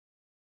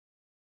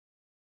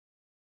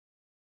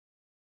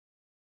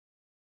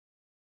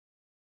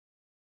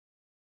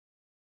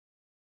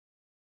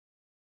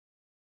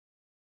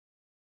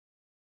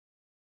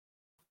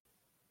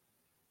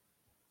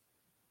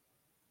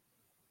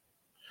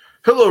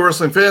Hello,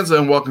 wrestling fans,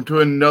 and welcome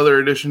to another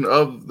edition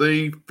of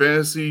the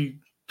Fantasy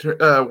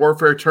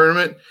Warfare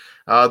Tournament.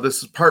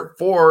 This is part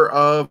 4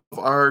 of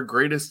our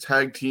greatest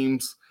tag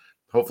teams.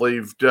 Hopefully,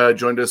 you've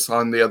joined us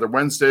on the other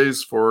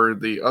Wednesdays for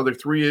the other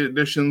 3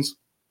 editions.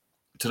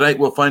 Tonight,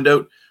 we'll find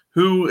out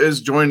who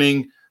is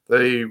joining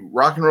the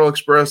Rock and Roll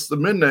Express, the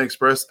Midnight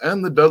Express,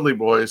 and the Dudley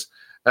Boyz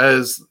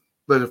as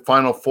the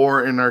final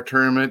 4 in our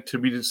tournament to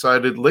be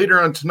decided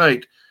later on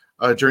tonight.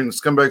 During the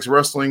Scumbags of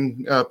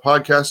Wrestling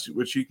Podcast,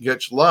 which you can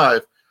catch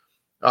live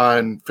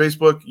on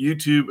Facebook,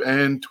 YouTube,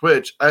 and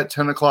Twitch at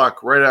 10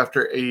 o'clock right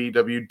after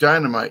AEW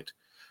Dynamite.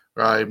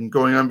 I'm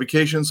going on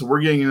vacation, so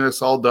we're getting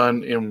this all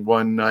done in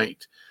one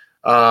night.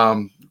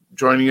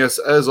 Joining us,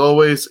 as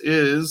always,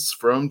 is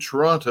from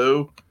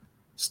Toronto,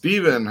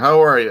 Steven.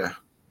 How are you?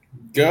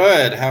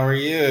 Good. How are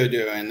you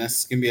doing? This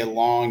is going to be a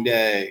long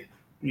day.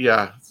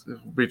 Yeah,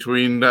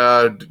 between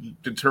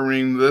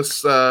determining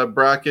this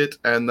bracket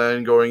and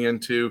then going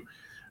into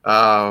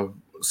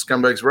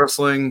Scumbags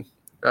Wrestling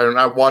and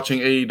I'm watching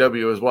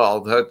AEW as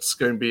well. That's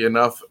going to be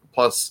enough.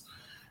 Plus,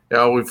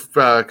 we've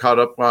caught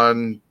up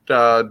on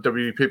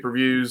WWE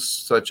pay-per-views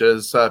such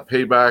as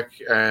Payback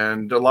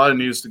and a lot of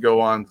news to go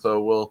on.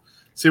 So we'll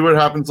see what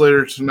happens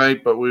later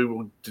tonight, but we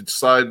will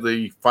decide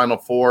the final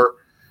 4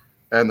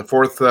 and the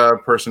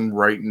 4th person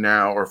right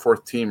now, or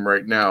 4th team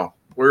right now.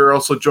 We're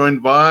also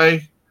joined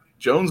by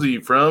Jonesy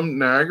from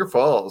Niagara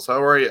Falls.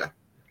 How are you?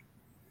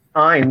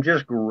 I'm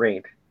just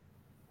great.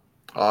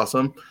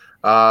 Awesome.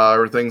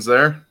 Everything's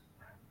there?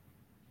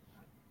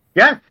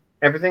 Yeah,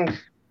 everything's...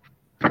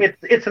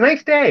 It's a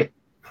nice day.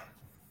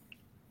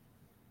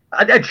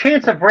 A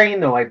chance of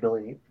rain, though, I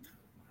believe.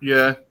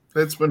 Yeah,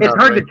 it's been It's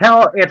hard to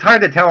tell. It's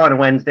hard to tell on a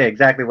Wednesday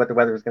exactly what the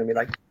weather is going to be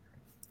like.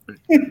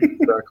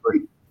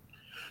 Exactly.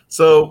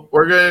 So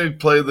we're going to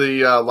play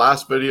the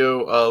last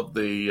video of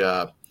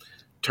the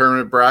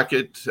tournament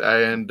bracket,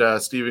 and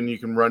Steven, you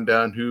can run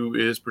down who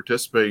is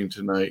participating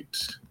tonight.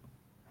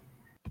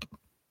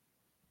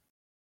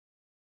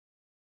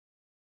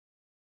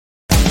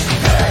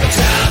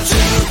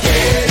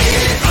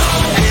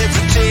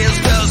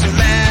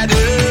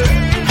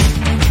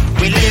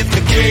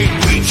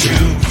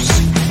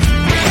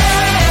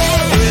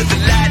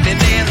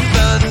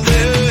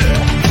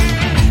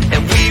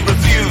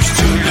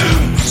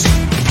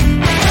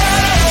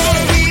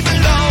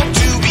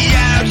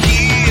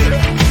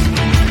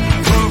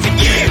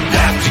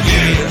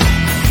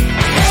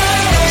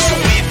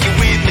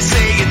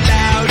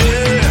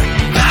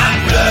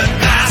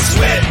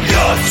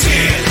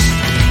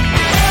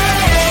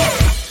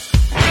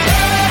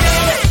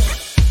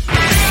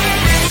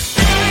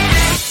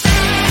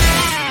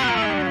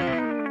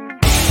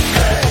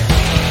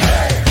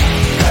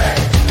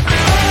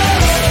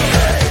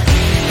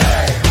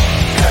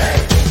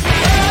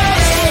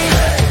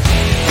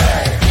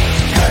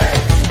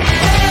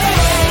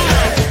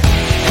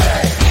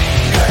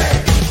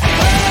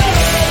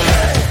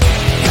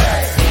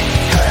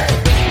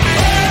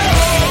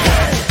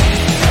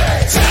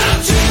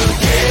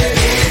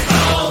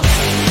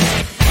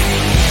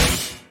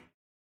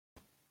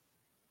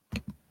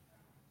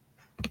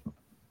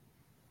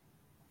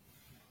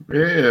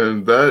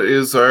 And that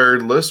is our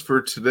list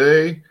for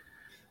today.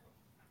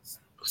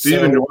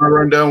 Steven, do you want to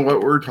run down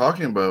what we're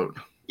talking about?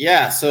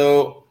 Yeah,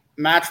 so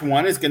match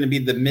 1 is going to be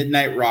the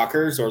Midnight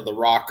Rockers, or the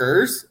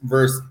Rockers,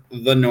 versus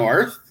the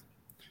North.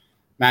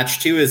 Match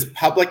 2 is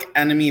Public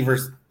Enemy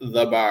versus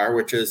the Bar,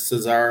 which is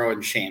Cesaro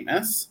and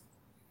Sheamus.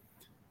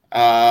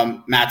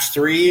 Match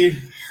 3,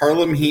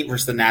 Harlem Heat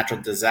versus the Natural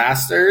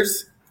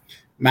Disasters.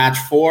 Match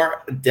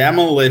 4,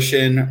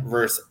 Demolition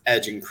versus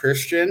Edge and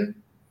Christian.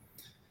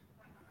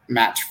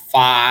 Match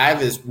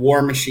 5 is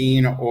War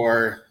Machine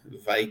or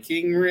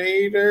Viking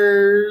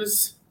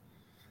Raiders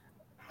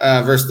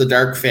versus the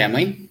Dark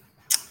Family.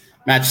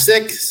 Match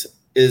 6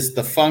 is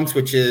the Funks,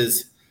 which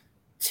is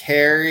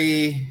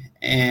Terry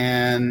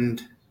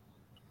and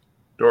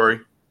Dory.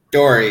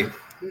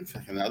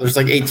 There's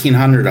like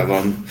 1,800 of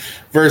them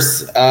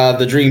versus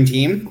the Dream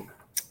Team.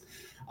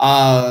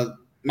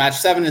 Match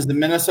 7 is the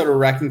Minnesota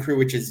Wrecking Crew,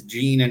 which is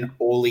Gene and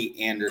Ole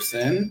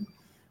Anderson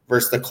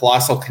versus the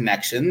Colossal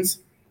Connections.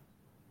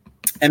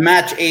 And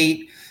match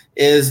 8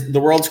 is the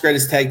world's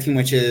greatest tag team,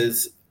 which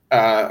is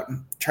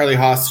Charlie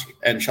Haas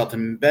and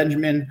Shelton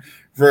Benjamin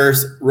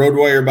versus Road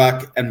Warrior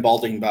Buck and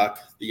Balding Buck,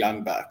 the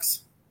Young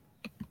Bucks.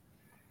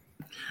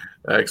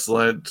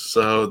 Excellent.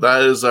 So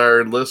that is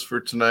our list for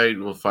tonight.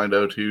 We'll find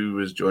out who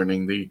is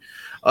joining the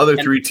other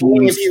 3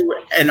 teams.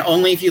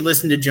 Only if you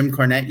listen to Jim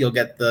Cornette, you'll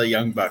get the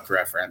Young Buck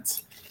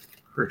reference.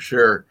 For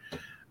sure.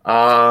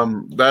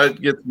 That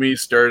gets me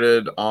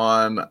started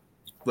on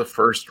the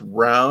first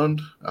round,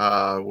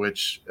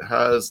 which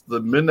has the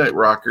Midnight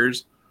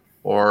Rockers,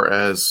 or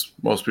as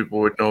most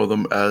people would know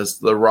them as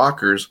the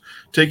Rockers,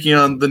 taking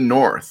on the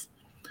North.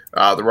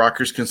 The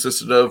Rockers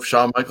consisted of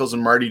Shawn Michaels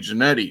and Marty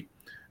Jannetty.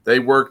 They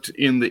worked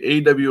in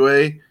the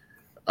AWA,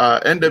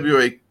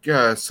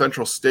 NWA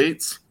Central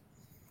States,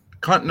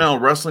 Continental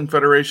Wrestling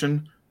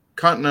Federation,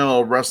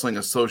 Continental Wrestling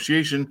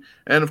Association,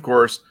 and of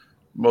course,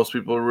 most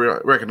people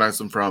recognize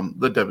them from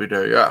the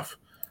WWF.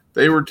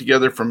 They were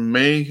together from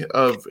May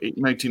of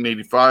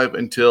 1985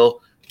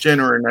 until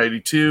January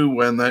 92,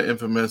 when that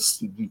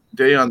infamous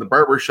day on the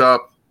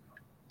barbershop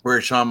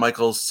where Shawn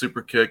Michaels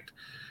super kicked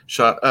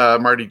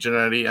Marty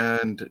Jannetty,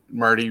 and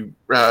Marty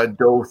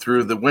dove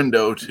through the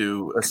window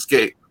to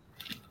escape,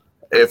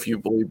 if you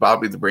believe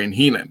Bobby the Brain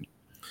Heenan.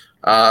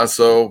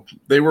 So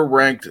they were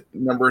ranked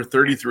number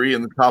 33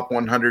 in the top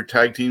 100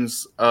 tag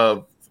teams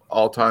of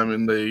all time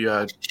in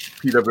the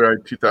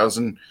PWI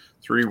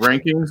 2003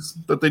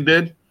 rankings that they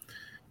did.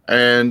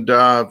 And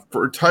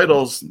for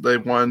titles, they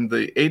won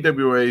the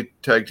AWA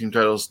tag team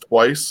titles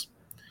twice,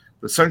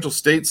 the Central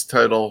States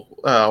title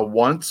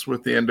once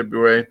with the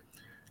NWA,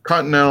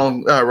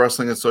 Continental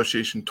Wrestling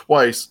Association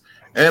twice,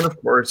 and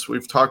of course,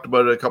 we've talked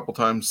about it a couple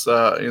times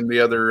in the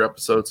other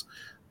episodes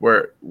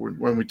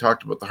when we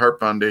talked about the Hart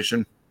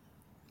Foundation,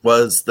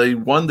 was they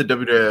won the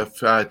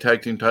WWF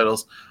tag team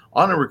titles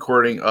on a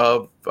recording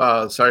of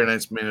Saturday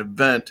Night's Main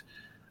Event.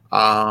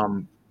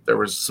 There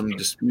was some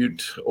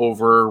dispute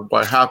over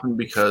what happened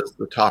because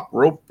the top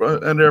rope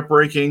ended up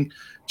breaking.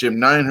 Jim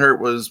Neidhart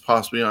was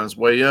possibly on his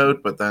way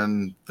out, but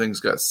then things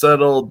got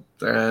settled.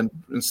 And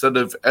instead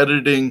of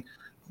editing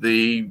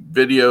the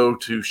video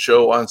to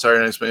show on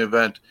Saturday Night's Main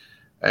Event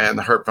and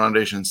the Hart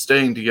Foundation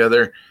staying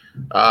together,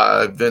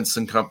 Vince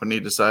and company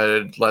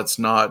decided, let's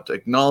not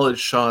acknowledge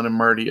Shawn and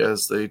Marty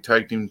as the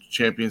tag team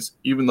champions,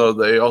 even though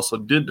they also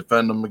did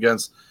defend them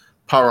against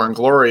Power and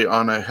Glory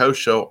on a house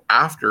show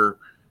after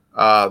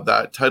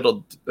that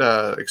title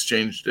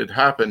exchange did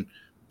happen.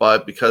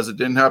 But because it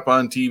didn't happen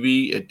on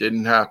TV, it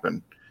didn't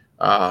happen,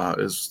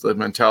 is the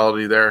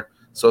mentality there.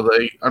 So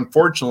they,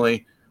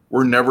 unfortunately,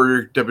 were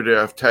never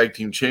WWF tag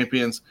team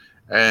champions.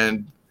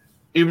 And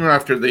even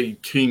after they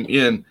came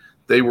in,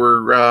 they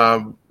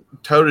were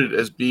touted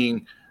as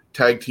being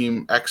tag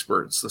team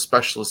experts, the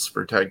specialists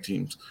for tag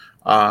teams.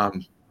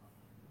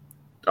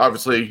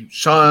 Obviously,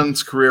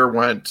 Shawn's career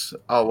went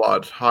a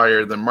lot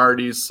higher than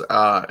Marty's,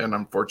 and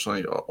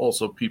unfortunately,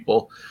 also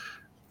people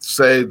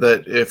say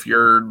that if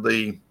you're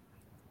the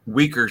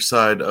weaker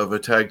side of a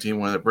tag team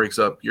when it breaks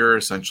up, you're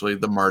essentially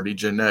the Marty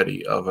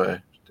Jannetty of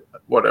a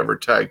whatever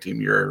tag team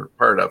you're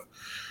part of.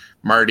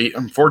 Marty,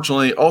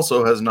 unfortunately,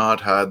 also has not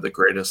had the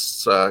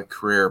greatest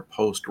career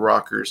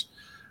post-Rockers,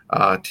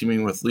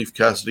 teaming with Leif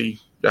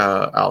Cassidy,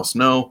 Al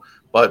Snow,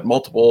 but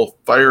multiple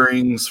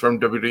firings from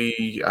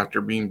WWE after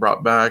being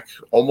brought back,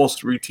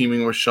 almost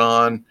reteaming with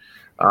Shawn.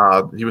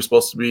 He was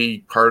supposed to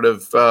be part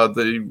of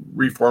the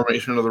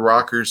reformation of the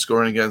Rockers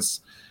going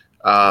against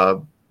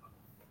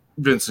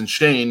Vince and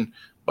Shane,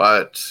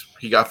 but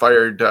he got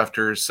fired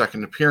after his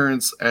second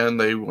appearance, and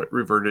they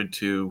reverted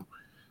to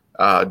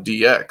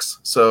DX.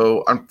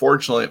 So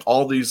unfortunately,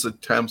 all these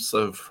attempts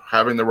of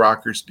having the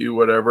Rockers do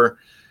whatever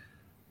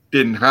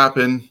didn't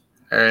happen.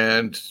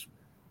 And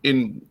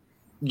in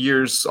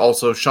years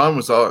also, Shawn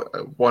was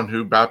one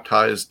who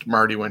baptized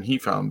Marty when he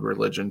found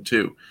religion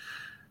too.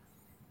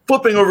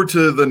 Flipping over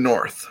to the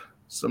north,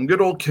 some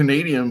good old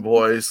Canadian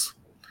boys,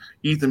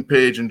 Ethan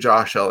Page and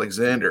Josh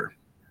Alexander.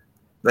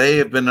 They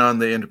have been on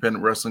the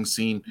independent wrestling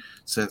scene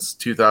since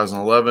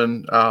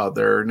 2011.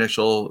 Their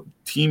initial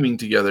teaming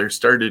together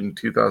started in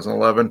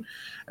 2011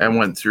 and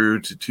went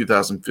through to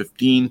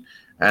 2015,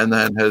 and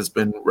then has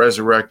been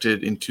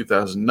resurrected in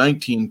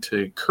 2019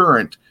 to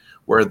current,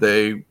 where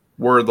they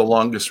were the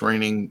longest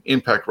reigning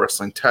Impact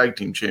Wrestling Tag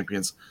Team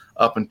Champions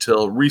up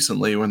until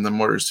recently when the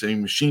Motor City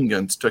Machine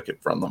Guns took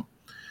it from them.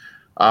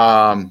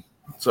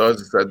 So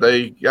as I said,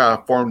 they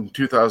formed in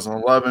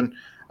 2011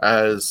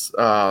 as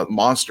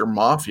Monster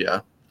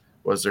Mafia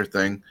was their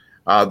thing.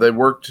 They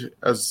worked,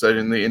 as I said,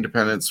 in the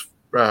independents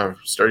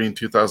starting in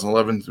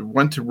 2011.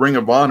 Went to Ring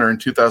of Honor in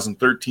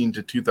 2013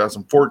 to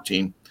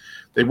 2014.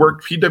 They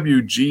worked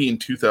PWG in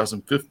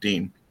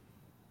 2015.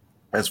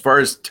 As far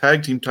as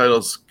tag team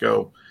titles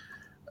go,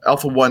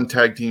 Alpha One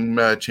Tag Team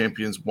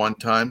Champions one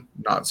time.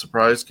 Not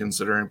surprised,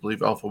 considering I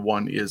believe Alpha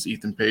One is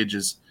Ethan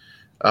Page's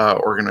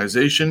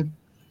organization.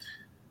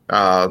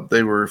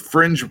 They were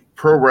Fringe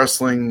Pro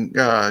Wrestling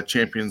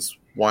Champions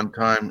one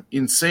time.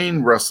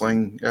 Insane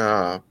Wrestling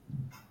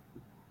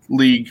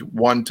League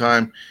one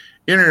time.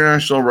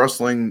 International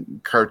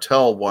Wrestling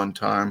Cartel one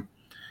time.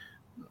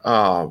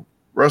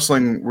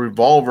 Wrestling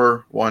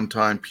Revolver one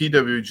time.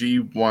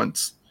 PWG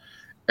once.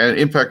 And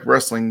Impact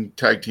Wrestling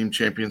Tag Team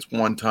Champions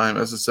one time.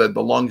 As I said,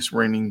 the longest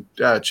reigning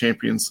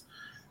champions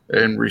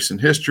in recent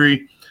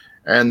history.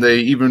 And they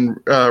even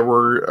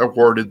were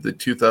awarded the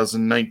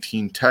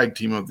 2019 Tag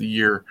Team of the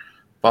Year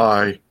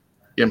by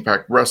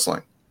Impact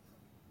Wrestling.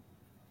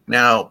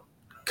 Now,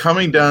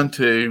 coming down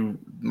to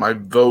my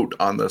vote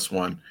on this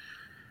one,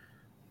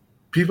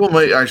 people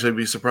might actually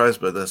be surprised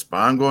by this, but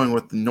I'm going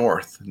with the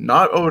North.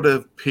 Not out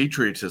of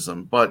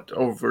patriotism, but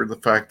over the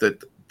fact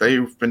that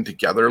they've been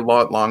together a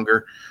lot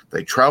longer.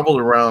 They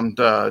traveled around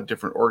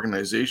different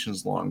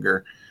organizations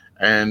longer.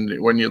 And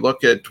when you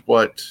look at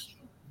what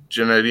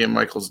Jannetty and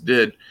Michaels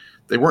did,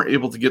 they weren't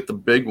able to get the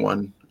big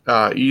one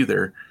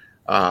either.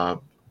 And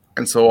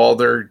so all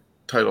their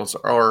titles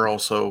are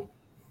also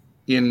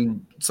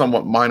in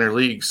somewhat minor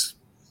leagues,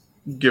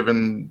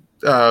 given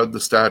the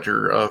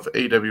stature of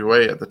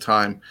AWA at the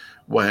time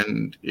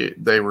when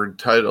they were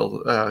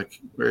titled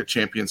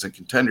champions and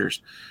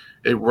contenders.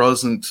 It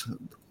wasn't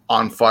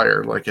on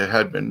fire like it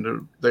had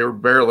been. They were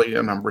barely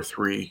a number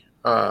 3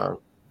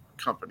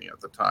 company at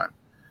the time.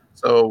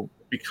 So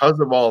because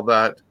of all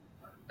that,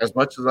 as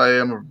much as I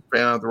am a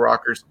fan of the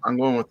Rockers, I'm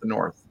going with the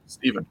North.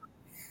 Steven.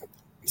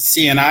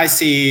 See, and I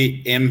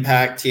see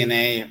Impact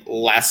TNA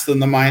less than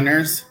the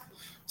Miners.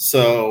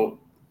 So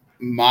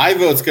my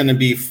vote's going to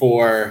be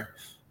for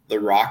the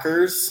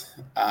Rockers.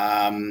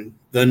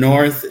 The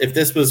North, if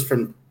this was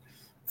from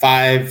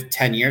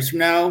 5-10 years from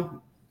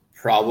now,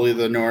 probably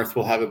the North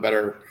will have a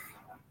better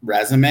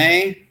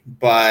resume.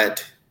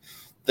 But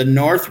the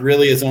North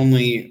really has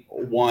only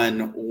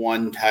won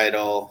one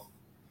title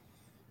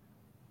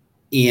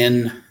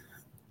in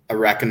a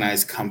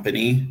recognized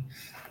company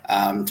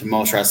to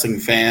most wrestling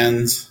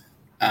fans,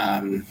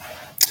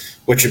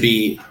 which would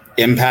be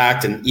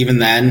Impact. And even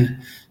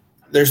then,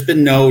 there's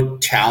been no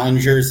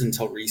challengers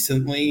until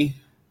recently.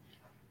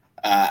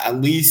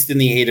 At least in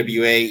the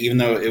AWA, even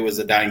though it was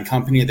a dying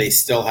company, they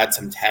still had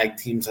some tag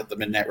teams that the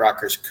Midnight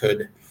Rockers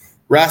could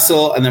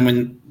wrestle. And then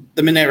when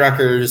the Midnight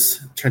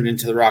Rockers turned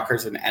into the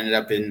Rockers and ended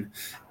up in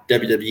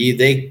WWE,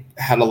 they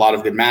had a lot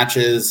of good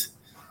matches.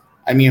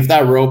 I mean, if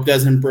that rope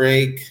doesn't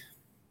break,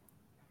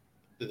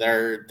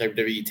 they're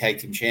WWE Tag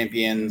Team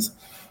Champions.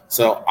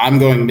 So I'm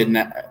going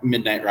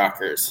Midnight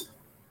Rockers.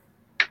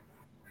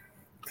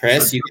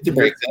 Chris, you get to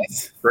break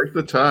this. Break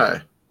the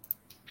tie.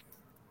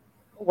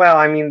 Well,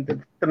 I mean,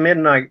 the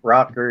Midnight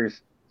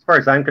Rockers, as far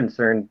as I'm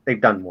concerned,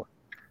 they've done more.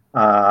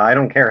 I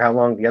don't care how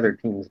long the other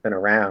team's been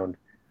around.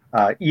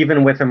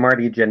 Even with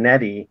Marty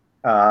Jannetty,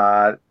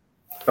 the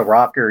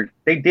Rockers,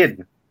 they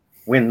did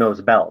win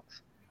those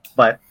belts.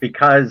 But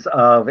because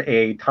of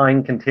a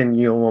time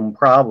continuum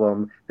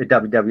problem, the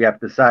WWF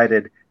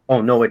decided,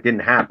 oh, no, it didn't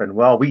happen.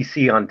 Well, we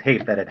see on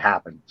tape that it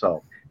happened.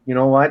 So, you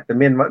know what? The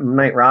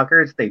Midnight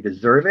Rockers, they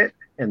deserve it,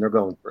 and they're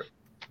going for it.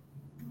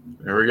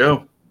 There we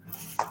go.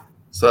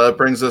 So that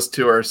brings us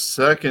to our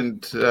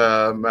second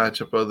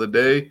matchup of the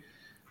day.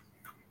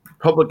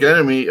 Public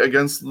Enemy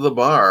against The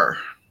Bar.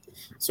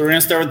 So we're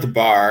going to start with The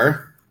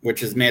Bar,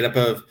 which is made up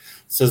of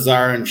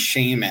Cesaro and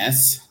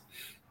Sheamus.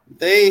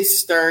 They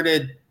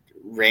started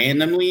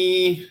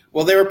randomly.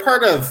 Well, they were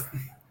part of,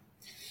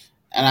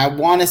 and I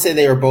want to say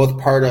they were both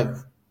part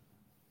of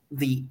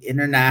the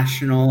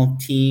international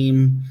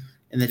team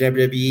in the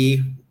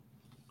WWE,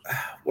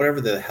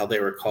 whatever the hell they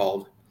were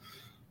called,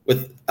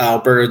 with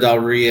Alberto Del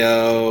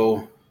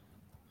Rio,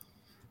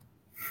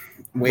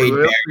 Wade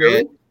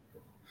Barrett.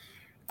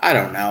 I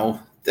don't know.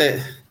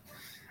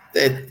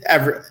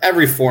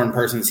 Every foreign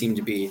person seemed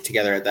to be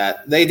together at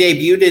that. They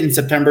debuted in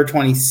September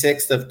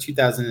 26th of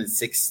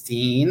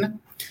 2016.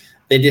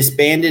 They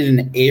disbanded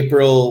in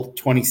April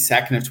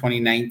 22nd of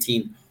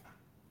 2019,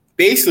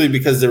 basically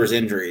because there was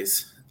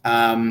injuries.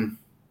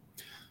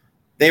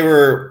 They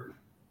were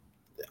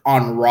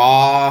on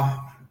Raw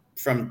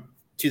from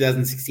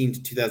 2016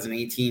 to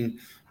 2018,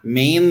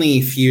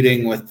 mainly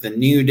feuding with the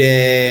New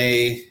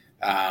Day,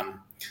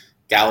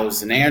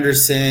 Gallows and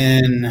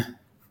Anderson,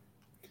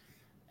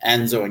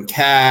 Enzo and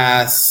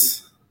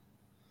Cass.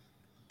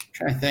 I'm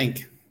trying to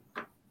think.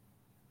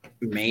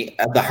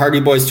 The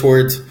Hardy Boys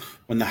towards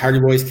when the Hardy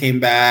Boys came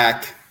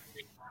back.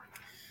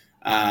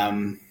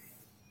 Then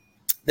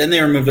they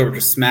were moved over to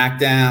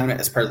SmackDown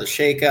as part of the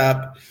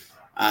shakeup.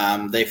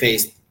 They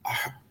faced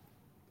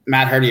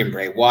Matt Hardy and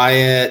Bray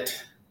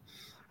Wyatt.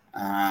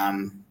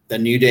 The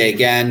New Day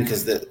again,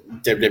 because the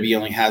WWE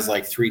only has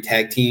like 3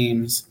 tag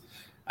teams.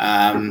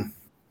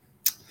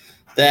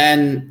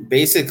 Then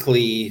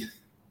basically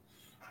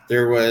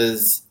there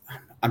was,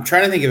 I'm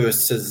trying to think if it was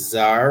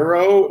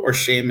Cesaro or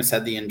Sheamus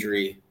had the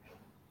injury.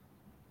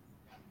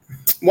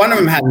 One of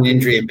them had an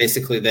injury and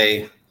basically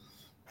they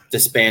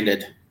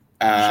disbanded.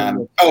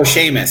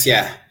 Sheamus,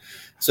 yeah.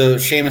 So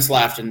Sheamus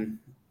left and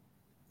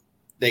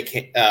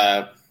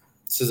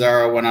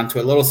Cesaro went on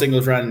to a little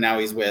singles run and now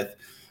he's with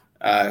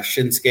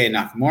Shinsuke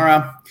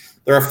Nakamura.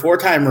 They're a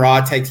 4-time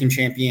Raw Tag Team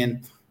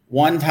Champion,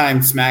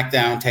 1-time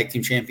SmackDown Tag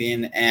Team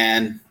Champion,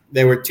 and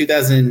they were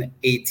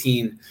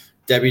 2018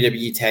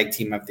 WWE Tag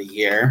Team of the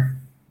Year.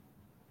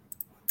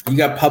 You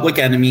got Public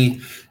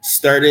Enemy,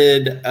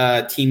 started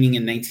teaming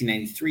in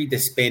 1993,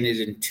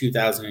 disbanded in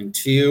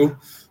 2002.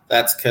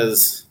 That's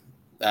because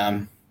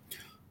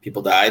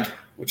people died,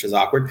 which is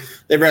awkward.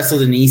 They've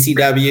wrestled in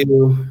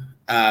ECW,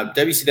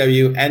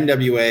 WCW,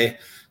 NWA,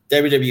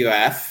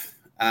 WWF.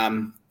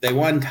 They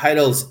won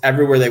titles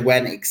everywhere they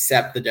went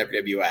except the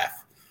WWF,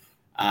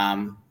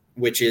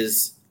 which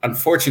is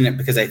unfortunate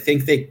because I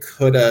think they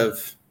could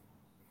have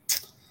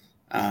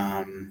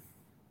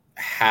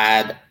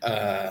had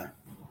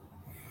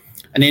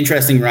an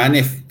interesting run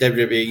if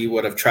WWE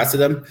would have trusted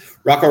them.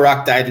 Rocco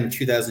Rock died in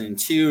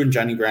 2002, and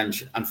Johnny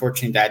Grunge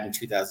unfortunately died in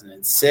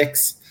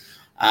 2006.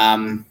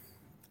 I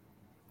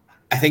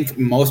think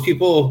most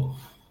people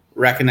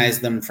recognize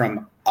them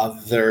from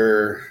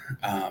other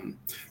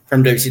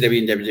from WCW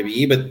and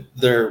WWE, but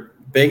their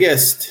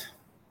biggest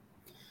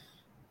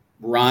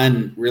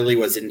run really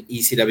was in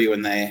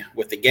ECW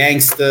with the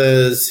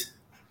Gangstas,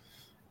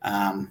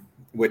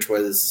 which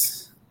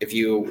was, if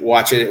you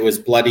watch it, it was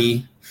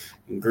bloody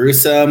and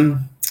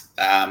gruesome.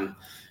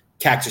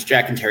 Cactus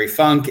Jack and Terry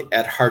Funk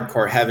at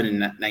Hardcore Heaven in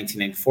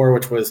 1994,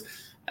 which was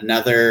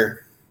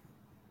another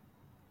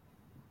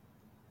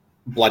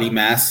bloody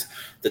mess.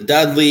 The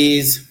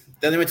Dudleys.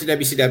 Then they went to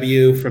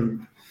WCW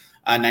from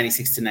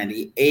 96 to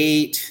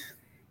 98.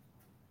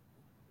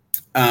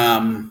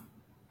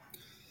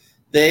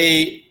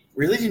 They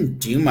really didn't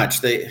do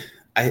much.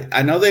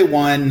 I know they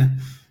won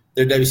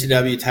their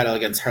WCW title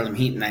against Harlem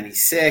Heat in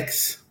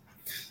 96.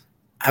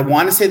 I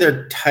want to say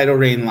their title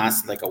reign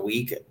lasted like a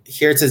week.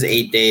 Here it says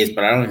 8 days,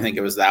 but I don't even think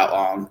it was that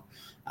long.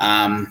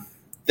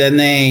 Then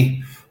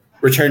they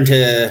returned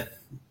to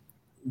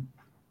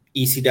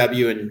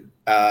ECW and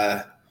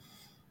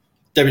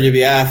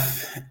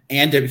WWF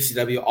and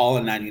WCW all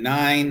in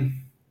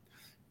 99.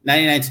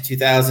 99 to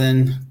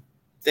 2000,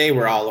 they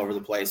were all over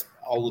the place,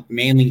 all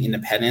mainly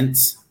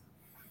independents.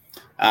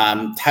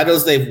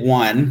 Titles they've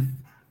won: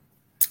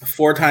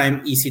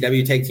 4-time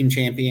ECW Tag Team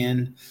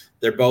Champion.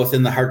 They're both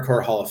in the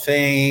Hardcore Hall of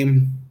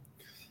Fame.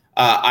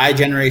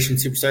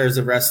 iGeneration Superstars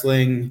of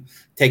Wrestling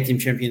Tag Team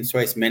Champions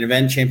twice. Main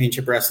Event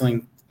Championship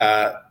Wrestling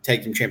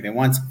Tag Team Champion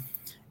once.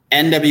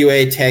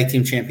 NWA Tag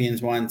Team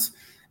Champions once.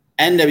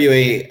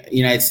 NWA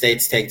United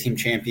States Tag Team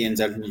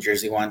Champions out of New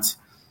Jersey once.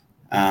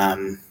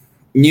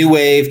 New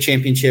Wave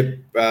Championship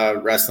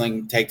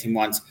Wrestling Tag Team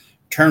once.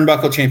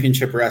 Turnbuckle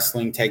Championship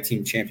Wrestling Tag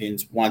Team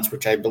Champions once,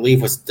 which I believe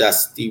was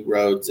Dusty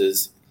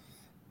Rhodes'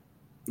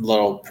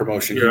 little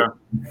promotion here.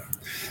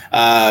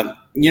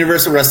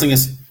 Universal Wrestling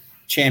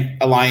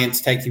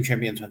Alliance Tag Team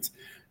Champions once.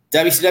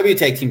 WCW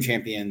Tag Team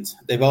Champions.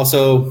 They've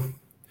also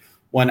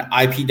won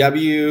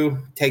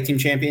IPW Tag Team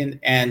Champion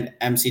and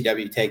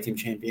MCW Tag Team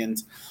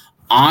Champions.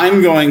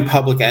 I'm going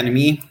Public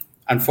Enemy.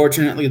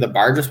 Unfortunately, the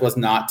bar just was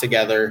not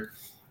together.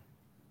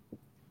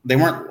 They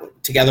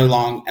weren't together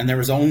long, and there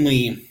was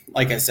only,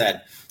 like I said,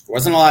 there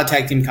wasn't a lot of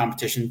tag team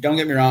competition. Don't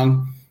get me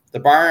wrong. The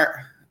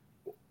bar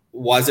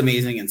was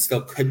amazing and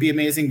still could be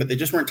amazing, but they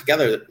just weren't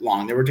together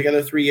long. They were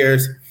together 3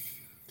 years.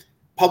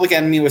 Public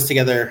Enemy was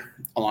together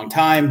a long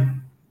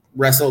time,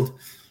 wrestled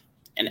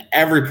in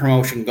every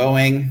promotion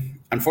going.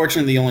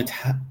 Unfortunately,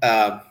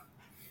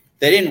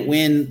 they didn't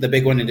win the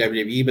big one in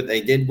WWE, but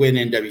they did win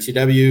in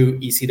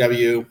WCW,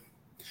 ECW.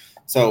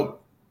 So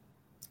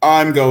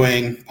I'm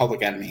going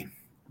Public Enemy.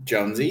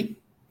 Jonesy?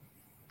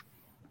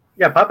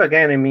 Yeah, Public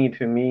Enemy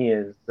to me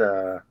is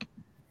they're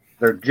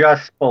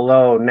just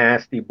below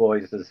Nasty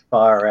Boys as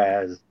far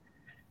as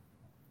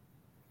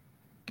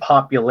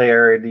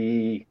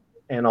popularity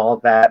and all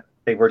that.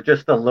 They were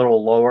just a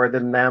little lower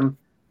than them.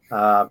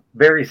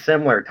 Very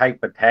similar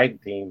type of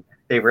tag team.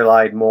 They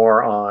relied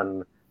more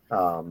on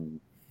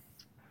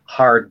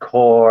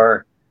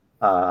hardcore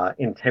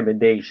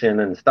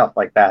intimidation and stuff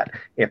like that.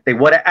 If they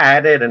would have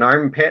added an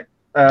armpit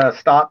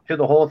stop to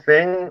the whole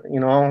thing,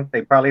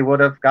 they probably would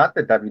have got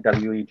the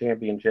WWE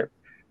Championship.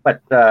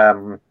 But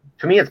to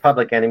me, it's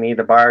Public Enemy.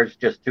 The bar's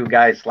just two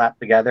guys slapped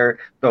together,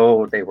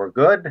 though they were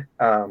good.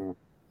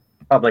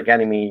 Public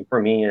Enemy,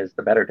 for me, is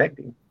the better tag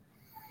team.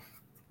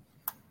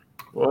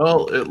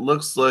 Well, it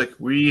looks like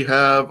we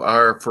have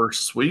our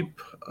first sweep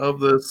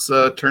of this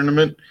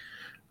tournament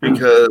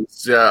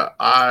because,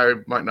 I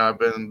might not have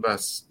been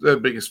the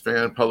biggest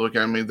fan of Public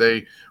Enemy.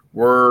 They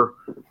were,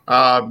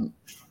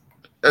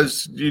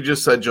 as you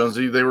just said,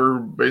 Jonesy, they were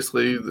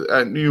basically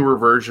a newer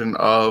version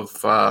of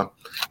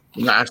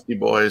Nasty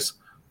Boys,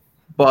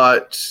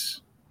 but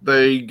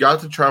they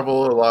got to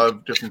travel a lot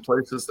of different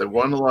places. They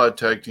won a lot of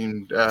tag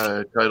team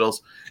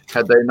titles.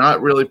 Had they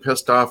not really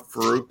pissed off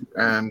Farouk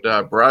and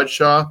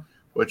Bradshaw,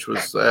 which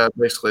was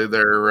basically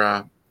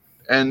their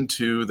end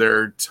to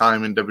their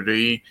time in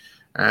WWE,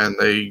 and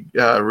they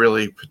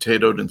really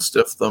potatoed and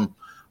stiffed them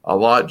a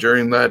lot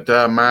during that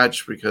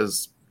match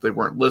because they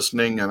weren't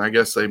listening. And I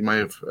guess they might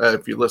have,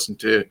 if you listen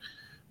to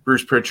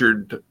Bruce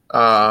Pritchard,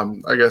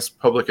 I guess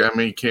Public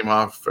Enemy came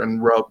off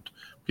and rubbed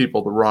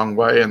people the wrong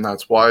way, and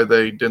that's why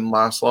they didn't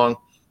last long.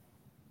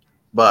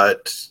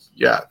 But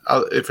yeah,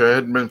 if it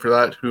hadn't been for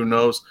that, who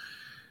knows?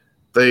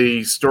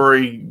 The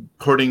story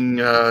putting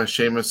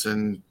Sheamus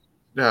and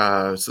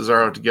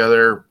Cesaro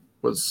together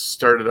was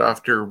started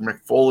after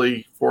Mick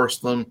Foley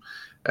forced them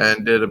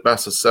and did a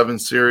best of 7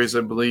 series,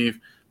 I believe.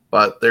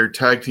 But their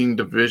tag team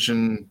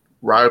division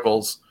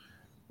rivals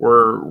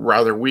were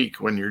rather weak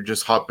when you're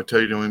just hot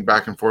potatoing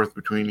back and forth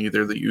between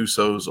either the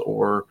Usos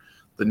or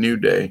the New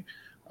Day.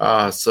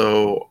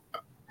 So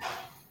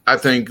I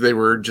think they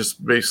were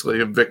just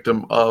basically a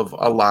victim of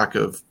a lack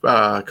of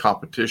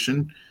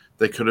competition.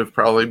 They could have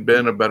probably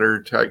been a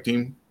better tag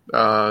team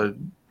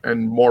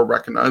and more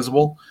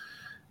recognizable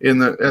in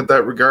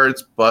that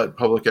regards, but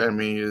Public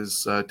Enemy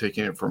is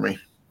taking it for me.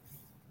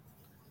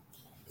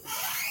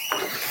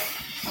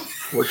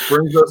 Which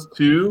brings us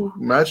to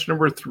match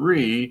number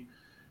 3,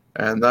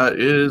 and that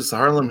is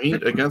Harlem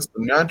Heat against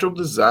the Natural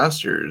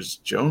Disasters.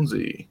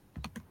 Jonesy.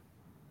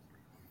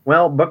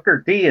 Well,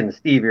 Booker T and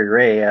Stevie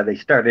Ray, they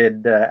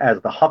started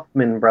as the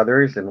Huffman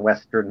Brothers in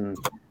Western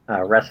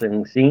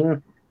wrestling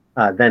scene.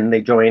 Then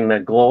they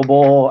joined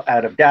Global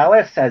out of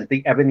Dallas as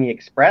the Ebony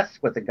Express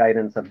with the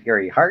guidance of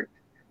Gary Hart.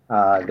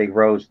 They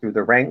rose through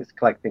the ranks,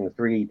 collecting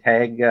 3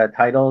 tag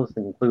titles,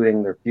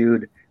 including their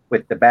feud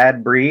with the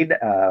Bad Breed,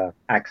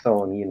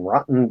 Axel and Ian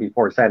Rotten,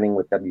 before signing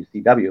with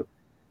WCW.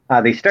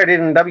 They started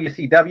in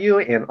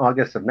WCW in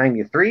August of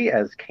 '93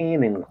 as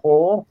Kane and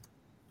Cole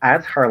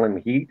as Harlem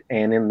Heat,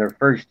 and in their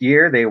first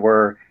year, they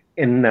were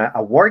in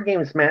a War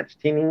Games match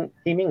teaming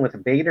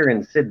with Vader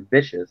and Sid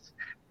Vicious.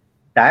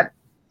 That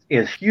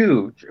is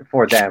huge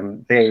for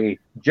them. They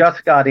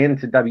just got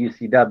into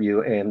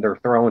WCW, and they're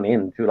thrown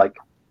into like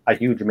a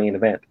huge main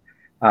event.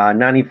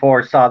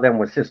 '94 saw them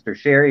with Sister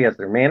Sherry as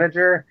their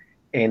manager,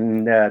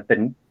 and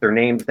their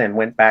names then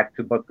went back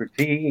to Booker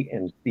T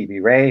and Stevie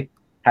Ray,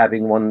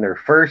 having won their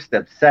first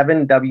of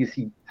 7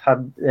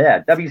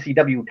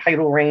 WCW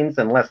title reigns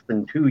in less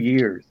than 2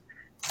 years.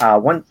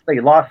 Once they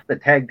lost the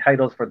tag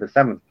titles for the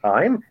 7th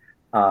time,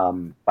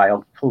 by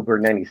October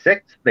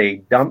 '96, they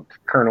dumped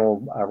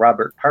Colonel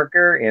Robert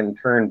Parker and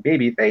turned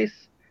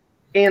babyface.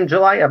 In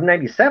July of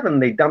 '97,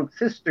 they dumped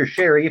Sister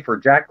Sherry for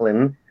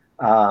Jacqueline,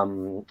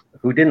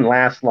 who didn't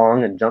last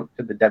long and jumped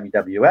to the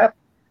WWF.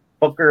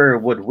 Booker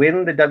would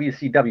win the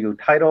WCW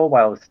title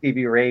while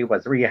Stevie Ray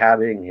was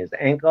rehabbing his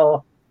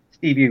ankle.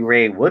 Stevie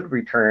Ray would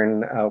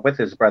return with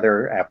his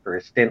brother after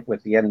a stint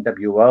with the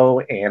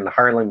NWO, and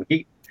Harlem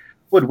Heat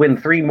would win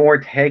 3 more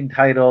tag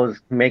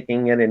titles,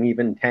 making it an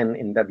even 10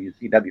 in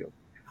WCW.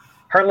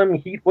 Harlem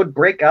Heat would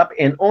break up,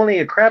 and only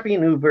a crappy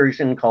new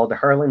version called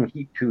Harlem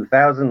Heat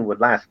 2000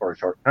 would last for a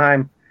short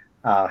time.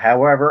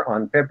 However,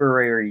 on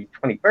February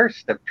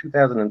 21st of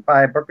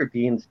 2005, Booker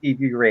T and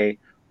Stevie Ray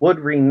would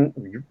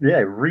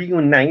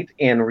reunite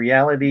in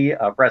Reality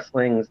of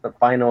Wrestling's The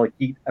Final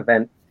Heat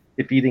event,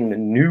 defeating the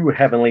new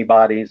Heavenly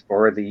Bodies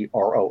for the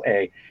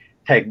ROA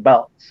tag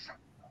belts.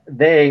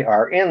 They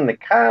are in the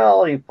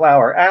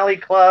Cauliflower Alley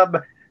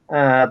Club,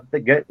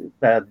 the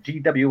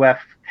GWF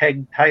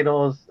tag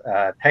titles,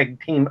 Tag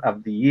Team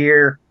of the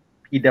Year,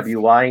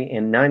 PWI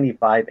in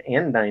 '95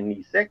 and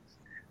 '96,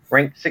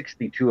 ranked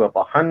 62 of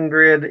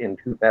 100 in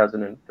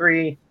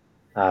 2003,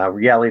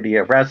 Reality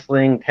of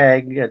Wrestling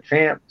tag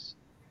champs,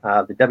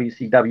 the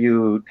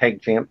WCW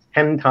tag champs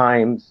 10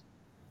 times,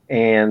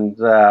 and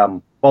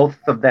both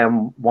of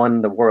them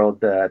won the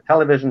World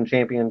Television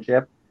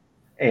Championship,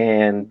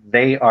 and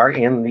they are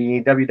in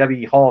the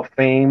WWE Hall of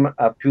Fame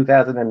of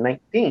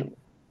 2019.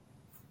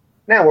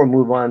 Now we'll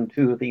move on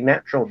to the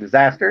natural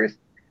disasters.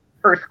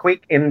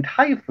 Earthquake and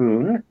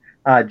Typhoon.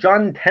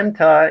 John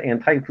Tenta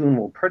and Typhoon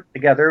will put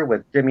together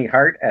with Jimmy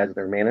Hart as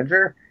their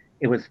manager.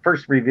 It was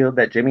first revealed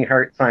that Jimmy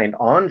Hart signed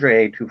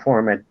Andre to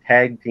form a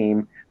tag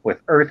team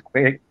with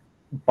Earthquake,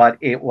 but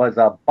it was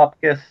a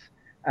bupkis,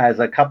 as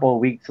a couple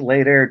of weeks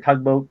later,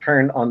 Tugboat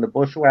turned on the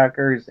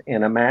Bushwhackers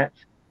in a match,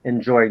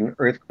 enjoying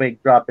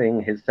Earthquake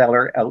dropping his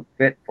Cellar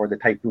outfit for the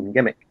Typhoon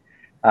gimmick.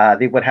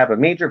 They would have a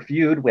major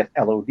feud with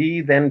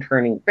LOD, then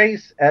turning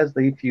face as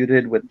they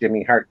feuded with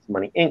Jimmy Hart's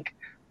Money Inc.,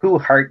 who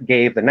Hart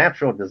gave the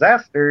Natural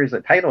Disasters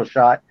a title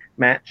shot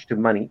match to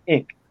Money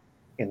Inc.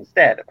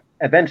 instead.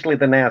 Eventually,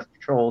 the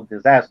Natural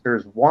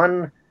Disasters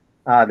won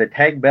the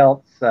tag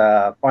belts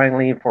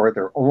finally for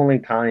their only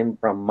time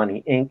from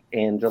Money Inc.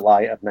 in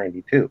July of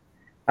 '92.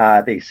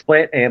 They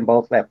split and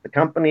both left the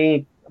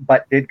company,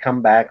 but did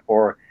come back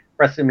for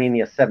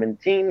WrestleMania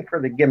 17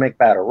 for the gimmick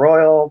Battle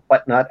Royal,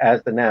 but not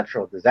as the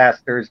Natural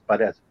Disasters, but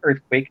as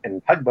Earthquake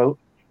and Tugboat.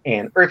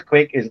 And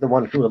Earthquake is the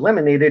one who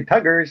eliminated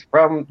Tuggers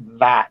from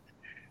that.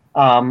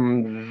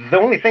 The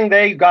only thing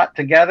they got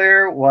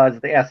together was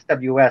the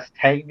SWS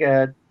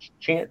Tag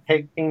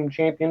Team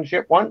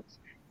Championship once,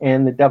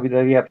 and the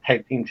WWF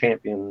Tag Team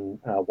Champion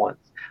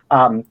once.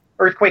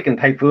 Earthquake and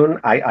Typhoon,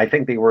 I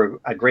think they were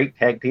a great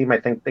tag team. I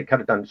think they could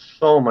have done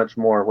so much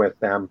more with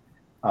them.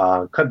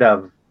 Could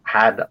have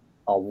had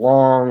a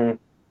long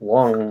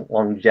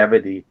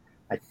longevity.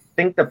 I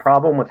think the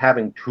problem with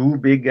having 2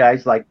 big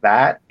guys like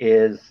that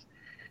is,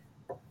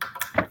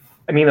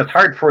 I mean, it's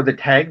hard for the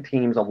tag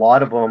teams, a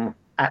lot of them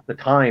at the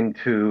time,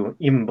 to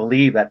even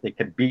believe that they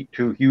could beat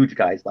 2 huge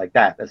guys like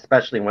that,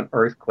 especially when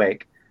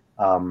Earthquake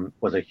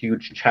was a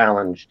huge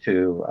challenge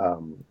to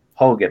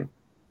Hogan.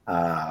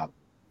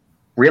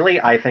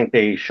 Really, I think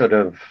they should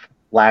have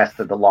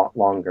lasted a lot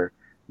longer.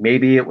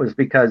 Maybe it was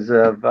because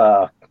of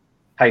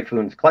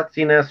Typhoon's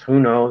klutziness, who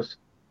knows?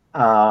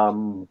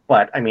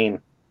 But, I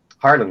mean,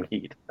 Harlem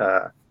Heat,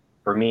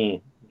 for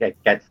me,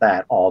 gets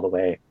that all the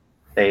way.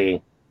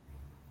 They've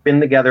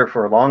been together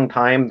for a long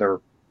time.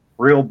 They're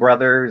real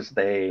brothers.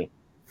 They,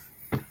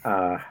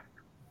 I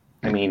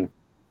mean,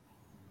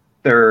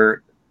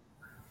 their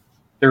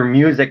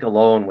music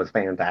alone was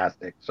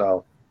fantastic.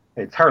 So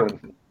it's Harlem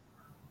Heat.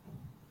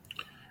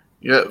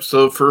 Yeah,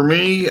 so for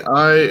me,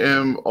 I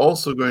am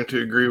also going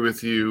to agree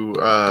with you,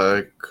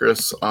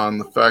 Chris, on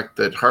the fact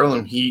that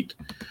Harlem Heat,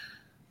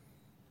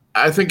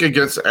 I think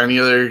against any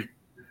other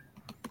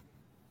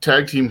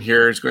tag team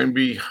here, is going to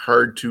be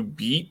hard to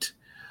beat.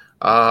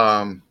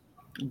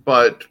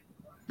 But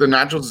the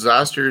Natural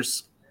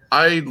Disasters,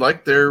 I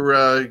like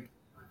their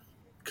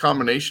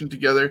combination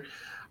together.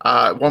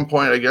 At one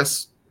point, I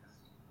guess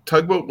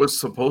Tugboat was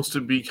supposed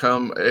to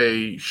become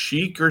a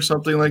Sheik or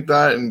something like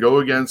that and go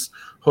against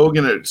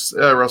Hogan at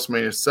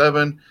WrestleMania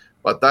 7,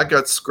 but that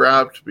got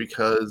scrapped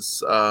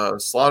because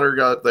Slaughter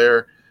got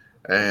there,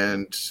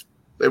 and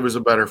it was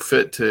a better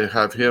fit to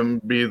have him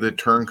be the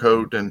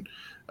turncoat and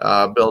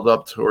build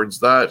up towards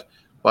that.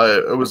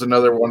 But it was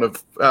another one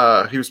of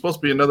he was supposed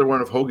to be another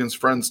one of Hogan's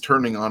friends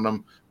turning on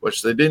him,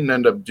 which they didn't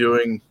end up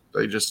doing.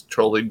 They just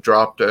totally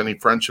dropped any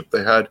friendship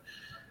they had.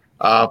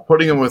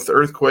 Putting him with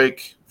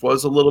Earthquake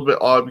was a little bit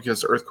odd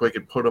because Earthquake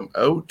had put him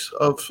out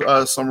of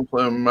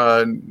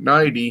SummerSlam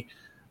 90,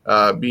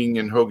 being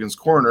in Hogan's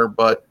corner.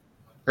 But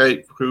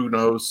hey, who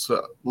knows?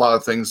 A lot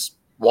of things,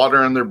 water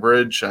on their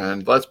bridge,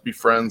 and let's be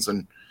friends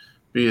and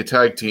be a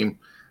tag team.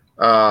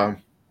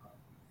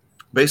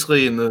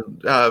 Basically in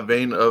the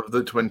vein of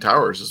the Twin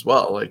Towers as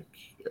well. Like,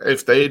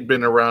 if they had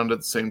been around at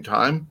the same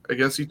time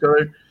against each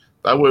other,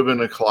 that would have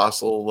been a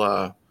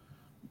colossal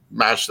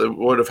match that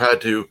would have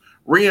had to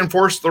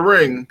reinforce the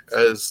ring,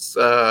 as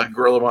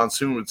Gorilla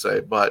Monsoon would say.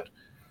 But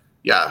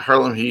yeah,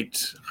 Harlem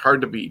Heat, hard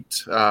to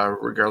beat,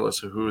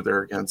 regardless of who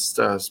they're against,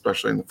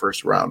 especially in the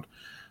first round.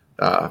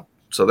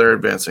 So they're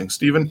advancing.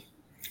 Steven?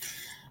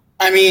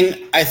 I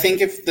mean, I think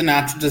if the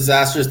Natural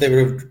Disasters, they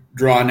would have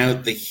drawn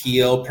out the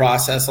heel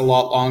process a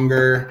lot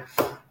longer.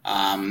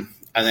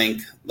 I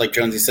think, like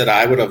Jonesy said,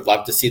 I would have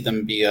loved to see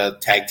them be a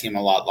tag team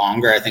a lot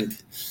longer. I think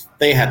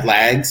they had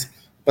legs,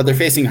 but they're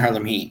facing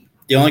Harlem Heat.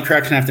 The only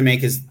correction I have to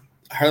make is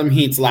Harlem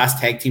Heat's last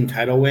tag team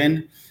title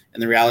win in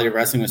the Reality of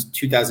Wrestling was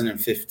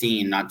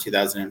 2015, not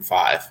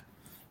 2005,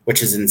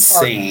 which is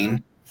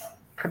insane.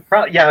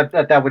 Yeah,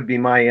 that would be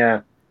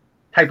my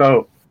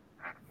typo.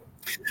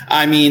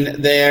 I mean,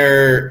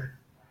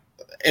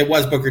 it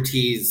was Booker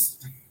T's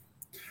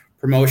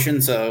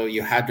promotion, so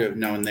you had to have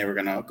known they were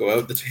going to go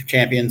out the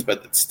champions,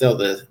 but it's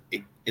still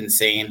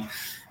insane.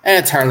 And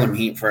it's Harlem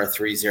Heat for a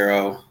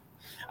 3-0.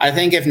 I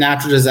think if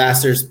Natural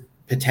Disasters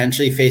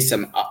potentially faced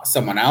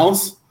someone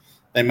else,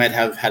 they might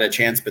have had a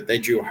chance, but they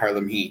drew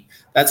Harlem Heat.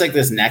 That's like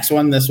this next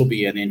one. This will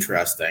be an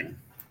interesting.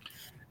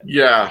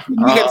 Yeah.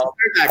 You get to start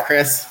that,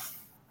 Chris.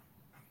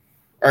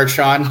 Or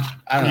Sean.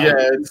 I don't know.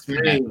 Yeah, it's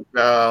me.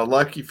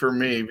 Lucky for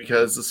me,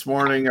 because this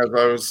morning as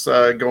I was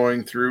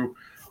going through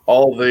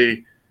all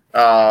the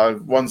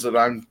ones that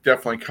I'm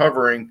definitely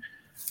covering,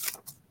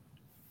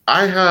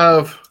 I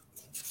have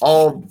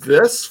all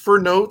this for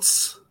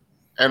notes,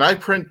 and I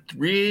print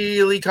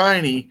really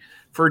tiny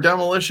for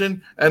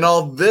Demolition, and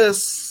all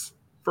this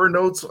for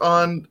notes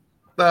on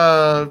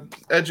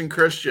Edge and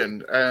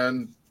Christian.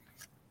 And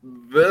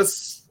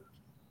this,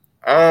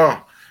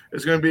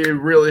 it's going to be a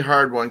really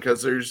hard one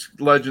because there's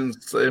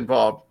legends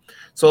involved.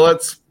 So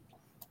let's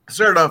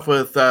start off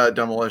with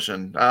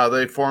Demolition.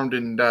 They formed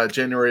in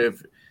January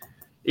of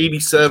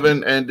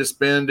 87 and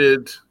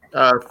disbanded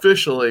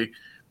officially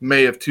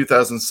May of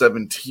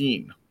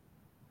 2017.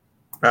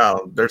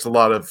 There's a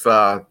lot of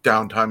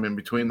downtime in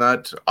between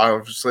that,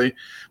 obviously.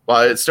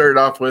 But it started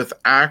off with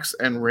Axe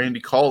and Randy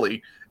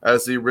Colley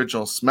as the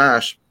original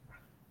Smash.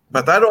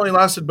 But that only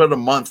lasted about a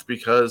month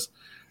because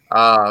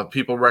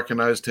people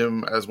recognized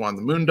him as one of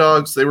the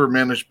Moondogs. They were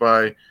managed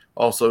by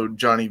also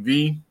Johnny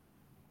V.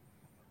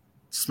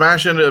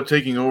 Smash ended up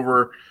taking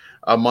over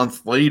a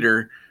month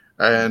later,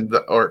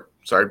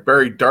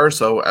 Barry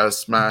Darso as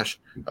Smash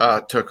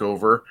took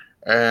over.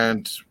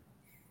 And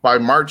by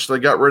March, they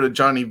got rid of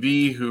Johnny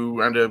V,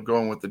 who ended up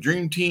going with the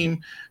Dream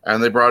Team,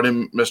 and they brought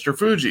in Mr.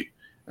 Fuji.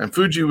 And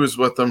Fuji was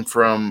with them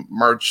from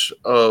March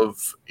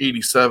of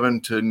 87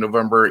 to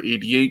November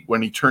 88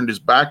 when he turned his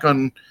back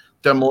on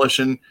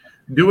Demolition,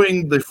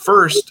 doing the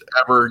first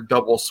ever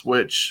double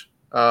switch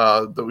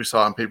that we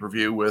saw on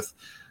pay-per-view, with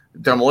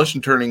Demolition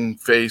turning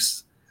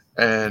face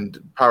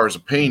and Powers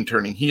of Pain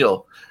turning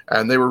heel.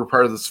 And they were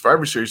part of the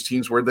Survivor Series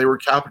teams where they were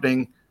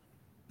captaining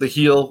the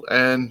heel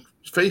and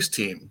face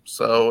team.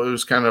 So it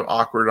was kind of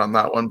awkward on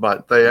that one,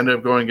 but they ended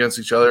up going against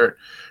each other at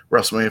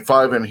WrestleMania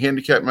 5 in a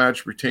handicap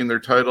match, retained their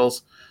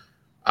titles.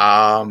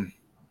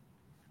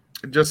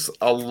 Just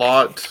a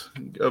lot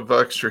of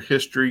extra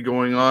history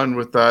going on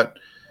with that.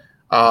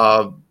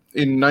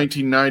 In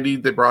 1990,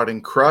 they brought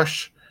in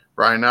Crush,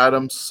 Bryan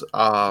Adams,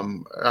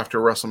 after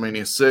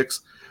WrestleMania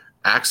 6.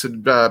 Axe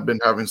had been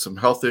having some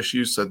health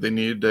issues, so they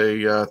needed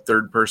a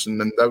third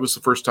person. And that was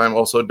the first time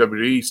also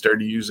WWE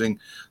started using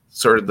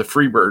sort of the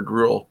Freebird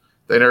rule.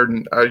 They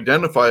didn't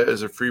identify it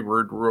as a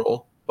Freebird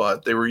rule,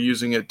 but they were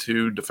using it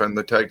to defend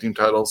the tag team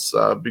titles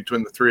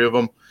between the three of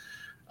them.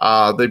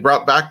 They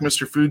brought back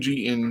Mr.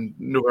 Fuji in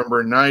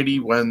November 90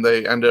 when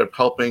they ended up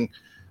helping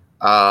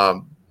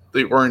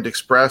the Orient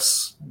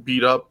Express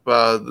beat up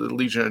the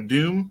Legion of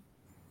Doom.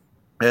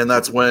 And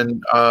that's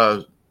when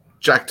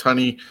Jack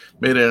Tunney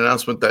made an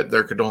announcement that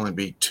there could only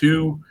be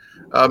two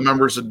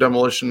members of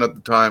Demolition at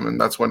the time. And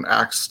that's when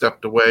Axe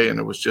stepped away, and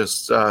it was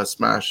just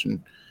Smash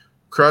and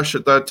Crush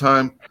at that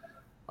time.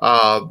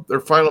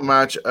 Their final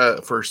match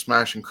for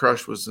Smash and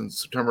Crush was in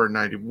September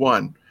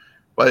 91.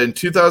 But in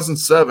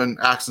 2007,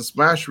 Axe and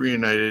Smash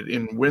reunited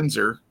in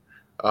Windsor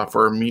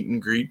for a meet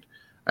and greet.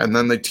 And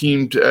then they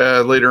teamed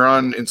later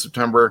on in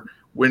September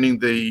winning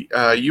the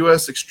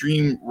U.S.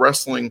 Extreme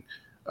Wrestling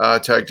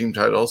tag team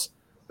titles.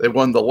 They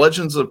won the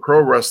Legends of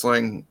Pro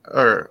Wrestling,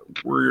 or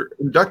were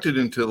inducted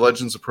into the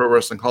Legends of Pro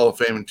Wrestling Hall of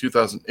Fame in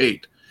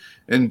 2008.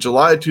 In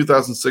July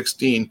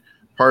 2016,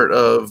 part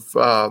of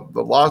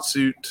the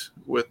lawsuit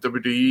with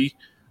WWE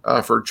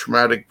for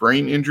traumatic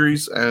brain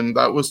injuries, and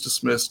that was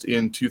dismissed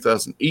in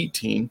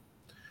 2018.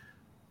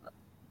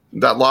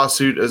 That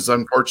lawsuit is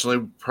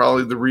unfortunately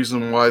probably the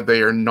reason why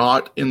they are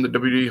not in the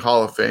WWE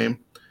Hall of Fame.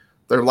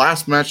 Their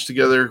last match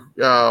together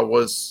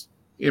was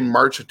in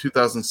March of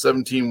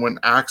 2017 when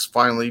Axe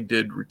finally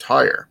did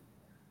retire.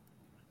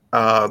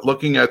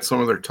 Looking at some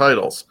of their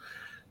titles,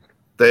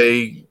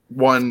 they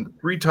won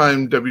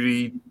 3-time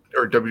WWE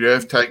or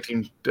WWF Tag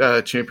Team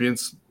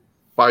Champions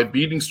by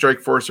beating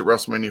Strikeforce at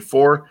WrestleMania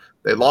 4.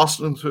 They lost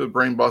them to the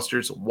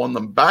Brainbusters, won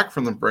them back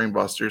from the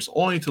Brainbusters,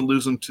 only to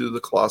lose them to the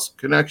Colossal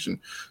Connection.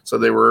 So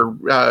they were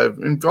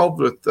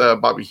involved with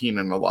Bobby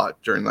Heenan a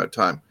lot during that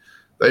time.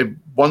 They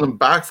won them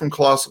back from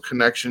Colossal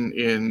Connection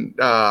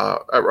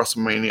at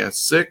WrestleMania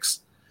 6,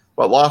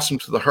 but lost them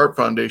to the Hart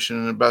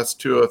Foundation in a best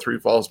 203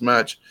 Falls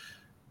match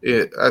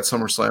at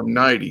SummerSlam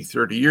 90,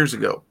 30 years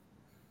ago.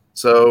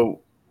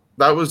 So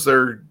that was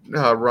their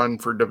run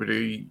for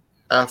WWE.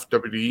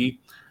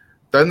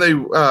 Then they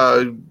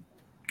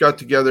got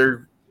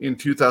together in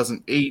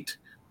 2008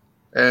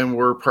 and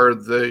were part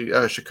of the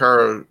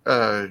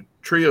Shikara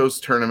Trios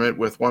tournament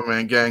with One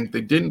Man Gang.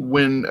 They didn't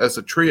win as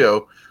a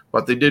trio,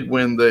 but they did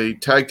win the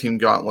tag team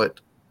gauntlet.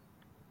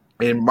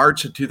 In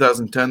March of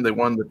 2010, they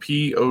won the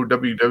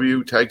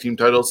POWW tag team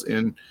titles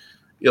in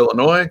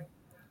Illinois.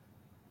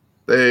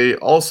 They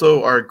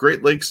also are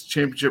Great Lakes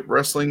Championship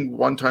Wrestling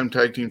one-time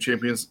tag team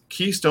champions,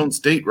 Keystone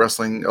State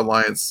Wrestling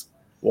Alliance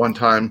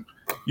one-time,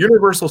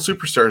 Universal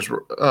Superstars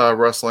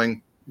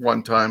Wrestling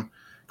one-time,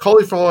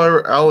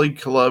 Cauliflower Alley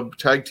Club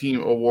Tag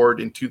Team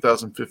Award in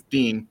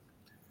 2015,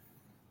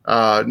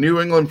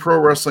 New England Pro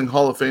Wrestling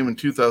Hall of Fame in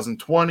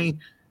 2020,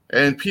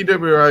 and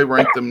PWI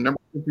ranked them number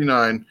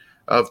 59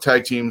 of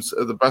tag teams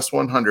of the best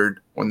 100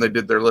 when they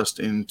did their list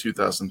in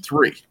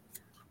 2003.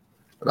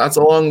 That's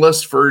a long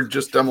list for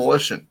just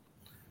Demolition.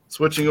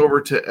 Switching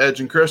over to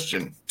Edge and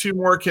Christian, 2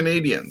 more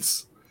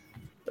Canadians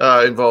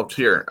involved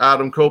here.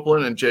 Adam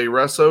Copeland and Jay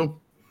Resso.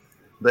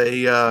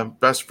 They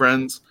best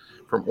friends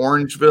from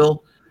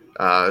Orangeville.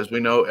 As we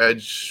know,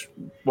 Edge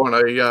won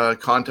a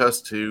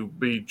contest to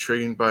be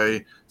trained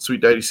by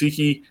Sweet Daddy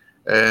Siki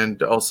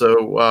and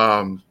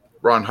also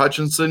Ron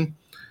Hutchinson.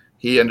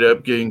 He ended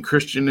up getting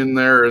Christian in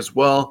there as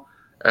well.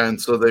 And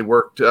so they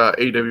worked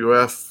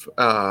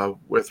AWF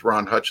with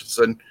Ron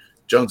Hutchinson.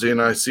 Jonesy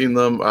and I seen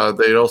them.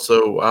 They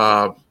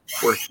also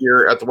were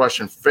here at the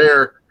Western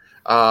Fair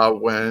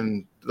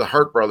when the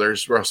Hart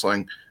Brothers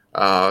Wrestling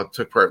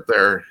took part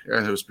there,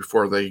 and it was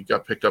before they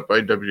got picked up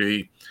by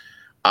WWE.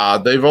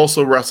 They've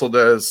also wrestled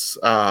as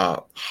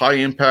High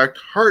Impact,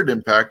 Hard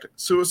Impact,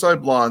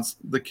 Suicide Blondes,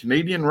 the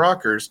Canadian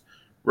Rockers,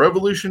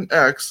 Revolution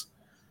X,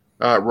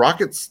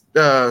 Rocket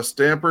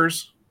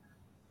Stampers,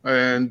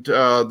 and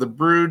the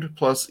Brood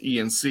plus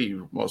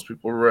ENC. Most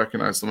people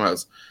recognize them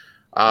as.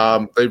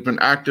 They've been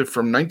active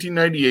from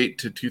 1998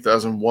 to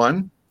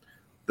 2001.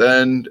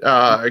 Then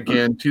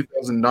again,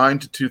 2009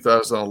 to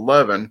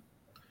 2011.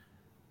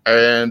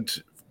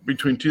 And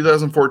between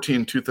 2014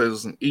 and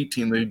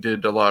 2018, they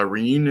did a lot of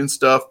reunion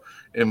stuff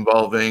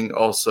involving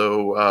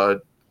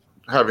also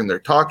having their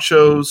talk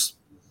shows,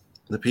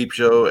 the Peep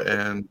Show,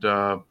 and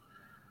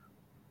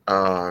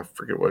I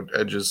forget what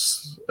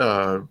Edge's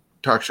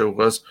talk show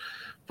was.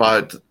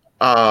 But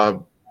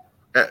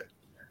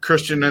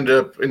Christian ended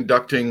up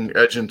inducting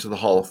Edge into the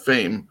Hall of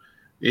Fame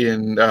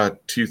in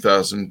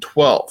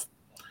 2012.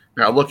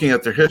 Now, looking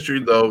at their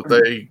history, though,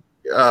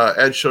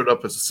 Edge showed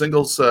up as a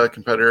singles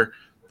competitor.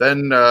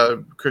 Then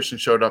Christian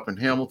showed up in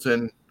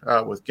Hamilton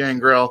with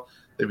Gangrel.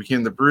 They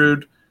became the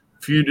Brood,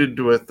 feuded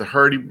with the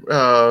Hardy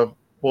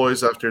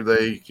Boys after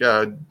they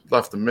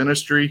left the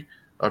Ministry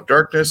of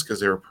Darkness because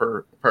they were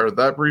part of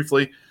that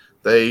briefly.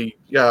 They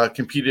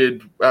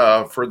competed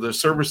for the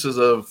services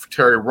of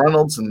Terry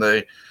Reynolds in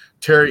the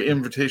Terry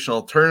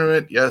Invitational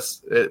Tournament.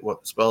 Yes, it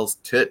what spells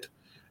tit.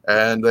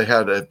 And they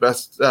had a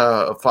best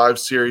of 5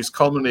 series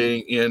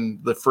culminating in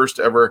the first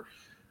ever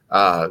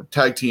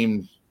tag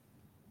team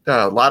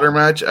ladder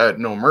match at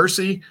No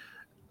Mercy.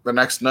 The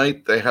next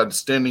night, they had a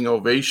standing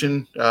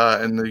ovation,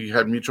 and they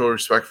had mutual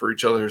respect for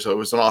each other, so it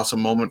was an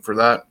awesome moment for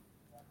that.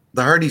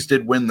 The Hardys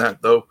did win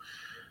that, though.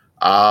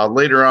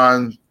 Later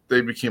on, they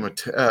became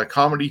a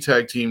comedy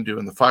tag team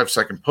doing the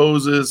 5-second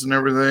poses and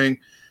everything,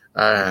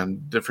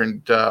 and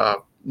different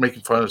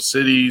making fun of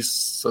cities,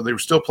 so they were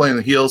still playing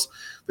the heels.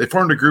 They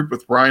formed a group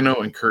with Rhino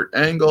and Kurt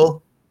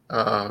Angle,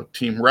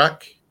 Team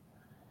Wreck.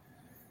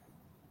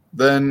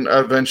 Then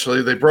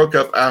eventually they broke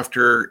up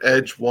after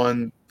Edge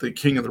won the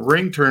King of the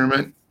Ring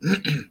tournament.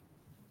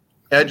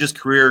 Edge's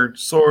career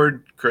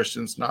soared,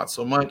 Christian's not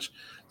so much.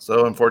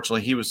 So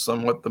unfortunately, he was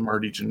somewhat the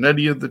Marty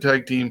Jannetty of the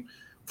tag team,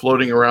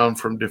 floating around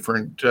from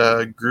different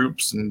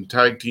groups and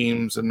tag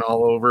teams and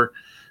all over.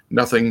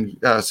 Nothing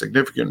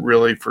significant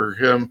really for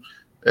him.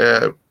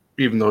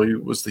 even though he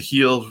was the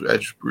heel,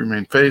 Edge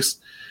remained face.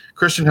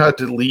 Christian had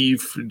to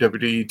leave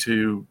WWE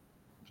to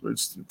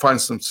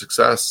find some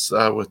success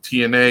with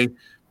TNA,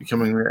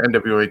 becoming the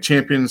NWA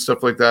champion and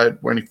stuff like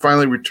that. When he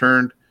finally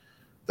returned,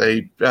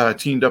 they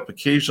teamed up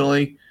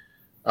occasionally.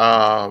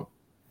 So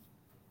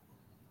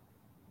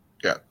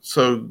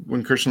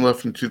when Christian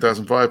left in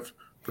 2005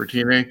 for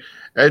TNA,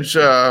 Edge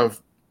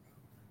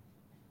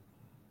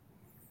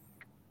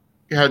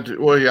he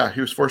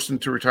was forced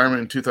into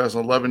retirement in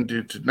 2011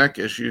 due to neck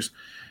issues,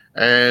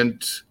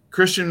 and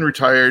Christian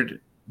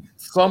retired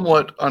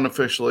somewhat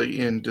unofficially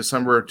in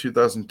December of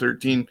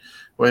 2013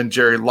 when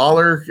Jerry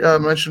Lawler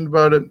mentioned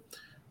about it,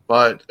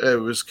 but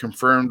it was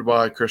confirmed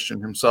by Christian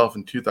himself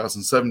in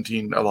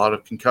 2017, a lot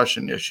of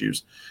concussion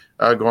issues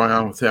going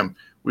on with him.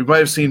 We might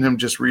have seen him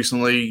just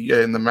recently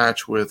in the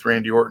match with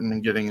Randy Orton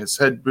and getting his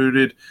head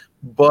booted,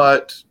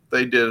 but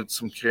they did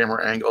some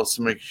camera angles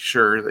to make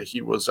sure that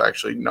he was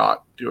actually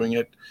not doing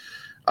it.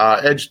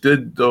 Edge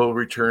did, though,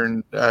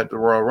 return at the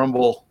Royal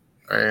Rumble,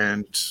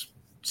 and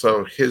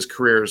so his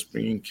career is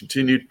being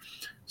continued.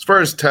 As far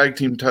as tag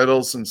team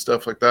titles and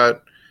stuff like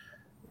that,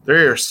 they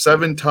are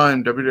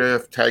 7-time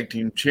WWF Tag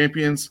Team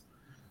Champions.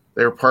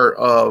 They're part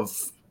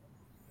of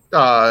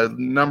a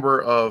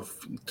number of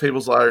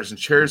tables, ladders, and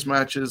chairs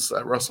matches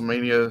at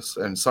WrestleManias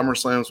and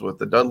SummerSlams with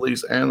the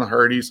Dudleys and the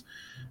Hardys,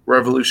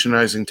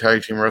 revolutionizing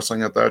tag team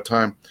wrestling at that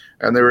time.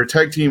 And they were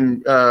tag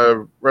team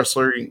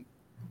wrestling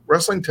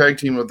tag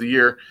team of the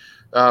year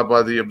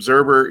by the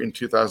Observer in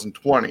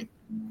 2020.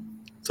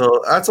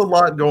 So that's a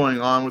lot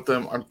going on with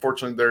them.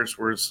 Unfortunately, theirs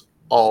was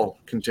all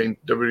contained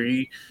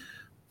WWE,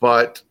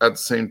 but at the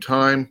same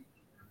time,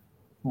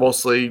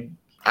 mostly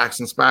Axe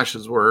and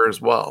Smashes were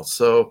as well.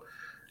 So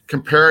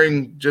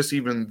comparing just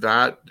even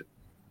that,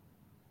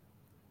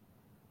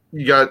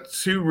 you got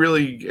two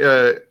really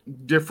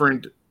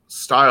different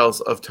styles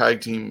of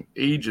tag team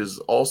ages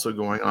also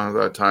going on at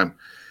that time,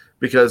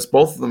 because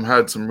both of them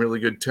had some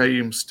really good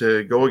teams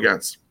to go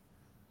against.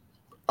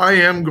 I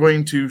am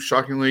going to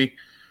shockingly,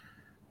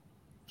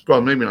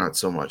 well, maybe not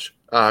so much,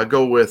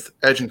 go with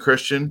Edge and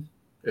Christian.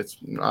 It's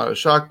not a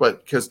shock,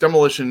 but because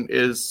Demolition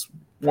is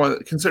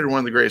considered one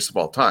of the greatest of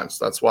all times.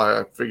 That's why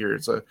I figure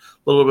it's a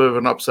little bit of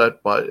an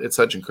upset, but it's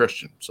Edge and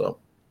Christian. So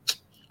it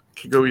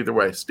could go either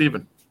way.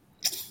 Steven.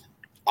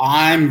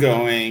 I'm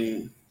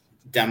going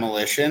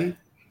Demolition.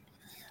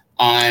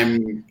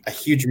 I'm a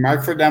huge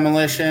mark for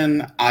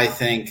Demolition. I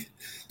think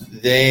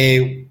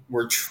they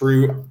were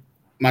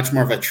much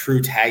more of a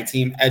true tag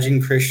team. Edge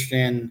and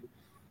Christian,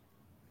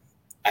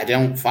 I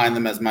don't find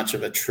them as much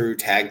of a true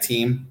tag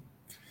team.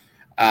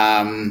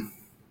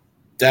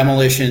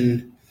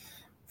 Demolition,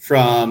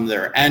 from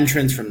their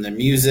entrance, from the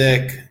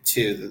music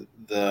to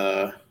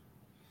the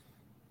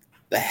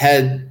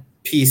head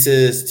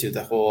pieces to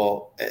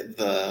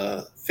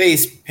the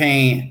face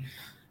paint,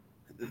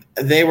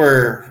 they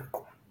were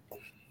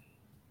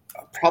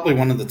probably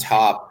one of the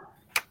top,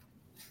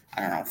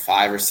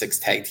 5 or 6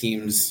 tag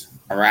teams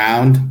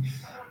around.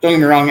 Don't get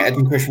me wrong, Edge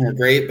and Christian were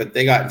great, but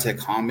they got into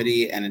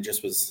comedy and it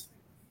just was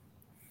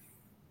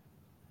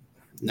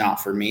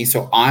not for me.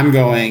 So I'm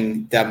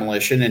going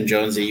Demolition, and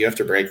Jonesy, you have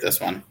to break this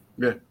one.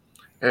 Yeah.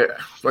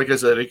 Like I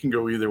said, it can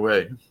go either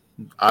way.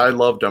 I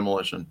love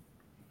Demolition.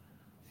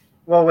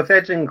 Well, with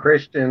Edge and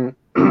Christian,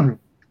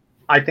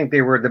 I think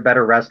they were the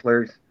better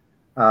wrestlers.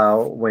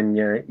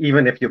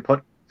 Even if you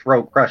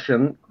throw Crush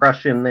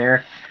in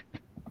there.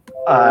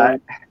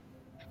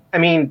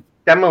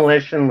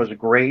 Demolition was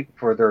great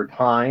for their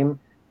time.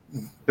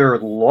 Their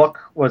look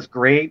was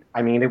great.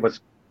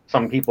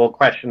 Some people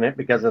question it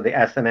because of the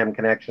S&M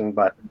connection,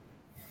 but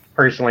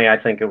personally, I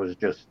think it was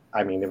just,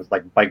 it was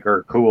like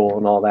biker cool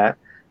and all that.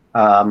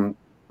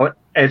 But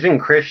Edge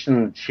and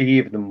Christian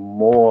achieved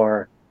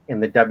more in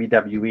the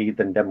WWE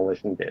than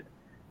Demolition did.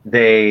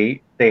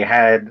 They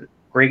had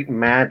great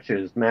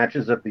matches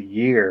of the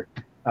year,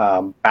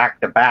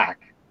 back to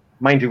back,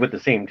 mind you, with the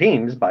same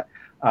teams, but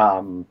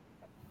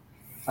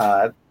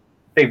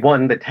they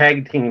won the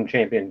tag team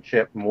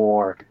championship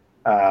more.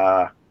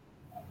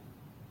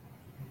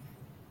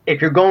 If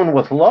you're going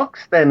with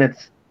looks, then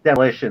it's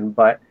Demolition.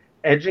 But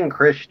Edge and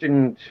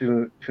Christian,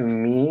 to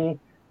me,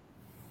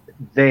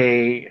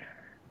 they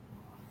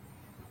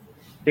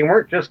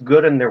weren't just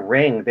good in the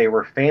ring. They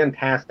were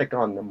fantastic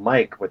on the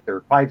mic with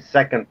their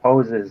 5-second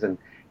poses and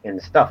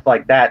stuff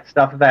like that.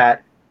 Stuff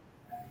that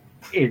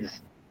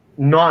is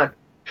not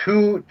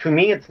too, to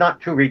me, it's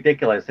not too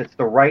ridiculous. It's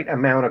the right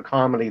amount of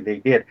comedy they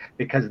did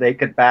because they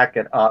could back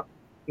it up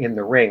in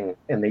the ring,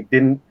 and they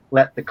didn't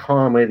let the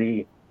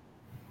comedy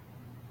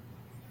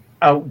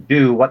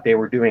outdo what they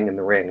were doing in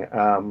the ring.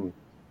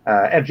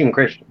 Edge and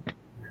Christian.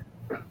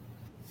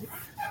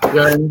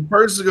 Yeah, and as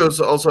far as it goes,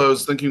 also I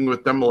was thinking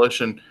with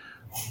Demolition,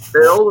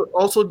 it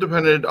also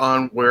depended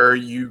on where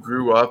you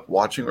grew up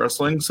watching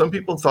wrestling. Some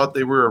people thought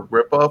they were a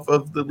ripoff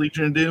of the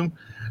Legion of Doom,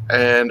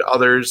 and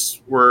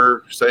others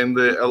were saying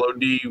the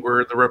LOD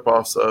were the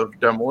ripoffs of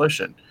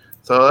Demolition.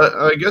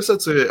 So I guess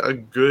that's a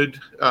good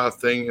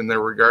thing in their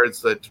regards,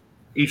 that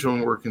each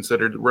one were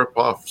considered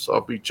ripoffs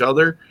of each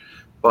other.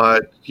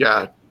 But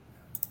yeah,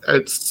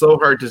 it's so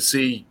hard to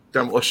see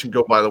Demolition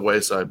go by the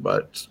wayside,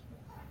 but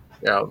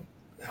yeah,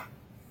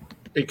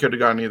 it could have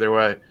gone either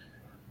way.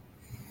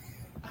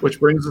 Which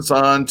brings us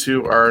on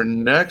to our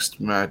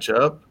next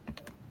matchup,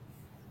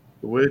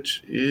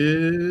 which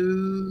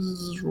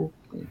is War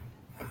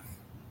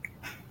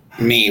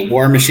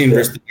Machine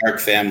versus the Dark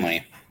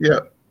Family. Yeah,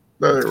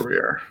 there we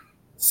are.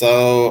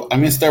 So I'm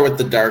going to start with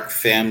the Dark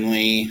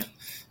Family.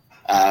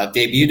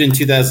 Debuted in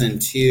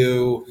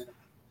 2002.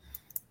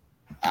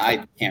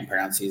 I can't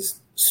pronounce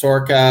these.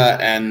 Sorka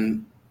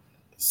and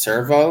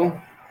Servo.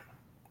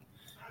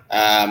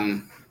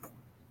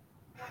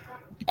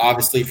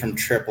 Obviously from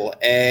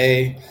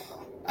AAA.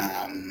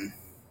 I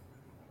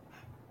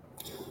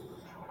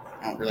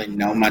don't really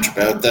know much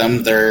about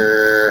them.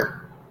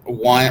 They're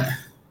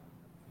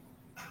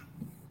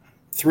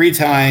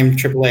three-time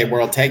AAA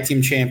World Tag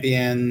Team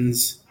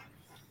Champions.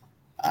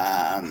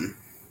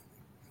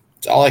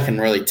 It's all I can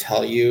really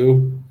tell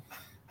you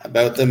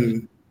about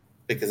them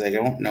because I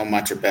don't know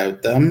much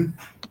about them.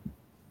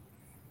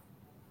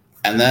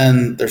 And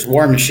then there's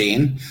War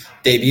Machine,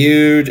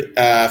 debuted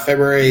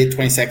February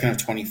 22nd of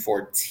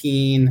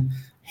 2014.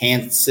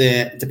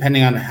 Hanson,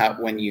 depending on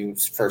when you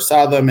first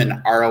saw them in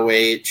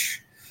ROH,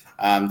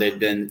 they'd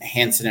been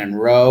Hanson and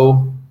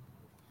Rowe.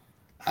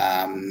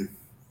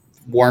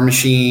 War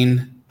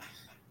Machine.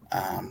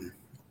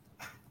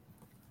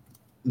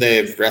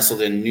 They've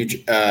wrestled in New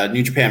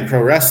Japan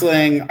Pro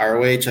Wrestling,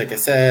 ROH, like I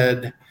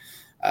said,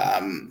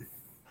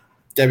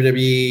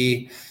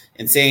 WWE,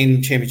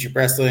 Insane Championship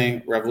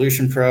Wrestling,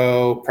 Revolution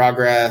Pro,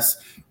 Progress,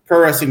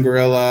 Pro Wrestling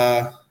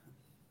Guerrilla,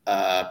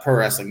 Pro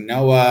Wrestling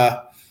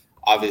Noah,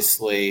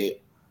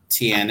 obviously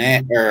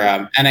TNA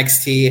or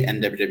NXT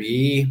and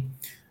WWE.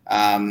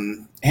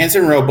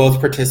 Hanson and Rowe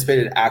both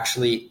participated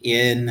actually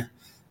in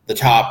the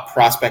Top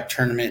Prospect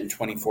Tournament in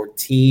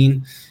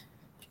 2014.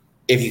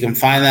 If you can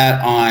find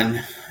that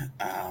on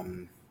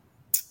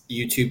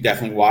YouTube,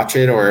 definitely watch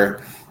it.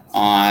 Or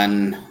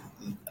on,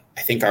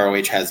 I think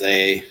ROH has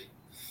a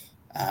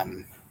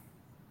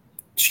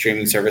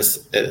streaming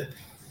service.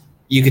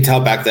 You could tell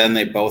back then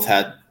they both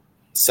had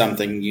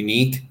something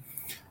unique.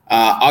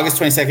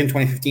 August 22nd,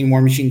 2015,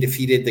 War Machine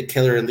defeated the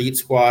Killer Elite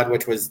Squad,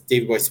 which was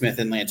Davey Boy Smith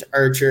and Lance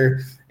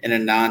Archer, in a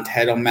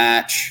non-title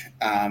match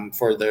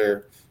for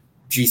their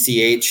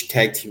GCH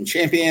Tag Team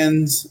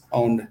Champions,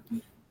 owned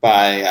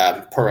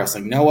by Pro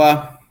Wrestling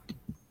Noah.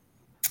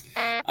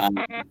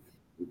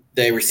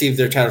 They received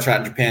their title shot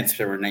in Japan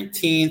September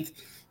 19th.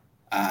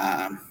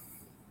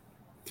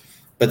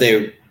 But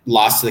they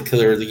lost to the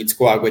Killer Elite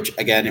Squad, which,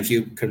 again, if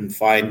you can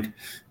find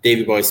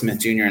Davey Boy Smith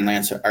Jr. and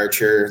Lance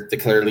Archer, the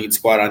Killer Elite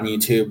Squad on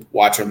YouTube,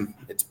 watch them.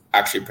 It's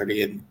actually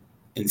pretty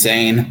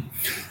insane.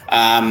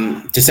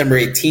 December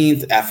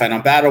 18th, at Final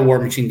Battle, War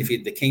Machine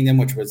defeated the Kingdom,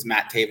 which was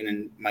Matt Taven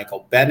and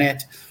Michael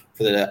Bennett,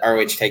 for the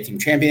ROH Tag Team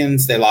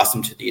Champions. They lost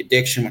them to The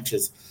Addiction, which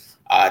is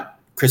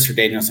Christopher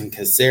Daniels and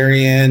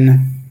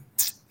Kazarian.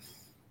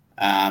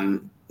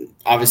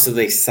 Obviously,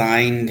 they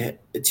signed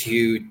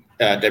to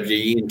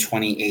WWE in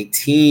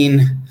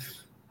 2018.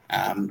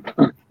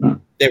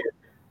 They were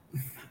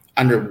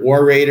under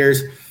War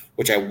Raiders,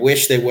 which I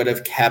wish they would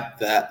have kept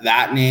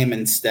that name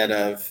instead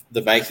of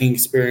the Viking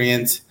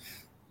Experience.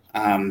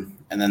 And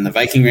then the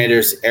Viking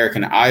Raiders, Eric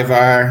and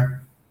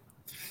Ivar.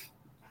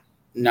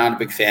 Not a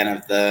big fan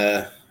of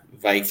the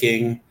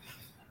Viking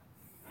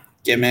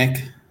gimmick,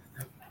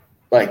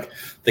 like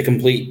the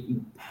complete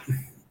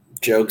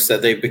jokes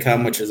that they've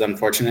become, which is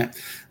unfortunate.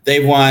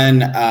 They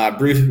won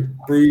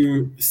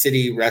Brew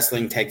City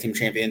Wrestling Tag Team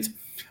Champions.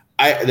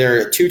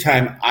 They're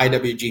two-time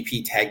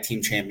IWGP Tag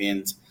Team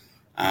Champions.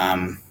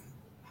 Hanson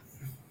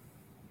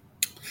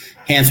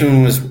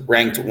was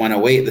ranked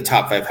 108, the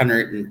top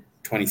 500 in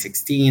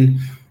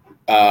 2016.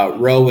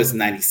 Rowe was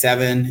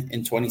 97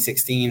 in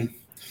 2016.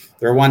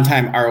 They're a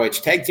one-time ROH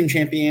Tag Team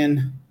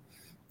Champion,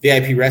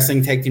 VIP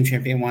Wrestling Tag Team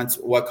Champion once,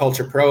 What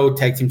Culture Pro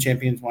Tag Team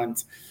Champions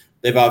once.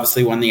 They've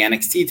obviously won the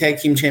NXT Tag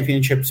Team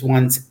Championships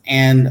once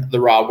and the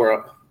Raw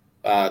World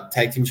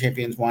Tag Team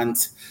Champions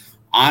once.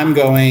 I'm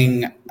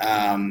going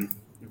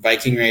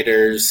Viking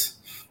Raiders,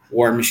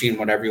 War Machine,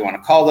 whatever you want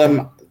to call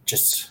them.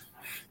 Just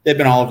they've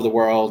been all over the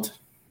world.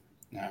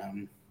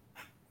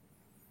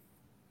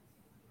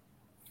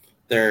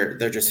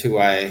 They're just who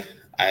I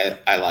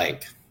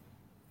like.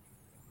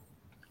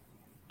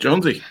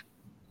 Jonesy.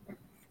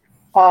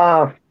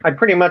 I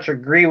pretty much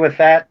agree with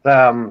that.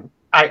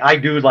 I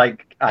do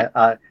like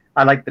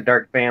I like the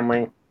Dark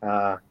Family.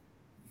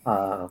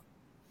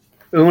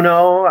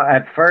 Uno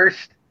at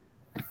first.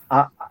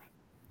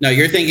 No,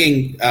 you're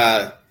thinking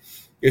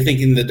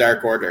the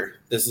Dark Order.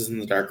 This isn't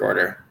the Dark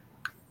Order.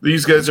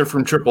 These guys are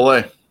from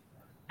AAA.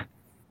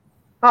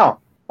 Oh,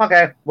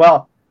 okay.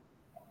 Well,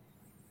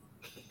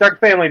 Dark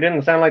Family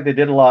didn't sound like they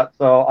did a lot,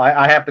 so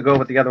I have to go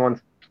with the other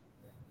ones.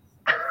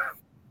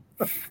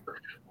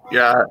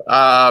 Yeah,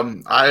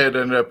 I had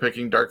ended up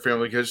picking Dark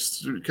Family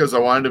because I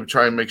wanted to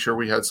try and make sure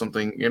we had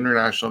something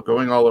international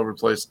going all over the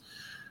place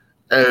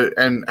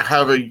and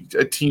have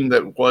a team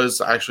that was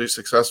actually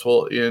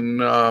successful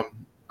in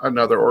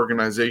another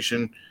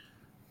organization.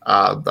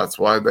 That's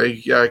why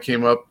they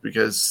came up,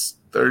 because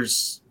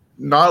there's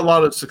not a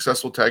lot of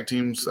successful tag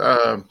teams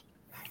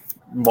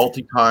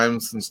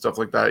multi-times and stuff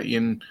like that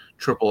in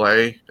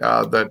AAA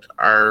that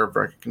are of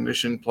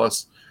recognition.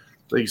 Plus,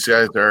 these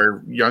guys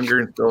are younger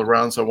and still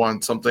around, so I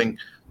want something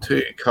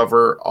to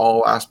cover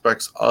all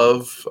aspects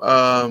of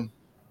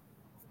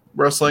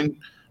wrestling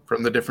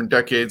from the different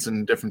decades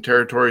and different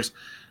territories.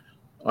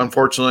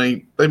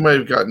 Unfortunately, they might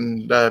have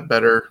gotten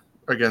better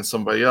against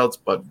somebody else,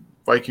 but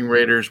Viking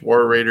Raiders,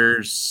 War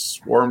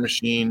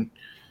Machine,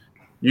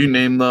 you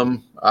name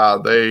them,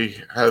 they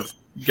have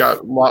got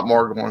a lot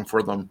more going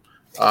for them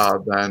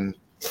than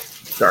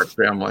Dark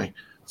Family.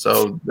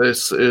 So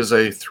this is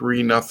a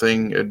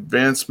 3-0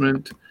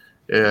 advancement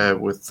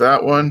with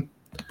that one.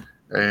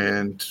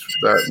 And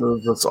that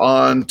moves us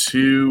on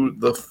to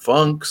the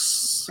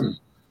Funks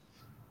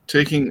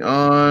taking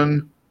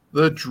on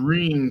the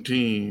Dream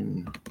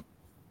Team.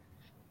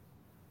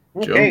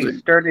 Okay, Jonesy.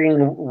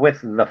 Starting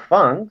with the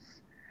Funks.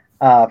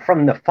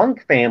 From the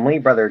Funk family,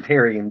 brother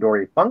Terry and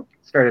Dory Funk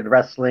started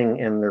wrestling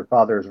in their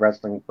father's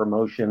wrestling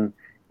promotion,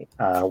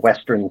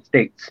 Western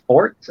State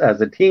Sports,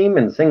 as a team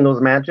in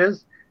singles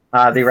matches.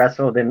 They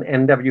wrestled in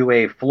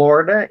NWA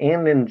Florida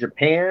and in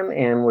Japan,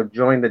 and would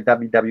join the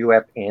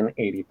WWF in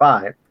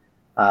 85.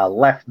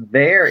 Left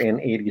there in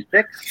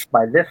 86.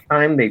 By this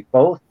time, they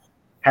both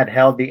had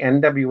held the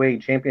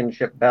NWA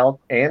Championship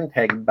belt and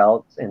tag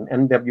belts in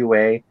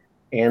NWA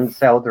and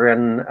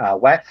Southern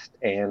West,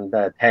 and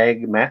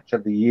tag match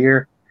of the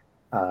year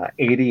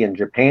 80 in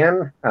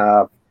Japan.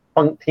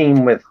 Funk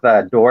team with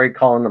Dory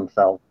calling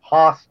themselves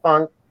Hoss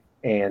Funk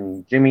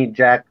and Jimmy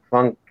Jack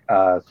Funk,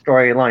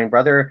 storyline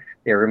brother.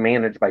 They were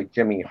managed by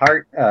Jimmy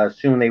Hart.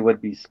 Soon they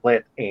would be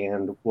split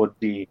and would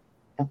be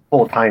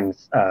full-time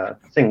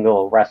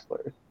single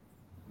wrestlers.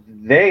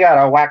 They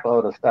got a whack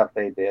load of stuff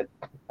they did.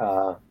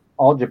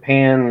 All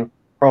Japan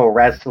Pro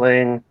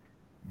Wrestling,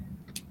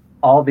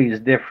 all these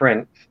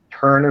different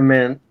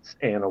tournaments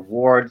and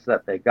awards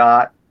that they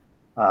got.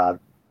 The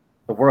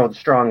World's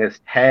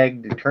Strongest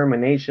Tag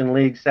Determination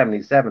League,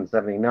 77,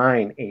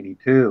 79,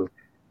 82.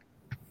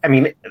 I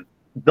mean,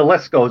 the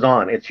list goes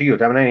on. It's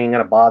huge. I'm not even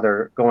going to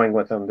bother going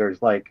with them.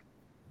 There's like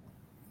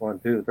 1,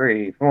 2,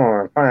 3,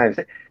 4, 5,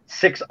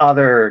 6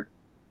 other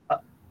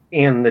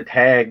in the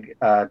Tag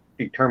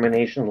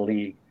Determination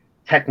League.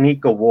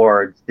 Technique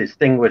Awards,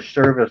 Distinguished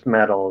Service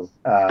Medals,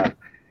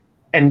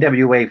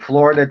 NWA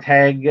Florida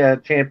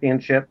Tag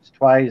Championships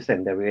twice,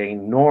 NWA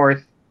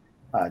North,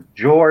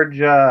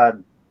 Georgia,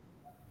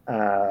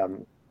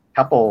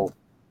 couple,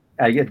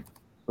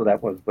 so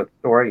that was with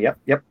Story,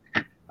 yep.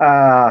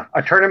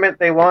 A tournament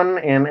they won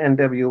in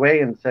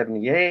NWA in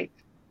 78,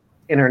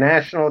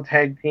 international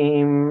tag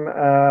team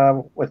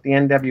with the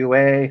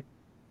NWA.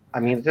 I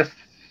mean, just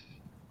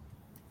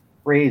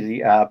crazy.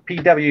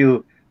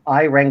 PWI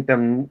ranked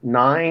them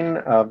 9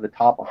 of the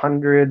top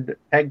 100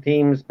 tag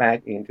teams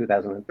back in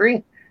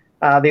 2003.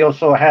 They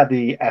also had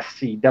the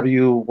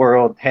SCW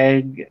World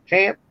Tag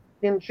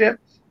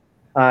Championships,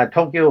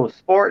 Tokyo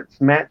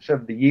Sports Match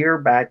of the Year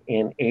back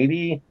in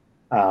 80,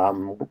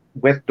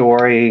 with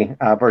Dory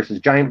versus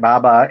Giant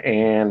Baba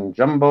and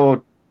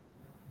Jumbo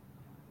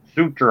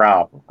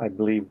Sutra, I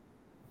believe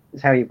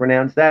is how you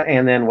pronounce that.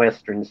 And then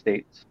Western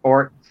State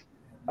Sports,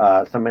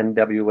 some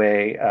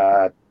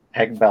NWA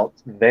tag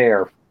belts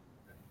there,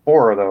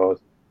 4 of those.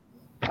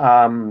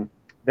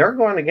 They're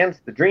going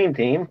against the Dream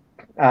Team.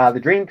 The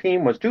Dream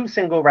Team was 2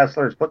 single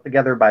wrestlers put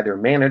together by their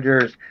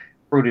managers,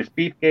 Brutus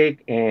Beefcake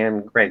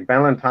and Greg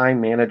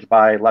Valentine, managed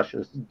by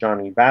luscious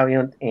Johnny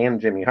Valiant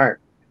and Jimmy Hart.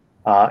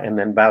 And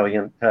then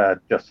Valiant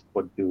just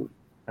would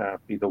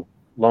be the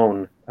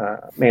lone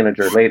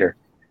manager later.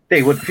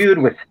 They would feud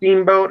with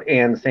Steamboat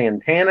and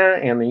Santana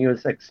and the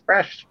US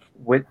Express,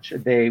 which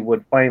they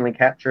would finally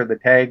capture the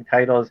tag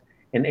titles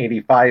in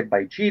 85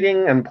 by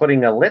cheating and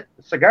putting a lit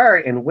cigar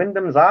in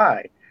Wyndham's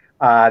eye.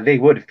 They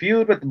would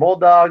feud with the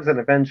Bulldogs and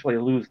eventually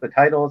lose the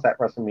titles at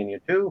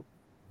WrestleMania 2.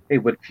 They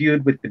would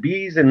feud with the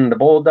Bees and the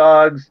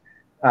Bulldogs.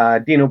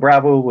 Dino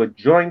Bravo would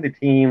join the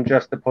team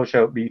just to push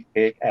out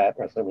Beefcake at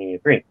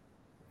WrestleMania 3.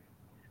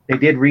 They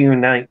did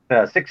reunite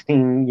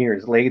 16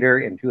 years later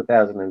in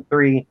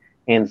 2003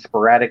 and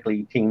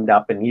sporadically teamed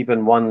up and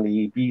even won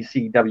the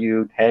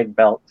BCW tag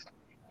belts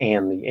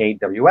and the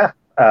AWF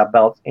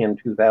belts in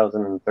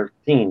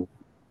 2013.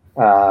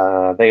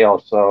 They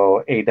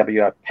also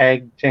AWF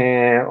tag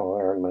champ,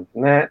 or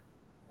mention that.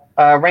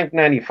 Ranked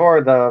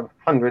 94, the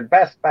 100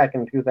 best back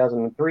in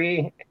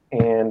 2003,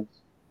 and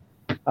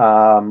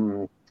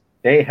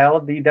they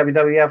held the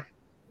WWF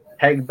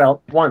tag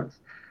belt once.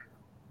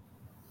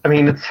 I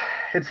mean,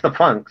 it's the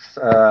Funks.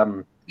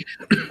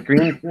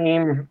 Dream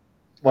Team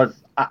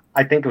was,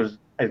 I think it was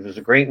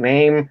a great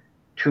name,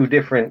 2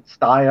 different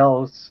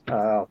styles,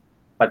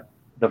 but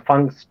the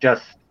Funks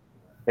just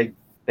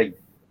they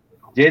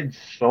did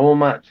so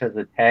much as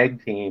a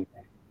tag team,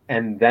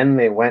 and then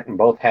they went and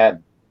both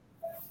had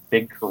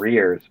big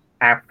careers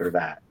after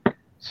that.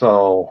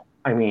 So,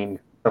 I mean,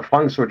 the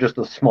Funks were just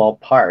a small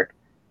part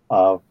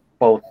of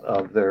both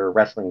of their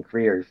wrestling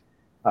careers.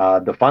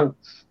 the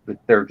Funks.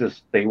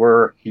 They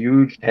were a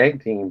huge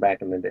tag team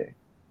back in the day.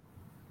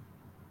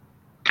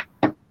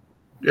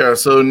 Yeah,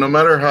 so no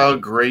matter how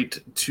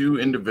great two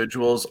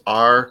individuals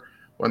are,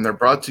 when they're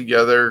brought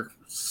together,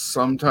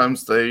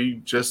 sometimes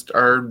they just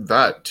are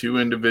that, two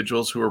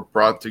individuals who are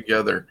brought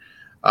together.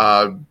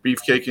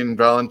 Beefcake and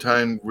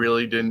Valentine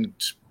really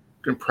didn't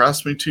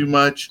impress me too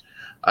much.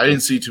 I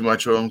didn't see too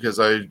much of them because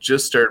I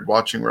just started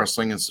watching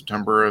wrestling in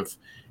September of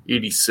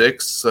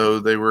 '86, so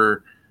they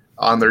were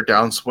on their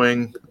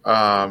downswing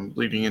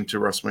leading into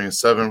WrestleMania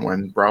 7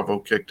 when Bravo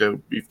kicked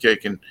out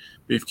Beefcake, and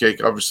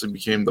Beefcake obviously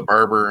became the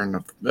barber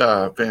and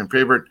a fan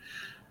favorite.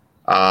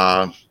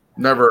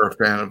 Never a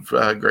fan of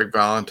Greg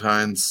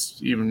Valentine's,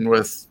 even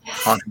with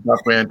Honky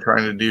Tonk Man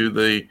trying to do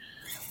the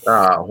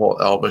whole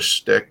Elvis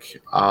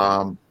shtick.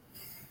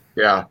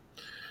 Yeah,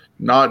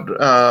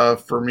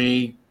 not for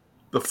me.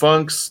 The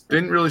Funks,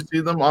 didn't really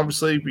see them,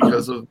 obviously,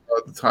 because of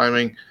the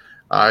timing.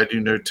 I do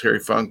know Terry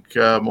Funk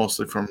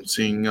mostly from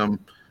seeing them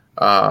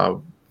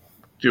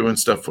doing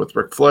stuff with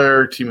Ric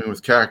Flair, teaming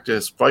with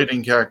Cactus,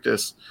 fighting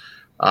Cactus.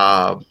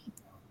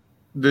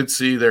 Did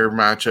see their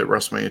match at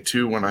WrestleMania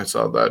 2 when I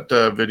saw that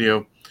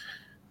video.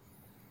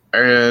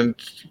 And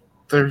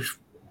they've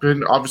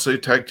been obviously a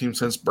tag team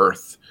since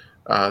birth.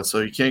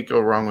 So you can't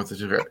go wrong with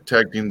a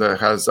tag team that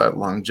has that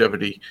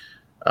longevity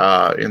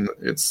in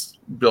its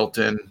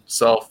built-in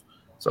self.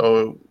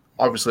 So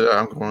obviously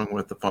I'm going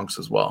with the Funks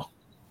as well.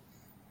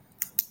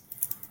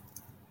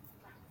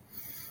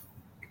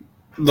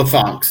 The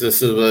Funks.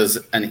 This was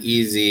an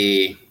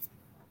easy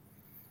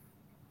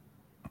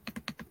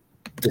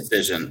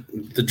decision.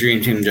 The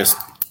Dream Team just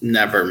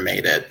never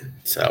made it.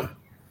 So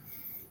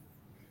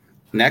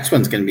next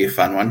one's going to be a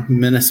fun one.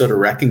 Minnesota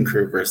Wrecking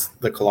Crew versus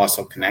the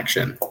Colossal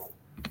Connection.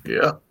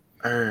 Yeah.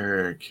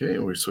 Okay,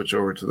 we switch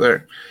over to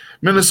there.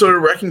 Minnesota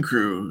Wrecking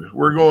Crew.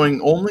 We're going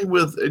only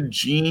with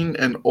Gene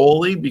and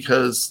Ole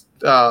because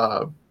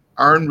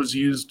Arn was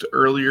used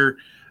earlier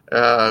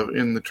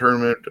in the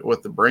tournament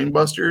with the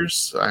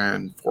Brainbusters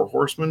and Four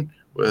Horsemen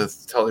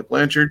with Tully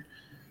Blanchard.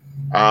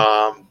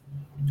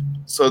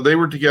 So they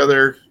were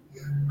together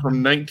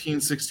from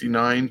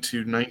 1969 to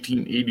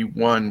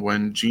 1981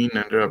 when Gene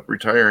ended up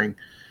retiring.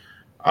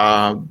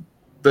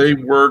 They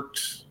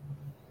worked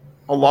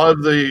a lot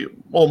of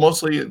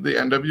mostly the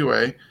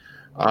NWA.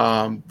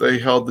 They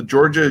held the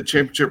Georgia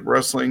Championship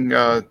Wrestling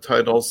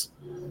titles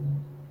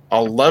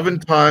 11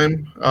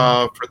 times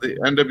for the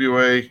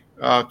NWA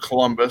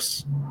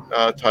Columbus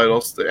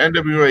titles. The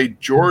NWA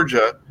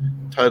Georgia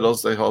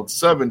titles they held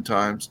 7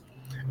 times.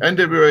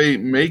 NWA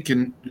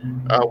Macon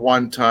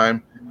 1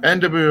 time.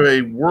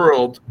 NWA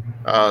World,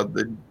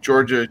 the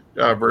Georgia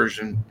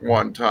version,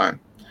 1 time.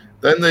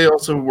 Then they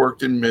also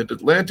worked in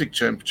Mid-Atlantic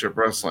Championship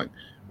Wrestling,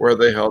 where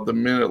they held the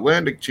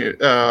Mid-Atlantic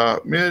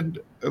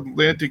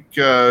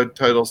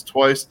titles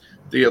twice,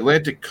 the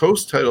Atlantic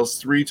Coast titles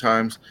 3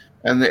 times,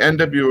 and the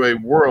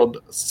NWA World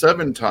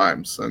 7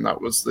 times, and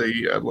that was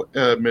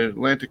the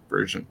Mid-Atlantic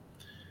version.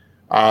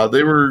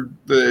 They were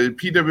the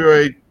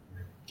PWA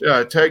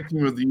Tag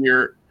Team of the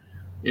Year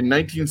in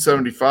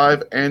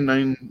 1975 and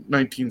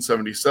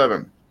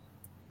 1977.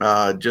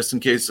 Just in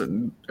case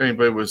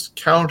anybody was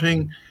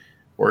counting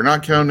or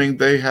not counting,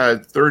 they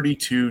had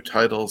 32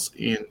 titles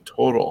in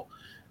total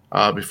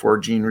before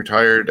Gene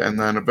retired, and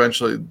then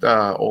eventually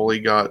Ole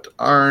got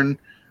Arn,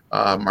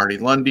 Marty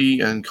Lundy,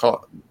 and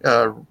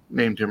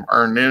named him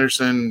Arn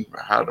Anderson,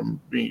 had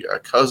him be a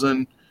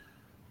cousin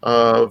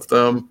of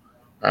them,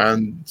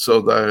 and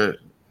so the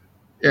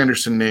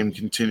Anderson name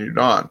continued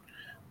on.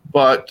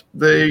 But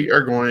they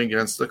are going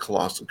against the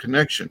Colossal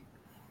Connection,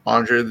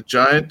 Andre the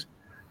Giant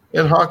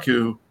and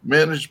Haku,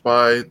 managed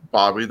by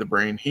Bobby the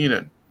Brain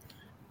Heenan.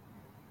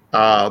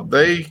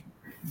 They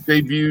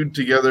debuted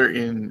together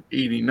in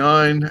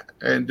 '89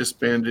 and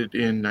disbanded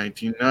in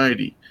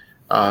 1990.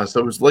 So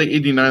it was late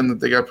 '89 that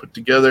they got put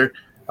together.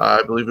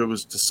 I believe it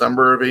was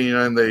December of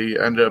 '89. They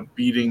ended up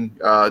beating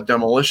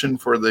Demolition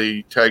for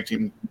the Tag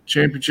Team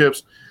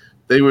Championships.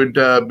 They would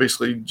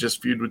basically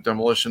just feud with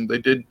Demolition. They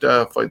did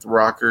fight the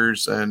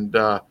Rockers and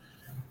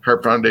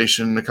Heart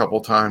Foundation a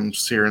couple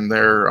times here and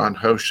there on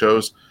house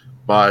shows,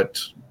 but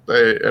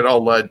it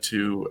all led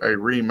to a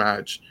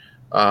rematch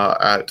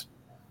at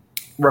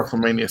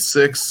WrestleMania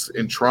 6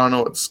 in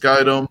Toronto at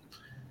Skydome.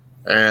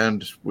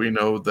 And we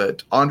know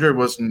that Andre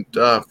wasn't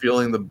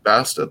feeling the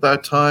best at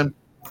that time,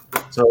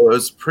 so it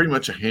was pretty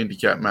much a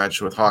handicap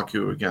match with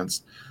Haku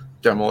against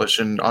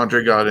Demolition.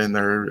 Andre got in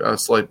there a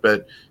slight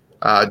bit.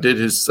 Did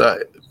his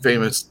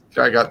famous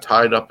 "I got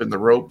tied up in the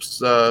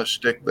ropes"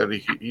 shtick that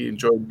he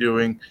enjoyed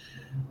doing,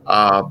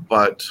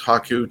 but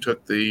Haku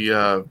took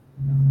the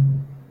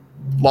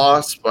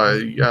loss by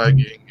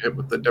getting hit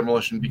with the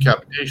Demolition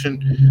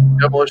decapitation.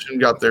 Demolition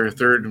got their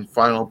 3rd and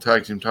final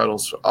tag team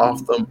titles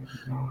off them,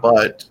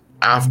 but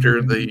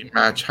after the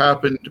match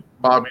happened,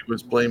 Bobby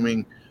was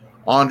blaming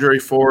Andre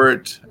for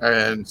it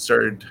and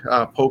started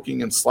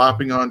poking and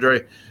slapping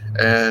Andre,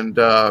 and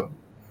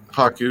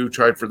Haku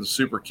tried for the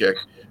super kick.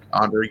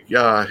 Andre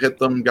hit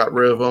them, got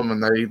rid of them,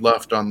 and they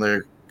left on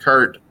their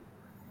cart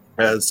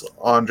as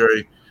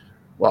Andre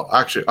well,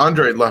 actually,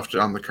 Andre left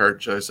on the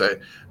card, should I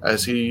say,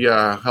 as he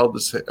held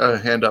his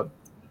hand up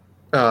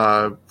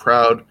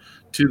proud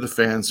to the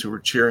fans who were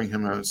cheering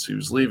him as he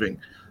was leaving.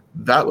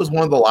 That was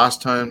one of the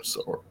last times,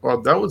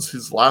 or that was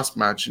his last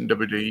match in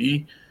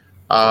WWE.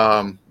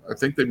 I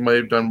think they might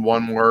have done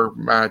one more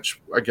match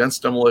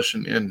against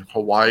Demolition in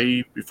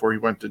Hawaii before he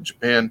went to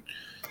Japan,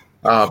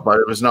 but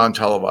it was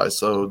non-televised.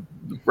 So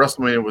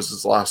WrestleMania was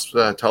his last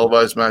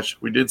televised match.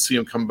 We did see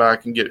him come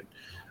back and get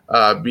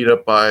beat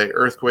up by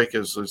Earthquake,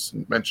 as was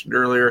mentioned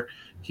earlier.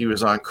 He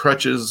was on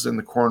crutches in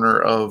the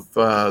corner of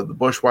the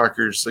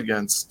Bushwhackers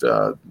against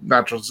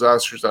Natural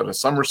Disasters at a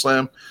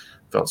SummerSlam.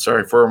 Felt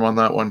sorry for him on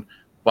that one.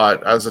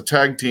 But as a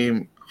tag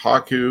team,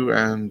 Haku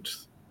and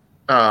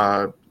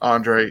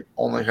Andre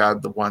only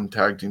had the one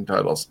tag team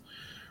titles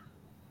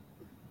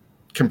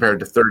compared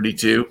to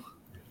 32.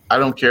 I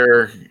don't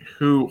care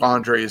who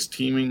Andre is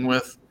teaming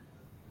with.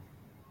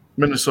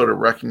 Minnesota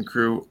Wrecking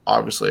Crew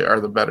obviously are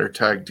the better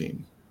tag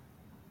team.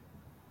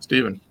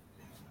 Steven.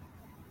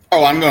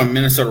 Oh, I'm going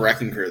Minnesota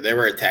Wrecking Crew. They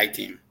were a tag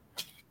team.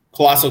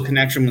 Colossal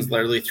Connection was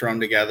literally thrown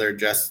together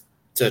just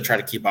to try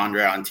to keep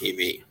Andre on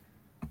TV.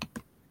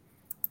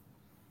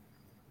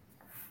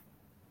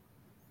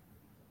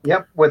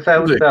 Yep,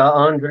 without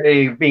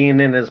Andre being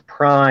in his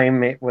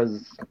prime, it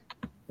was,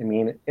 I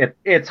mean,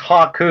 it's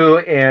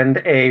Haku and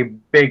a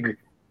big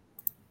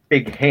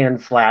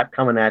hand slap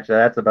coming at you.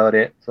 That's about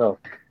it. So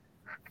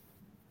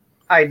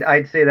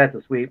I'd say that's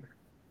a sweep.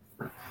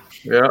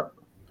 Yeah.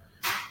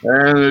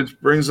 And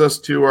it brings us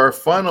to our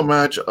final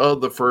match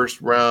of the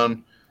first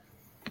round.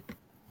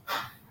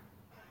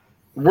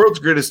 World's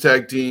Greatest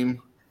Tag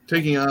Team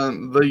taking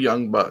on the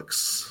Young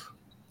Bucks.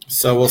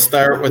 So we'll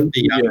start with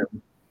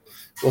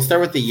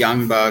the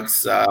Young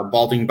Bucks,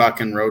 Balding Buck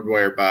and Road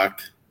Warrior Buck.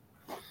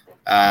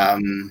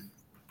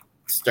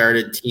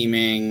 Started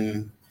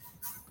teaming,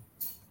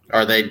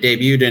 or they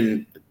debuted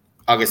in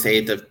August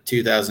 8th of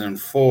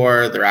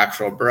 2004. They're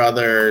actual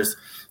brothers.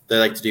 They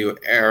like to do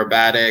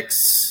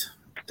aerobatics.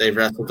 They've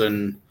wrestled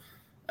in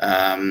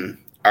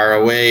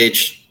ROH,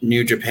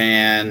 New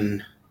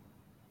Japan,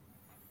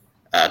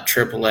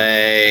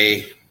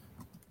 AAA,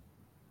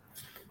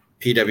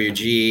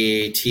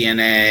 PWG,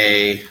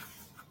 TNA.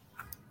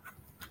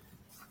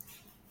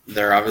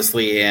 They're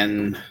obviously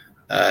in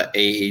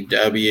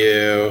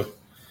AEW.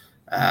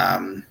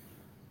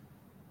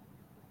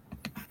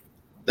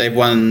 They've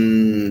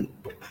won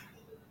a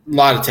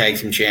lot of tag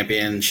team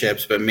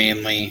championships, but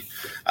mainly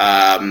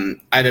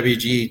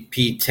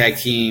IWGP Tag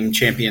Team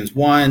Champions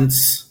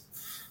once,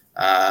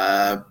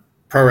 Pro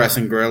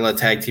Wrestling Guerrilla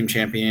Tag Team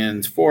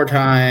Champions 4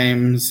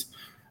 times,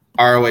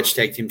 ROH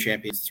Tag Team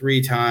Champions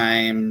 3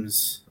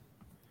 times.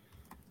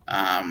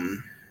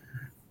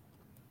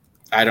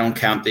 I don't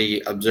count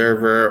the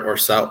Observer or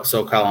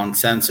so-called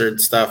uncensored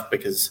stuff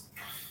because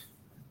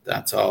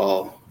that's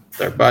all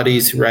their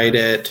buddies who write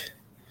it.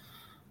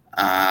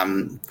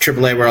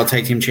 AAA World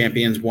Tag Team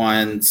Champions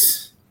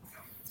once.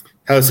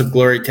 House of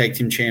Glory Tag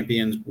Team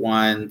Champions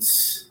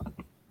once.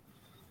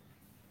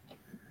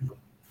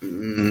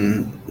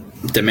 Demand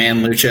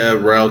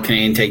Lucha Royal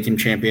Canadian Tag Team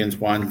Champions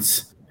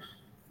once.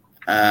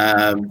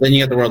 Then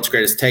you got the World's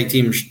Greatest Tag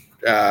Team,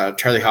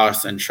 Charlie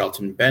Haas and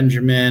Shelton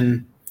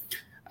Benjamin.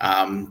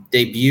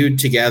 Debuted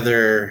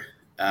together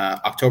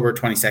October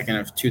 22nd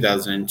of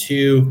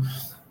 2002,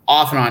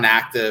 off and on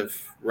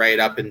active right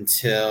up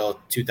until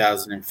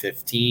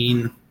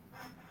 2015.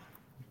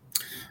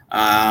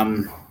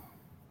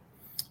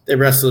 They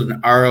wrestled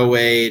in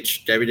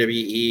ROH,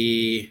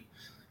 WWE.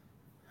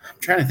 I'm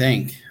trying to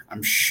think.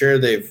 I'm sure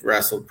they've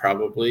wrestled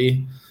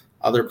probably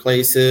other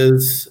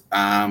places.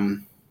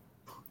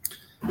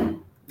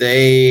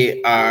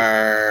 They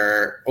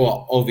are,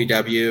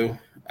 OVW.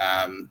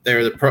 They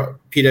were the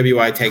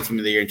PWI Tag Team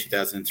of the Year in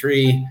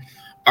 2003.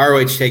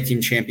 ROH Tag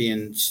Team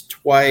Champions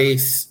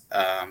twice.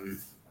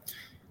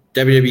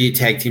 WWE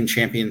Tag Team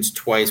Champions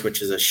twice,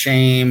 which is a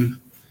shame.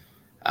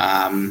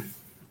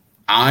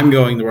 I'm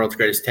going the World's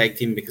Greatest Tag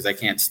Team because I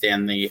can't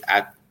stand the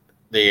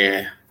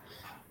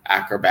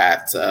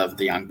acrobats of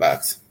the Young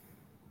Bucks.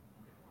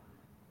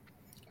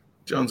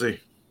 Jonesy.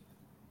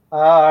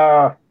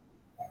 For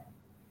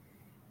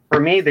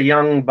me, the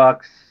Young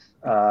Bucks,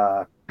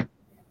 like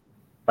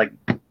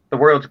the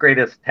World's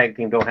Greatest Tag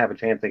Team, don't have a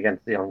chance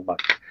against the Young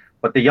Bucks.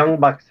 What the Young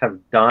Bucks have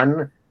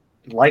done,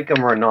 like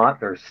them or not,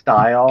 their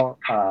style,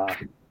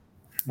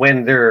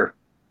 when they're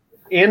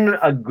in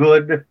a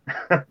good,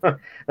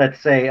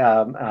 let's say,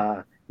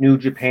 New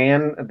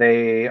Japan,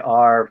 they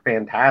are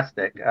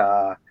fantastic.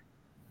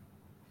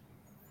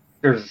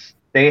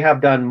 They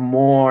have done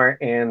more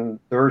in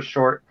their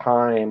short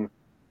time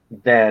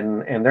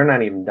than, and they're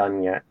not even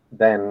done yet,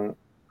 than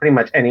pretty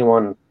much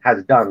anyone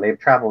has done. They've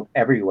traveled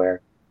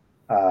everywhere.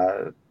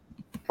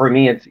 For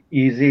me, it's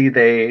easy.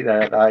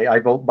 I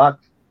vote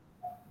Bucks.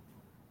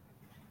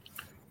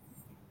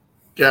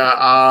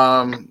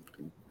 Yeah,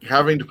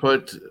 having to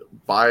put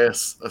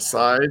bias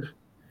aside,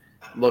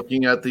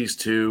 looking at these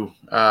two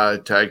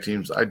tag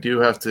teams, I do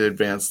have to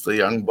advance the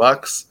Young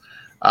Bucks.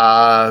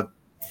 They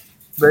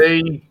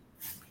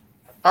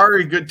are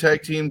a good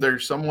tag team. They're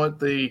somewhat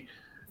the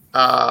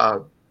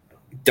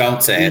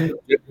Don't say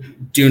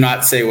it. Do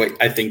not say what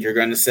I think you're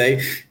going to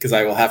say, because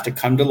I will have to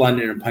come to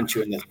London and punch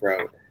you in the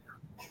throat.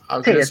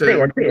 Say it.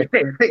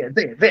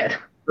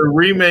 The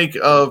remake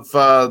of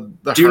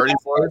the Hardy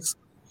Boys.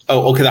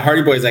 Oh, okay. The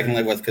Hardy Boys I can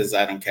live with because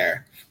I don't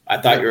care. I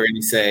thought you were going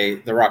to say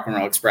the Rock and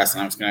Roll Express,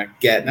 and I was going to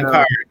get in a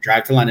car,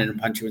 drive to London, and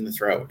punch you in the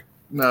throat.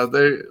 No,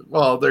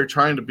 they're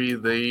trying to be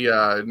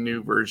the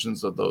new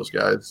versions of those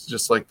guys,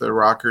 just like the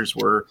Rockers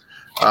were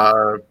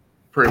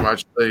pretty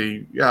much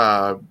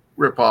the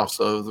rip-offs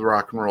of the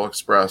Rock and Roll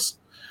Express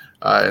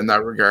in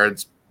that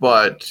regards.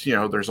 But,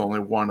 there's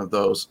only one of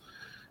those.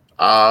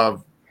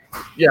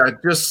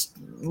 Just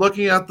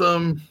looking at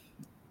them,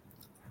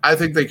 I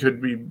think they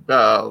could be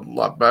a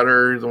lot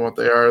better than what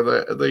they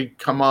are. They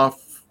come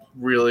off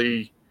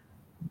really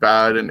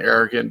bad and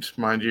arrogant,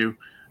 mind you,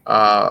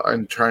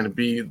 and trying to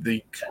be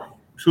the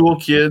cool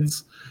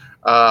kids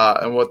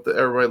and what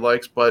everybody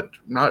likes, but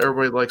not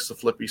everybody likes the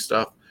flippy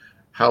stuff.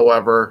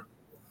 However,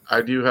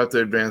 I do have to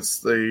advance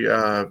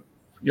the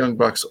Young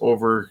Bucks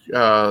over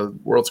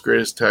World's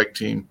Greatest Tag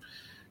Team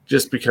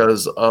just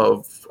because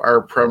of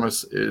our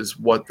premise is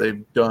what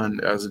they've done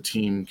as a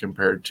team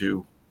compared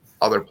to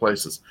other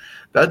places.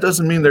 That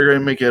doesn't mean they're going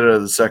to make it out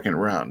of the second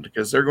round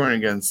because they're going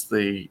against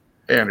the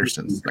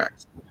Andersons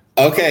next.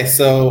 Okay,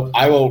 so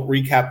I will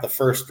recap the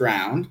first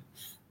round.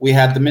 We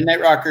had the Midnight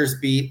Rockers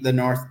beat the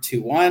North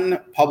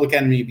 2-1. Public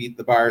Enemy beat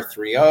the Bar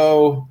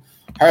 3-0.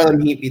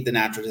 Harlem Heat beat the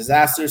Natural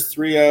Disasters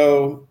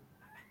 3-0.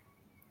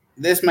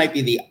 This might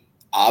be the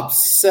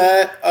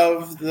upset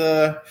of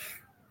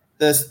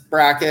this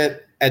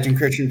bracket. Edge and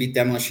Christian beat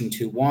Demolition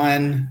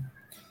 2-1.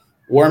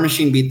 War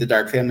Machine beat the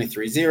Dark Family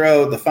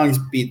 3-0. The Funks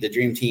beat the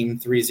Dream Team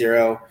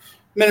 3-0.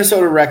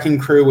 Minnesota Wrecking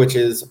Crew, which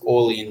is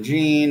Ole and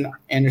Gene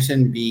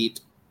Anderson, beat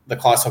the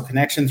Colossal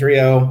Connection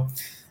 3-0.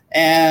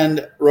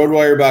 And Road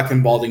Warrior Buck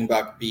and Balding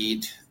Buck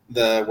beat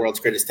the World's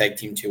Greatest Tag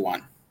Team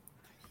 2-1.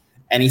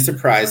 Any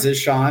surprises,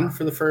 Sean,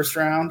 for the first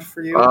round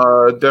for you?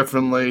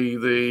 Definitely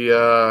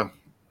the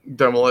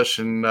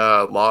Demolition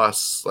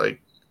loss.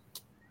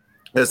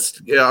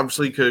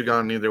 Obviously could have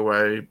gone either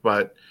way,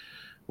 but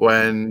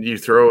when you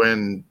throw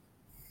in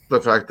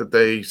the fact that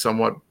they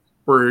somewhat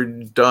were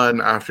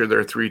done after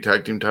their 3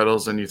 tag team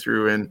titles and you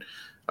threw in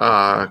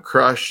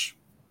Crush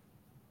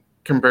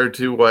compared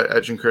to what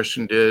Edge and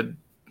Christian did,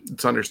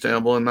 it's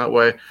understandable in that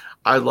way.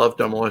 I love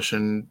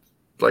Demolition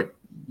like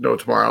no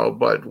tomorrow,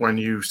 but when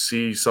you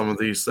see some of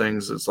these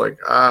things, it's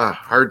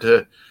hard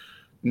to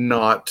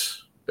not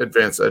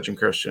advance Edge and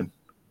Christian.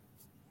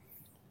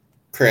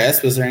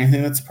 Chris, was there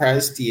anything that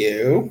surprised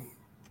you?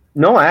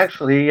 No,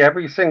 actually,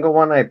 every single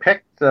one I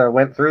picked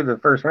went through the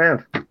first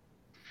round.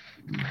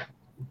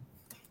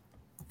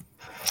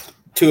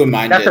 2 of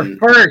mine That's didn't.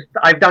 the first.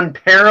 I've done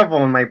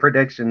terrible in my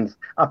predictions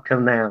up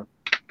till now.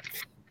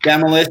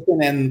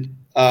 Demolition and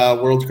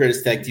World's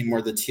Greatest Tag Team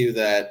were the 2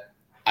 that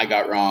I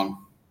got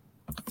wrong.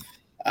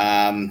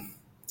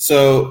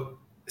 So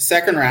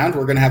second round,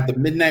 we're going to have the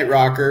Midnight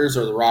Rockers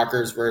or the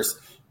Rockers versus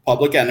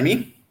Public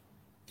Enemy.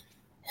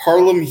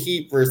 Harlem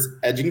Heat versus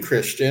Edge and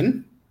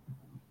Christian.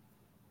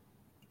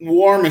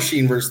 War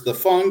Machine versus the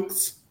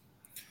Funks.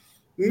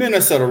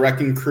 Minnesota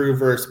Wrecking Crew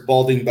versus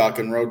Balding Buck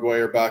and Road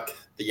Warrior Buck,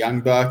 the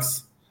Young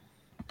Bucks.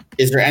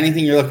 Is there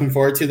anything you're looking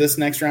forward to this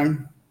next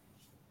round?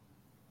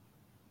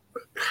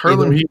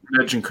 Harlem Heat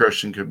and Edge and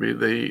Christian could be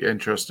the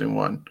interesting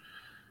one,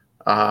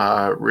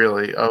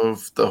 really,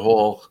 of the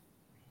whole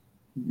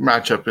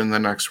matchup in the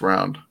next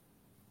round.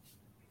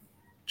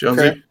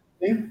 Jonesy?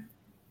 Okay.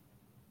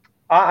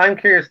 I'm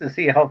curious to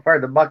see how far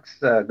the Bucks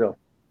go.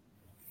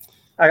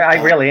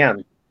 I really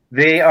am.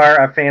 They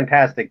are a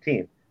fantastic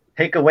team.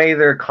 Take away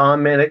their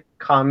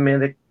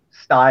comedic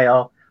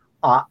style.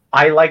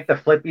 I like the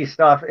flippy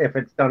stuff if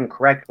it's done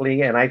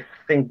correctly, and I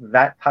think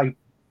that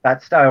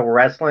style of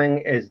wrestling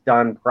is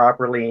done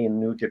properly in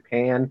New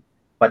Japan,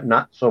 but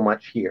not so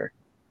much here.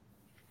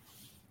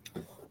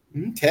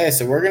 Okay,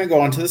 so we're going to go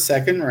on to the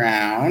second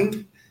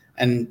round,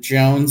 and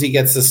Jonesy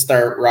gets to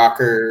start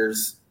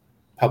Rockers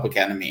Public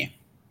Enemy.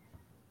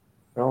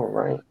 All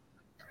right.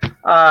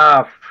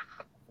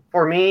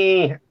 For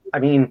me, I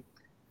mean,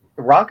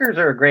 the Rockers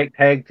are a great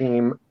tag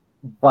team,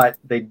 but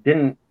they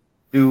didn't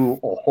do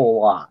a whole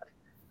lot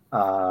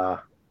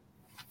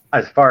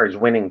as far as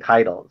winning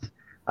titles.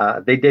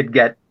 They did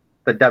get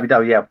the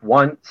WWF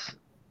once,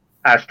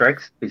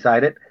 asterisk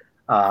beside it.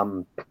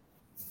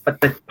 But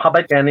the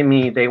Public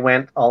Enemy, they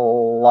went a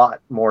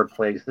lot more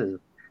places.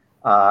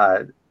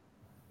 And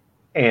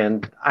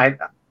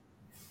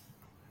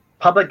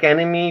Public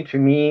Enemy, to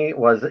me,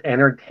 was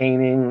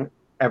entertaining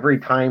every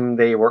time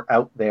they were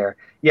out there.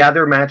 Yeah,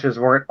 their matches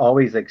weren't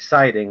always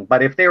exciting,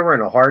 but if they were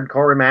in a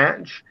hardcore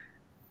match,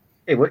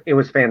 it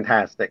was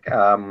fantastic.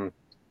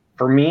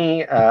 For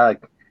me,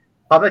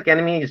 Public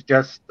Enemy is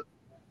just,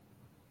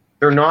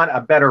 they're not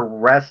a better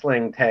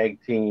wrestling tag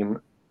team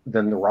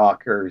than the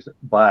Rockers,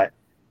 but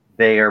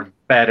they are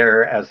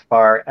better as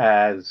far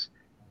as,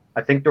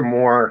 I think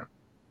they're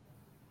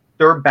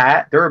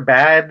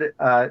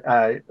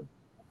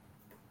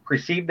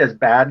perceived as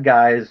bad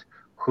guys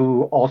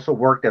who also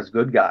worked as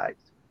good guys.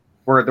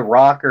 Where the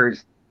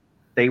Rockers,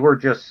 they were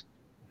just,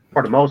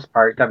 for the most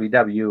part,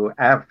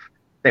 WWF,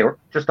 they were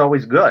just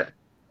always good.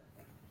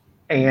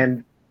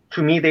 And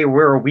to me, they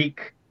were a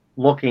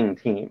weak-looking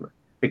team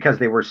because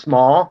they were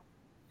small,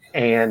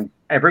 and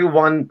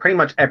pretty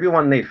much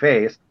everyone they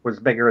faced was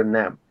bigger than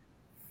them.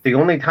 The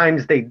only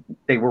times they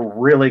were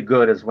really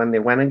good is when they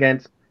went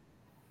against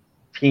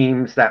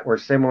teams that were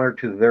similar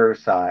to their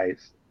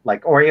size,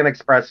 like Orient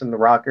Express and the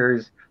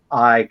Rockers.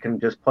 I can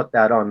just put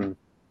that on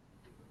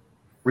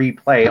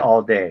replay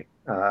all day,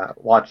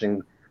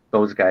 watching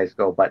those guys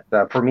go. But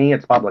for me,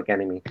 it's Public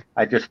Enemy.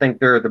 I just think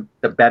they're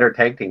the better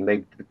tag team.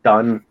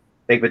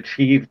 They've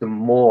achieved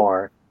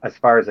more as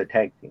far as a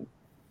tag team.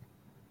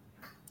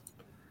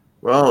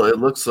 Well, it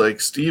looks like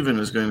Steven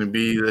is going to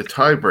be the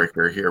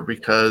tiebreaker here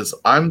because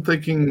I'm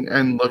thinking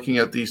and looking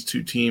at these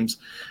two teams,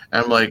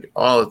 and I'm like,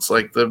 oh, it's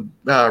like the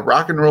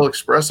Rock and Roll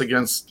Express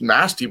against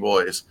Nasty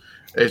Boys.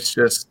 It's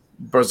just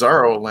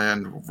Bizarro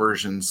Land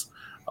versions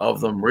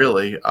of them,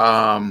 really.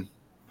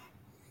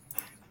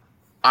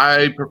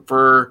 I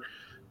prefer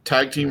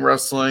tag team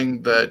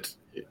wrestling that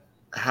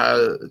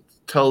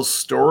tells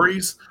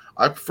stories.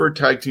 I prefer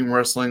tag team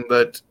wrestling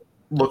that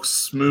looks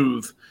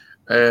smooth,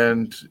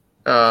 and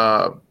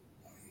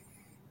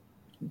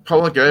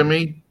Public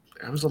Enemy,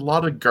 it was a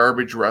lot of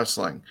garbage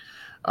wrestling.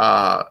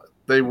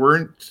 They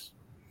weren't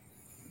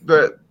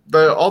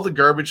all the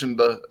garbage and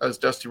as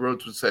Dusty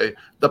Rhodes would say,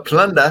 the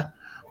plunder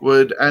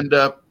would end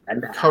up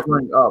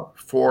covering up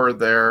for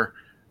their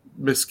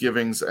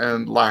misgivings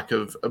and lack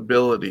of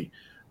ability.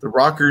 The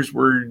Rockers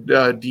were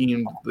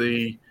deemed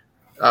the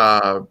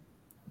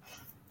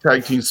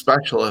tag team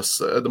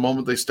specialists at the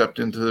moment they stepped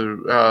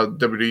into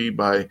WWE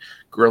by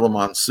Gorilla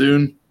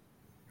Monsoon.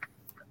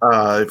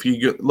 If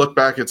you look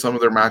back at some of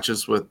their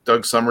matches with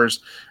Doug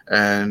Summers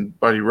and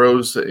Buddy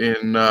Rose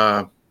in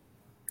AWA,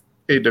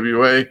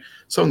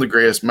 some of the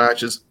greatest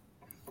matches.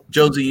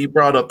 Josie, you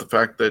brought up the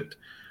fact that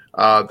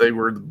they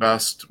were the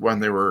best when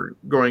they were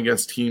going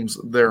against teams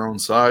their own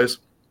size.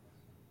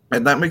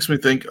 And that makes me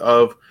think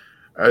of,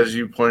 as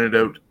you pointed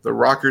out, the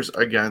Rockers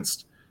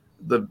against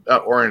the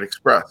Orient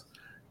Express.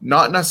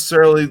 Not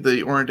necessarily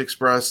the Orient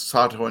Express,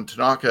 Sato and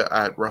Tanaka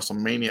at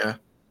WrestleMania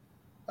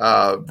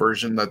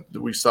version that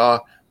we saw,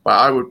 but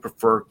I would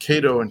prefer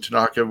Kato and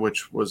Tanaka,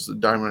 which was the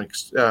Diamond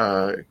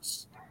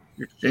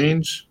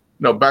Exchange,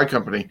 Bad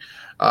Company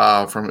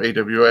from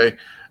AWA,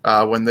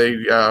 when they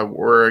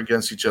were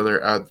against each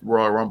other at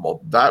Royal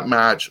Rumble. That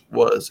match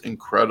was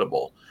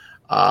incredible.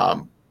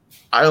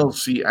 I don't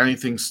see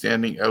anything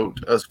standing out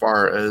as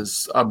far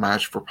as a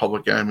match for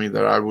Public Enemy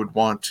that I would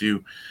want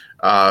to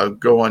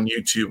go on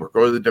YouTube or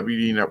go to the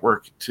WWE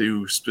Network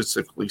to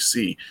specifically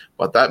see.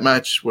 But that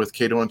match with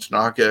Kato and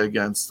Tanaka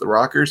against the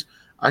Rockers,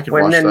 I can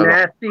watch that. When the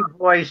Nasty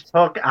Boys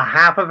took a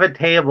half of a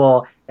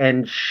table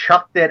and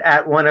chucked it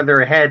at one of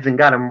their heads and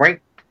got him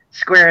right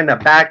square in the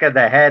back of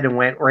the head and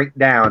went right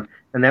down.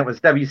 And that was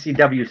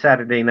WCW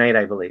Saturday Night,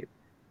 I believe.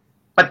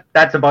 But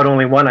that's about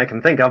only one I can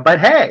think of. But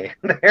hey,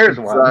 there's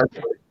one.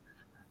 Exactly.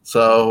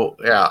 So,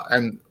 yeah.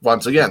 And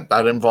once again,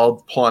 that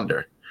involved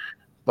plunder.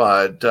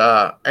 But,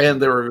 and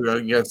they were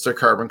going against a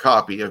carbon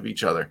copy of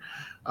each other.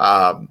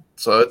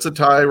 So it's a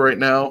tie right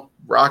now.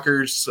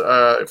 Rockers,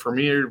 for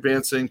me, are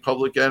advancing.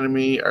 Public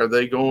Enemy, are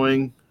they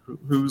going?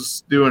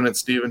 Who's doing it,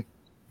 Steven?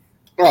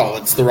 Oh,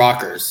 it's the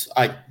Rockers.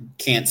 I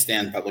can't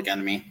stand Public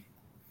Enemy.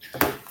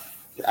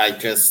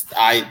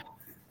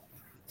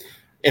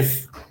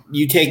 If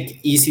you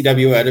take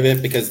ECW out of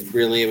it, because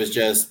really it was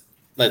just,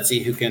 let's see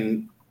who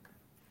can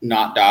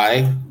not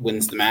die,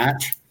 wins the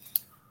match,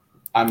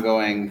 I'm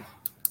going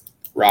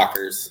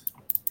Rockers.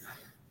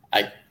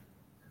 I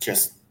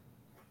just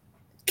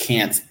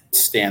can't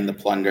stand the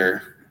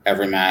plunder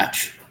every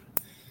match.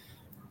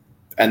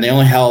 And they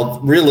only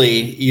held,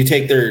 really, you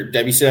take their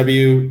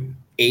WCW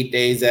 8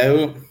 days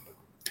out,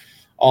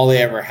 all they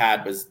ever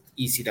had was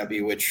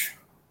ECW, which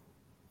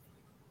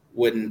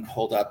wouldn't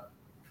hold up.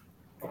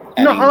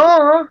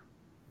 No,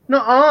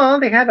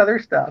 they had other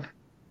stuff.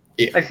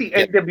 Yeah. I see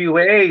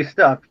AWA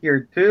stuff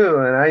here too,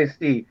 and I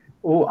see,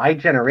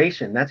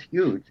 iGeneration. That's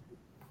huge.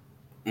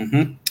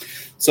 Mm-hmm.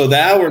 So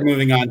now we're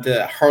moving on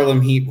to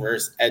Harlem Heat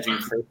versus Edge and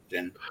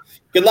Christian.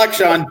 Good luck,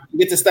 Sean. You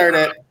get to start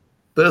it.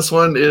 This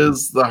one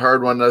is the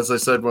hard one, as I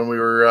said when we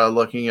were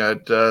looking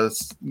at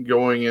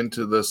going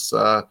into this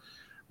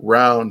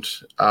round.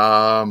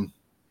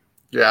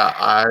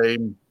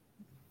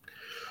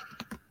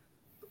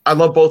 I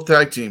love both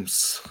tag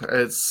teams.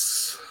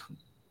 It's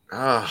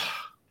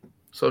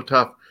so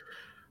tough.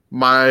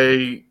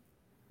 I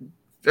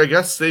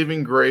guess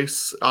saving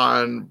grace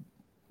on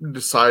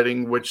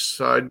deciding which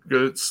side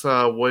gets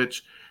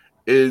which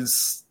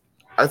is,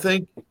 I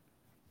think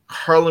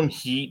Harlem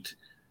Heat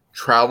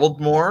traveled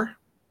more,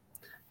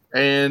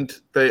 and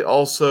they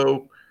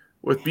also,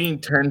 with being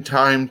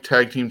 10-time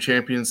tag team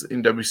champions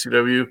in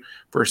WCW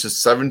versus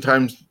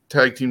 7-time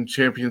tag team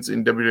champions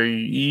in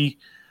WWE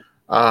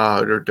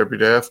or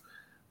WWF,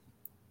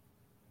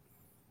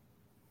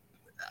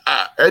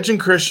 Edge and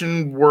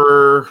Christian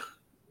were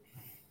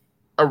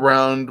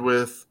around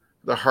with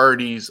the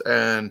Hardys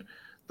and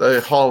the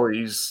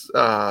Hollies,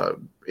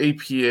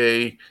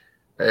 APA,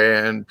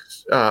 and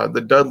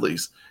the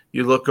Dudleys.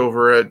 You look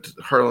over at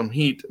Harlem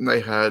Heat, and they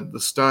had the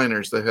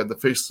Steiners, they had the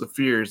Faces of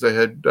Fears, they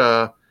had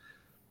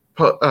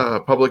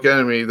Public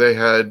Enemy, they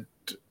had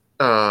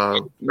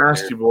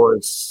Nasty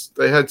Boys.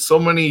 They had so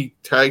many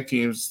tag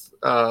teams,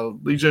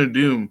 Legion of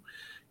Doom,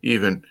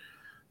 even.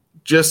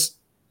 Just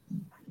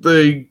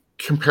the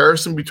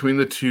comparison between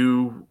the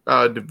two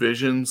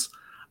divisions,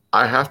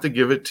 I have to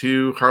give it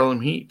to Harlem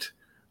Heat.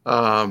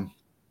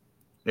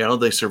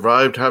 They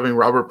survived having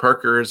Robert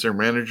Parker as their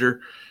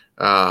manager,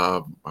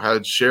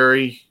 had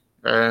Sherry,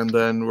 and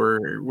then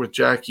were with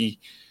Jackie.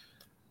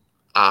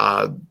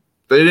 They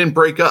didn't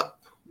break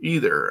up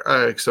either,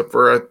 except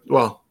for,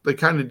 they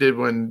kind of did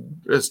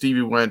when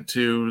Stevie went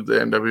to the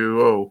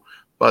NWO,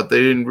 but they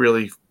didn't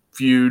really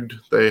feud.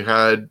 They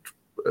had,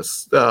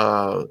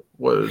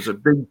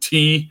 Big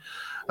T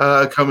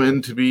come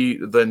in to be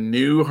the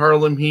new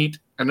Harlem Heat.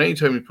 And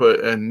anytime you put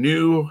a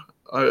new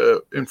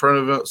in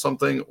front of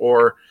something,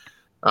 or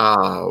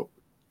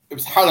it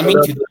was Harlem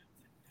Heat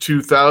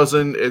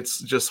 2000, it's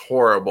just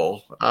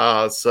horrible.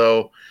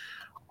 So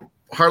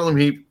Harlem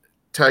Heat,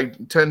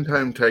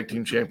 10-time tag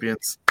team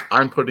champions.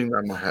 I'm putting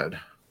them ahead.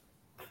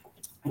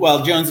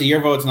 Well, Jonesy,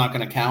 your vote's not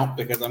going to count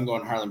because I'm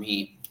going Harlem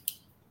Heat.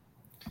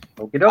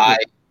 Okay.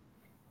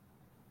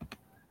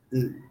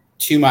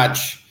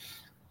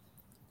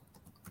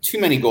 Too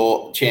many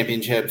gold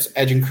championships.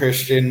 Edge and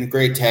Christian,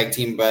 great tag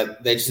team,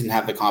 but they just didn't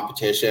have the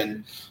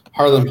competition.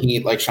 Harlem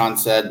Heat, like Sean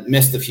said,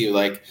 missed a few,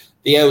 like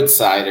the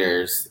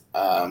Outsiders.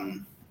 I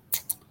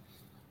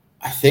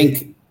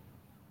think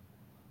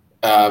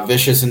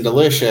Vicious and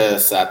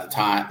Delicious at the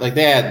time. Like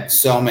they had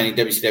so many.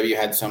 WCW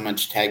had so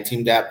much tag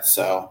team depth.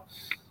 So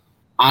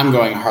I'm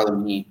going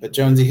Harlem Heat. But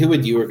Jonesy, who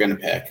would you were going to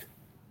pick?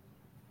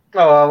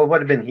 Oh, it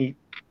would have been Heat.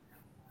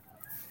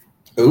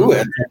 Ooh,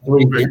 it's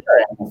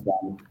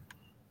 3-0.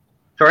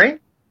 Sorry?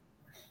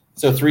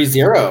 So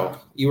 3-0.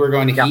 You were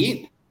going to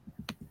Heat?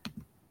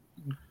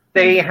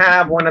 They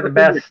have one of the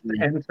best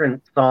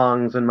entrance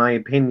songs, in my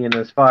opinion,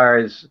 as far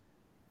as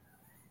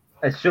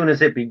soon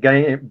as it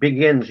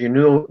begins, you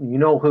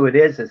know who it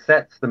is. It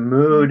sets the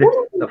mood,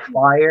 the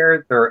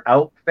fire, their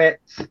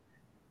outfits,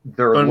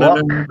 their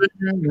look,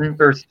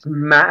 their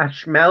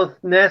smash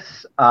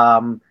mouthness.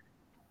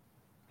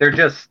 They're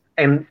just,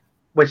 and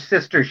with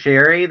Sister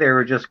Sherry, they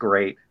were just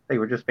great. They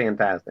were just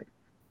fantastic.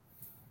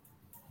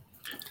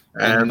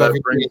 And that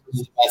brings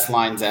the best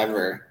lines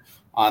ever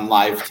on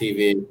live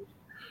TV.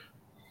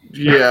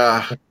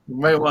 Yeah, you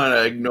might want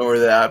to ignore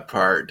that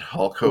part,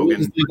 Hulk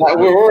Hogan.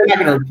 We're not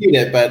going to repeat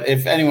it, but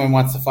if anyone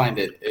wants to find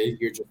it,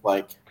 you're just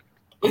like,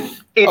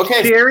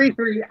 it's Sherry's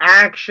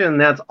reaction.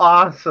 That's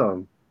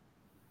awesome.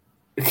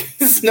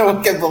 No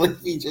one can believe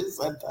he just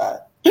said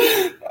that.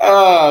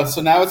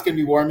 So now it's going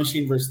to be War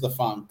Machine versus the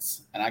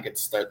Funks, and I get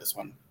to start this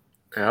one.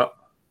 Yeah.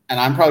 And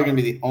I'm probably going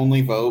to be the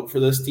only vote for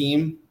this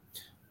team,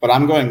 but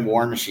I'm going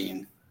War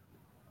Machine.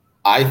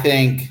 I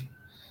think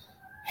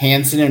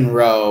Hanson and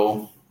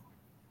Rowe,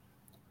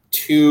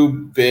 two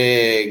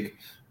big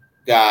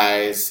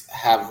guys,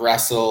 have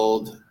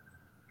wrestled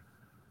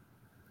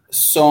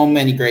so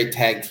many great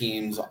tag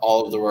teams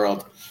all over the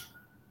world.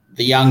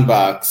 The Young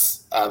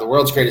Bucks, the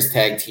world's greatest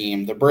tag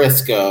team, the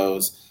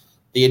Briscoes,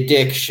 the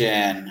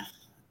Addiction,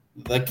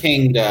 the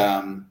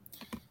Kingdom,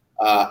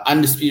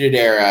 Undisputed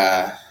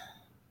Era,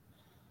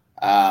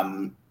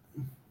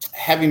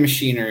 Heavy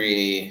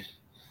Machinery,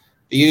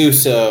 the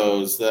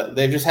Usos.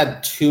 They've just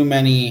had too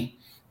many.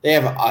 They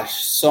have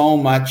so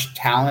much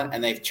talent,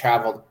 and they've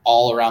traveled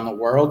all around the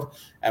world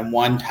and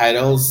won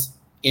titles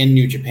in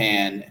New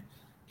Japan,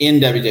 in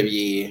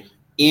WWE,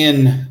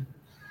 in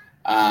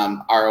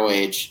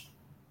ROH.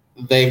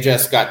 They've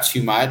just got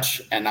too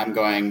much, and I'm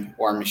going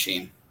War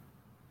Machine.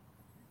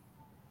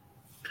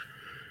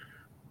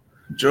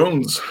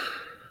 Jones.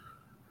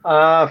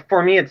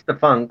 For me, it's the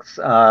Funks.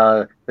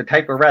 The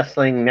type of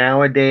wrestling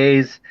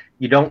nowadays,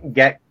 you don't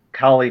get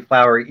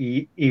cauliflower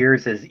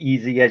ears as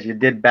easy as you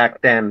did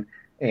back then.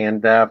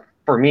 And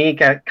for me,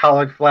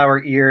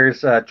 cauliflower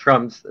ears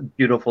trumps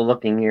beautiful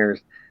looking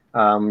ears.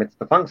 It's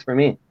the Funks for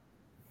me.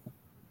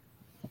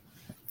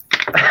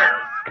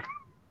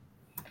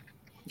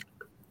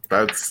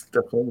 That's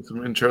definitely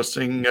some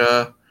interesting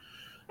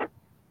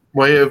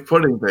way of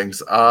putting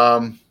things.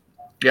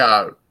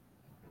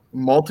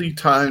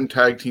 Multi-time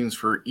tag teams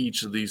for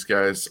each of these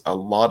guys. A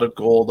lot of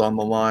gold on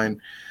the line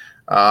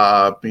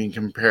being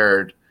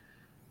compared.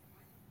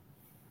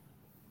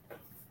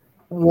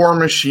 War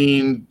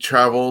Machine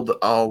traveled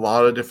a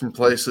lot of different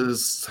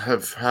places,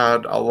 have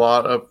had a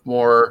lot of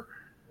more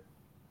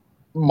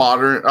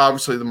modern,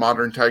 obviously the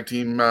modern tag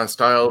team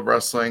style of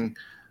wrestling.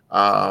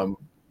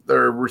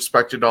 They're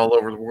respected all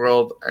over the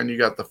world. And you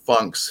got the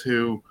Funks,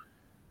 who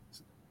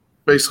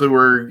basically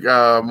were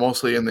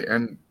mostly in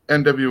the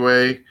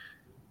NWA.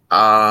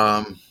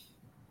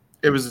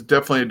 It was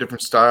definitely a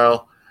different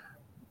style,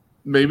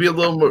 maybe a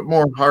little bit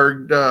more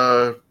hard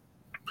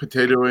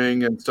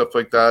potatoing and stuff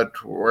like that,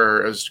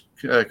 where, as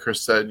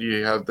Chris said,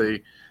 you have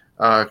the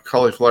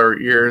cauliflower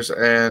ears,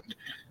 and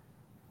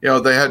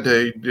they had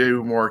to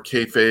do more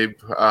kayfabe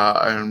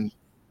and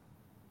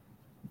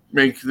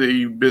make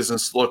the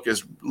business look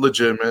as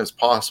legitimate as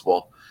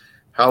possible.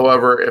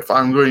 However, if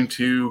I'm going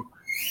to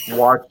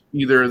watch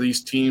either of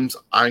these teams,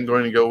 I'm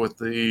going to go with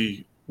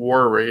the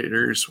War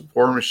Raiders,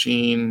 War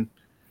Machine,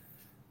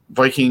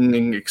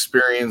 Viking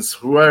experience,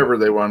 whoever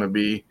they want to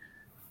be,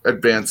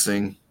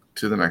 advancing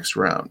to the next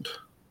round.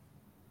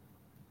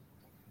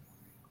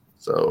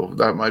 So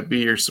that might be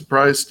your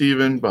surprise,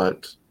 Steven,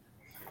 but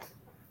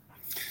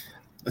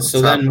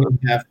so then we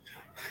have,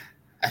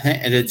 I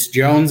think, and it's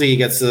Jonesy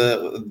gets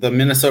the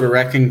Minnesota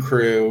Wrecking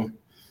Crew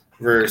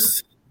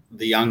versus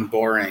the Young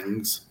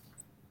Borings.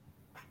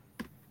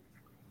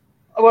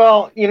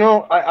 Well,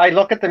 I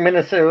look at the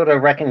Minnesota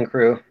Wrecking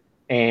Crew,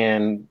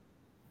 and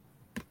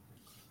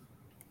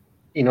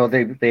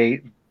they're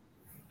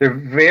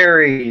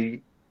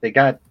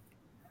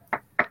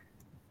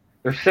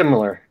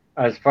similar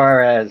as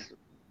far as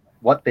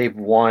what they've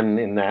won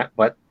in that.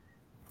 But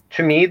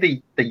to me,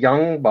 the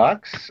Young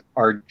Bucks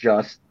are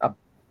just a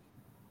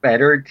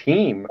better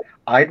team.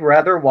 I'd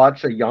rather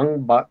watch a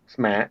Young Bucks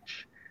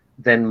match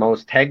than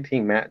most tag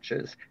team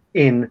matches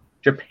in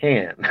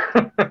Japan,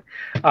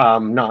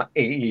 not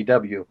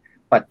AEW.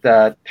 But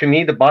to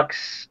me, the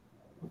Bucks,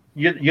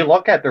 you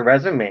look at their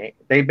resume,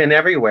 they've been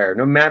everywhere.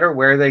 No matter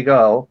where they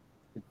go,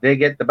 they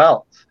get the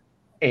belts.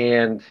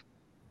 And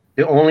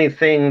the only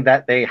thing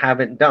that they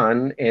haven't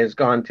done is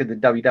gone to the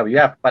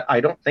WWF, but I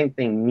don't think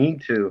they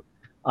need to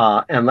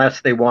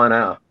unless they want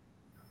to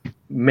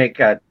make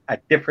a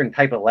different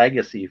type of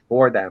legacy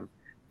for them.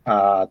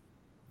 To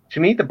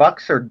me, the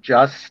Bucks are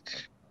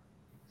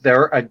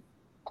they're a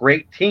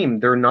great team.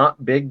 They're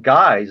not big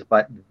guys,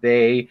 but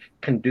they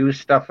can do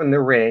stuff in the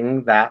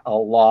ring that a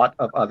lot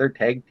of other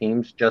tag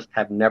teams just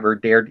have never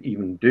dared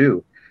even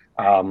do.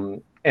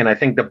 And I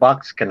think the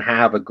Bucks can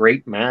have a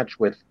great match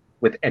with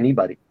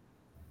anybody.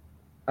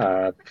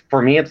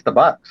 For me, it's the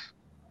Bucks.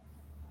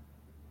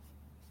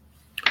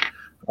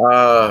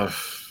 Yeah,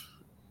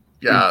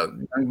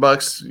 Young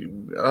Bucks,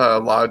 a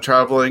lot of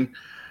traveling.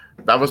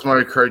 That was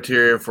my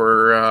criteria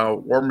for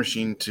War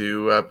Machine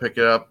to pick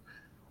it up.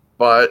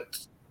 But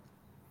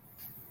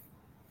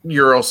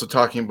you're also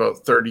talking about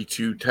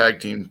 32 tag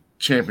team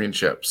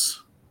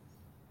championships.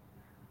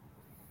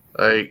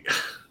 Like,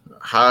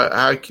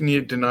 how can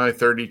you deny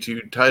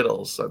 32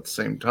 titles at the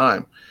same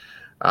time?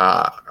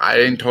 I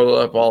didn't total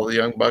up all the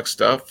Young Bucks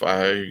stuff,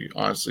 I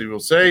honestly will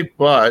say,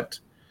 but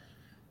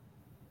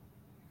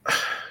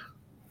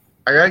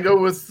I gotta go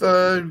with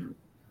the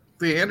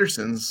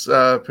Andersons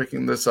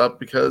picking this up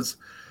because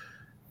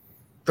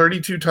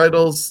 32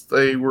 titles.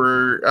 They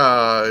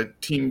were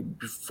team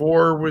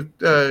before with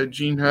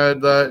Gene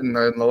had that, and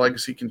then the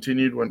legacy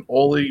continued when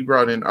Ole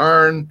brought in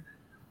Arn.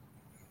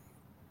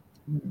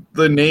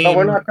 The name. But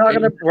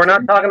we're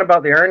not talking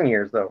about the Arn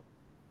years, though.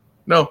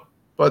 No,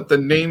 but the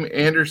name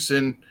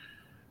Anderson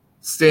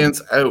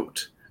stands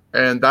out,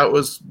 and that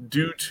was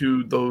due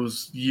to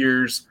those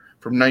years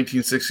from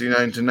 1969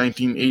 to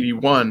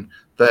 1981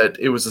 that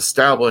it was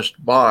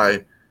established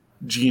by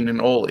Gene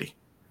and Ole.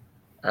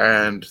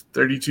 And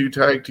 32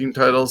 tag team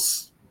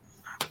titles,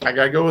 I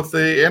got to go with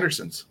the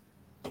Andersons.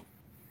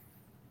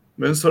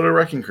 Minnesota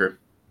Wrecking Crew.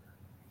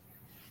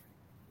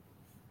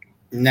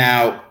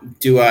 Now,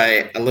 do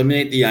I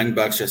eliminate the Young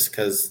Bucks just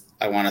because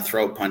I want to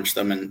throat punch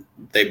them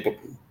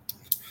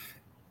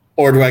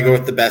or do I go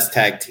with the best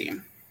tag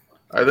team?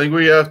 I think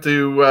we have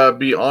to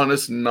be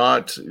honest,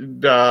 not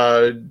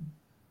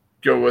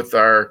go with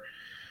our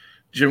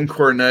Jim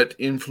Cornette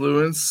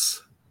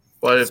influence.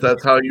 But if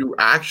that's how you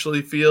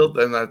actually feel,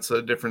 then that's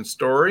a different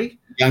story.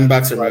 Young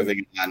Bucks are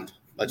moving on.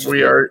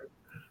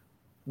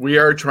 We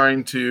are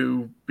trying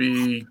to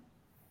be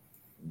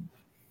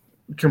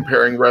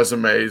comparing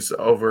resumes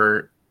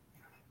over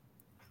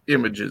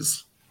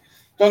images.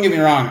 Don't get me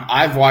wrong.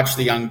 I've watched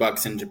the Young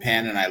Bucks in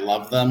Japan, and I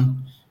love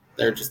them.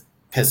 They're just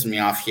pissing me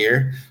off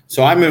here.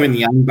 So I'm moving the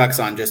Young Bucks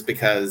on just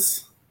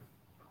because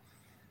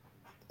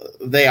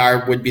they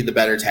would be the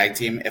better tag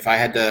team. If I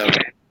had to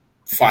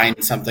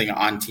find something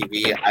on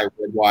TV, I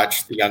would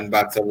watch the Young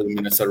Bucks over the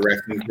Minnesota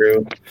Wrecking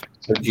Crew,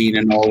 so Gene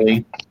and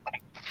Ole.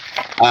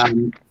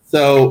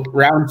 So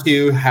round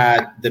 2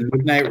 had the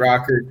Midnight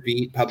Rockers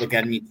beat Public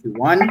Enemy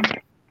 2-1.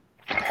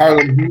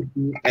 Harlem Heat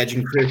beat Edge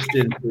and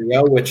Christian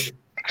 3-0, which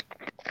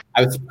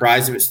I was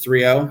surprised it was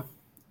 3-0.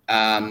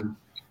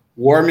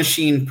 War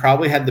Machine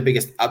probably had the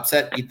biggest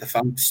upset, beat the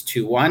Funks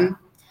 2-1.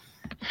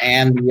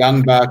 And the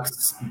Young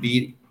Bucks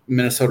beat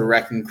Minnesota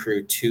Wrecking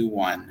Crew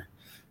 2-1.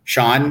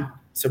 Sean,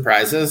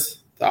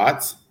 surprises?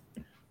 Thoughts?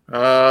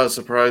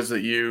 Surprised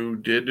that you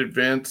did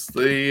advance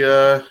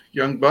the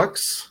Young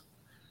Bucks.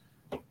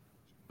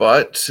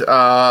 But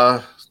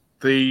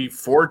the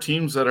 4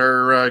 teams that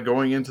are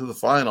going into the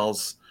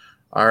finals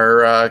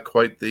are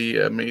quite the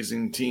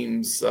amazing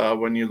teams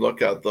when you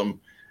look at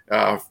them.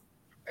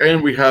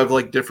 And we have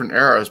like different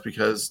eras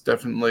because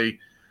definitely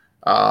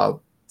the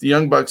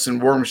Young Bucks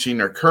and War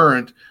Machine are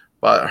current,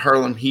 but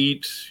Harlem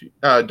Heat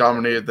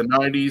dominated the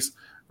 90s.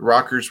 The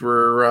Rockers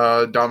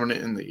were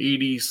dominant in the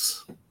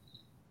 80s,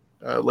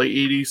 late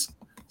 80s.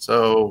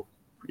 So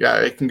yeah,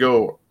 it can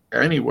go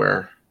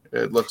anywhere.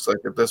 It looks like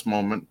at this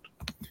moment.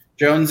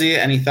 Jonesy,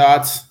 any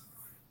thoughts?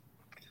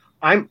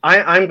 I'm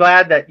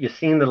glad that you've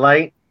seen the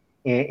light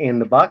in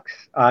the Bucks.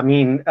 I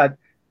mean,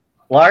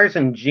 Lars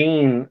and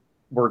Gene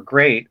were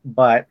great,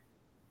 but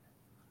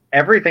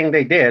everything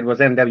they did was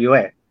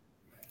NWA.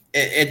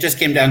 It just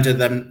came down to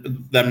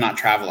them not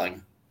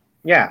traveling.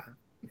 Yeah.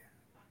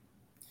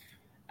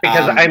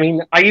 Because I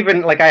mean,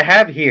 I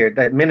have here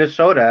that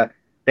Minnesota,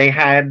 they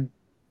had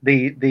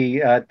the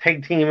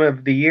tag team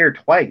of the year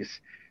twice.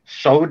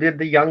 So did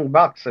the Young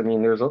Bucks. I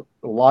mean, there's a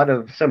lot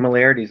of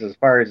similarities as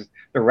far as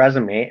the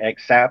resume,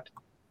 except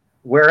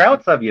where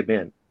else have you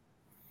been?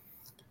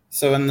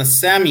 So in the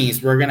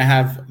semis, we're going to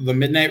have the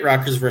Midnight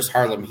Rockers versus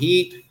Harlem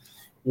Heat,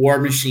 War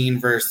Machine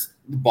versus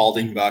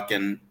Balding Buck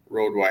and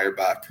Road Wire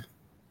Buck.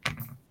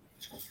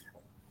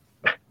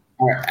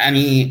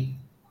 Any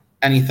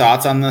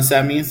thoughts on the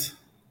semis?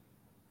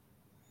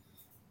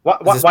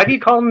 Why do you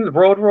call him the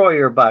Road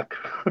Warrior Buck?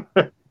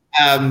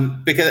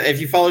 Because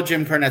if you follow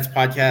Jim Cornette's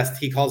podcast,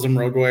 he calls him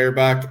Road Warrior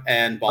Buck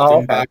and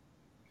Balding Buck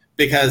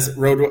because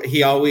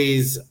he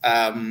always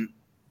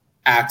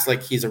acts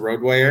like he's a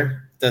road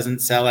warrior, doesn't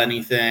sell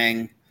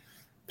anything,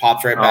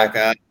 pops right back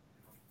up.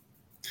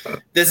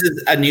 This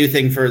is a new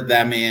thing for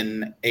them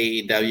in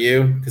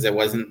AEW because it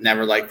wasn't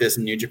never like this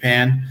in New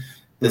Japan.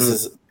 This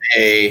is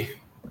they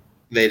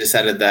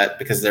decided that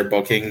because they're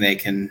booking, they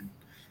can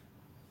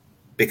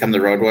become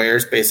the road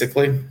warriors,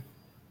 basically.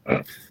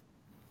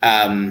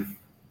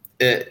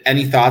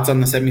 Any thoughts on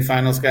the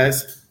semifinals,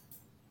 guys?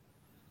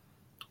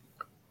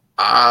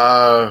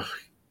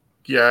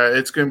 Yeah,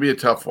 it's going to be a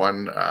tough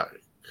one.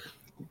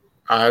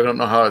 I don't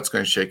know how it's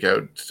going to shake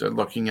out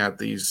looking at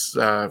these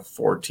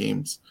 4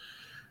 teams.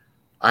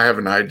 I have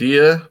an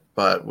idea,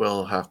 but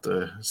we'll have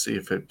to see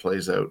if it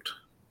plays out.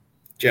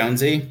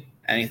 Jonesy,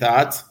 any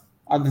thoughts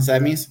on the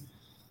semis?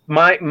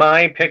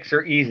 My picks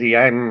are easy.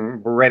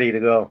 I'm ready to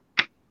go.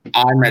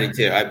 I'm ready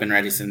too. I've been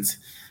ready since.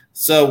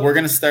 So we're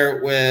going to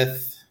start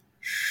with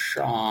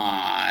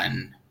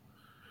Sean.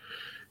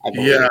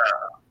 Yeah,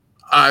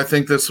 I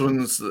think this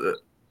one's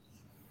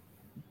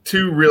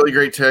 2 really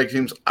great tag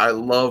teams. I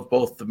love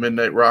both the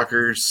Midnight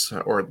Rockers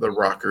or the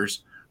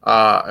Rockers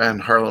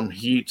and Harlem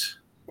Heat,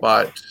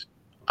 but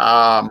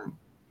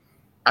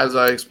as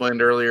I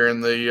explained earlier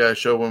in the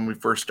show when we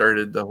first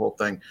started the whole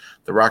thing,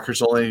 the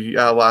Rockers only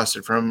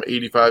lasted from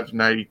 85 to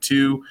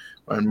 92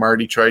 when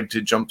Marty tried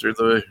to jump through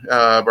the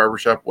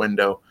barbershop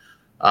window.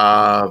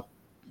 Not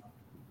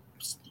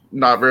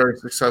very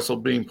successful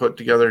being put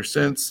together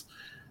since.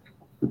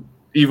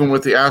 Even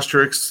with the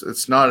asterisks,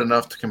 it's not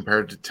enough to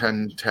compare to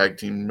 10 tag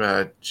team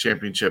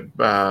championship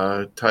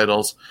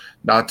titles,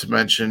 not to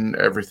mention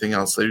everything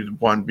else they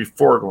won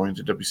before going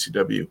to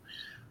WCW.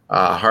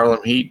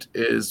 Harlem Heat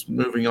is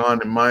moving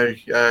on in my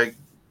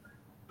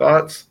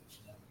thoughts.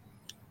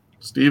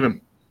 Steven.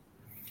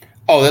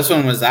 Oh, this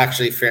one was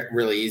actually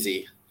really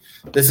easy.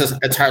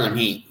 It's Harlem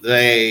Heat.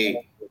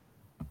 They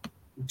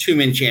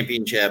 2-man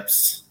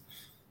championships.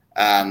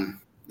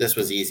 This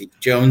was easy.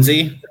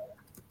 Jonesy.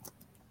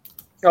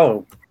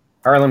 Oh,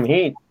 Harlem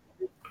Heat.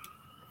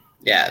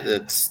 Yeah,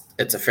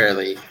 it's a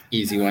fairly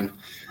easy one.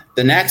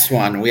 The next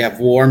one, we have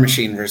War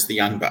Machine versus the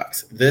Young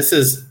Bucks. This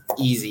is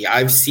easy.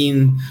 I've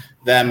seen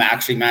them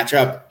actually match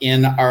up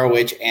in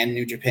ROH and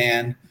New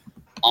Japan.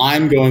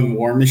 I'm going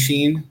War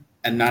Machine,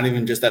 and not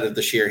even just out of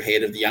the sheer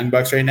hate of the Young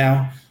Bucks right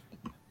now.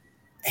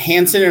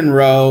 Hanson and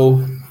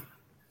Rowe,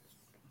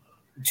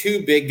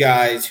 2 big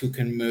guys who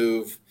can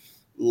move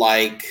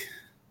like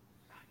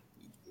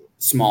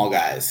small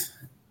guys.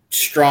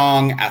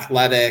 Strong,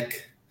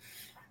 athletic,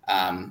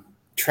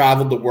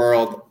 traveled the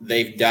world.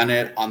 They've done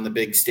it on the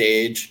big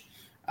stage,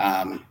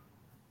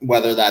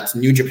 whether that's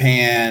New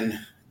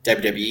Japan,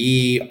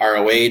 WWE,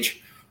 ROH,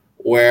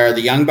 where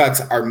the Young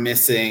Bucks are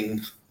missing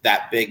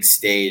that big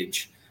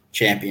stage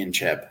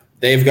championship.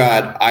 They've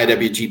got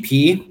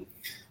IWGP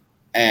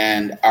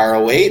and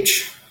ROH,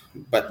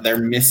 but they're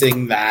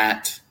missing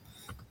that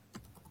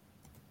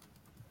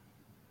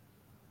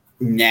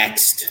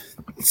next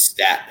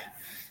step.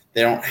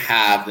 They don't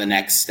have the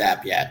next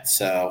step yet,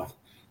 so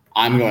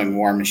I'm going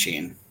War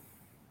Machine.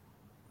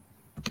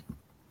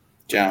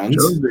 Jones?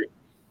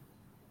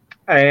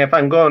 If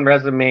I'm going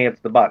resume, it's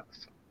the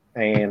Bucks,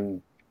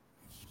 and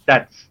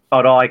that's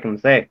about all I can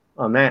say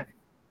on that.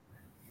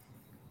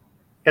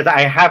 Because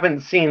I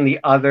haven't seen the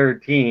other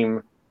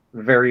team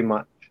very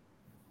much,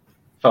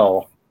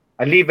 so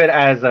I leave it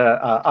as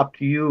up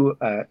to you,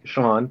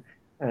 Sean.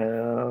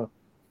 Who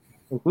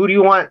do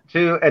you want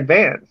to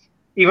advance?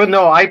 Even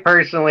though I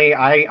personally,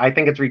 I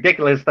think it's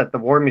ridiculous that the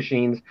War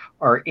Machines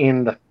are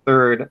in the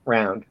 3rd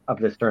round of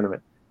this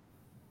tournament.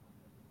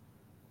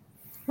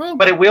 Well,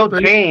 but it will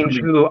change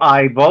who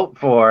I vote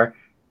for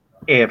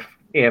if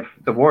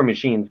the War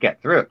Machines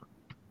get through.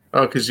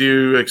 Oh, because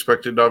you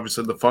expected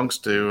obviously the Funks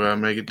to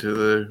make it to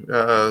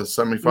the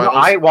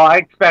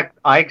semifinals.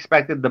 I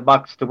expected the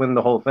Bucks to win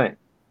the whole thing.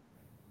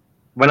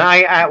 When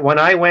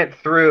I went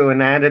through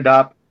and added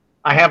up,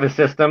 I have a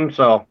system,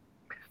 so.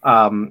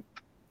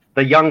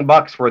 The Young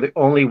Bucks were the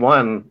only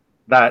one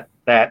that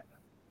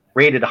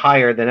rated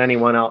higher than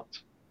anyone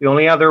else. The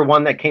only other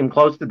one that came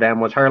close to them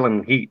was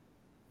Harlem Heat.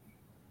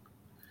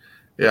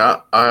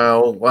 Yeah,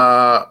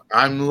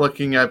 I'm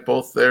looking at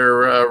both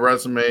their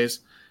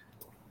resumes,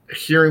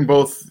 hearing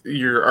both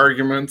your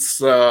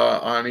arguments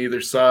on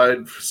either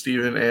side,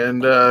 Stephen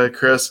and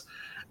Chris,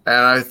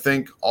 and I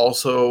think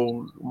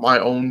also my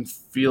own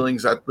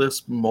feelings at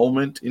this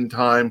moment in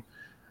time.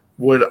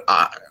 Would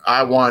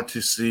I want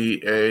to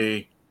see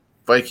a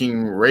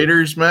Viking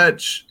Raiders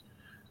match,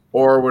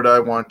 or would I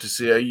want to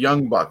see a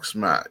Young Bucks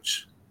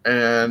match?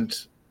 And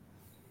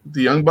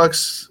the Young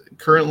Bucks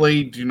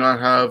currently do not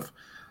have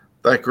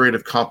that great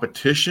of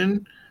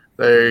competition.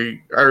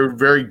 They are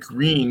very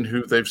green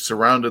who they've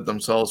surrounded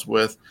themselves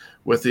with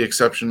the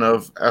exception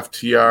of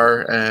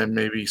FTR and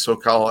maybe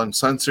SoCal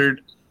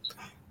Uncensored.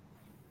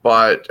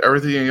 But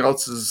everything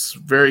else is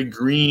very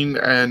green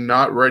and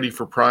not ready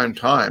for prime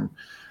time.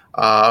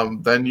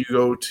 Then you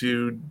go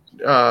to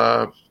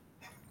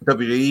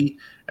WWE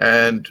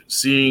and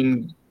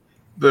seeing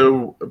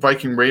the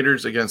Viking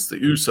Raiders against the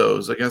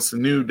Usos, against the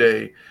New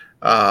Day,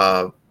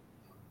 the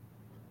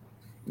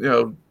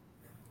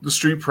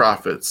Street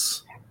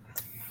Profits.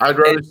 I'd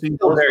rather see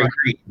those.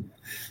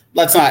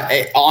 Let's not.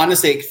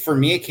 Honestly, for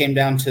me, it came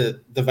down to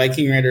the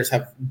Viking Raiders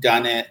have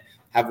done it,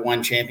 have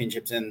won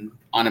championships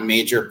on a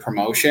major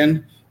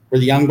promotion, where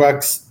the Young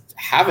Bucks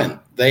haven't.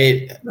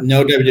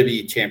 No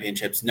WWE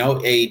championships, no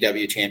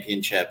AEW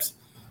championships.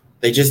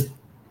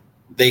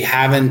 They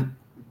haven't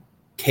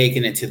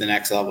taken it to the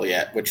next level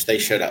yet, which they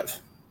should have.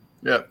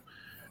 Yeah.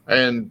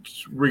 And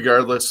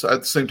regardless, at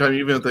the same time,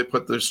 even if they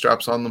put those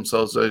straps on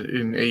themselves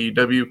in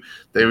AEW,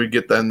 they would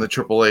get then the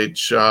Triple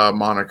H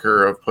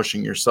moniker of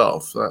pushing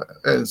yourself.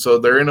 And so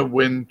they're in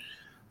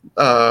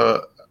a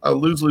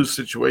lose-lose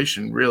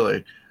situation,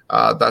 really.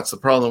 That's the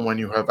problem when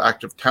you have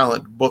active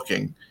talent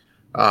booking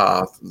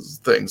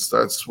things.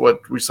 That's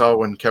what we saw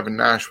when Kevin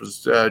Nash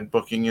was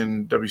booking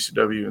in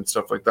WCW and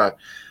stuff like that.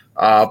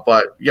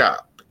 But yeah,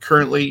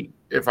 currently,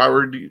 if I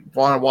were to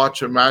want to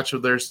watch a match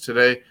of theirs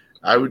today,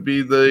 I would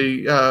be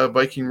the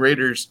Viking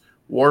Raiders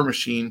War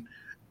Machine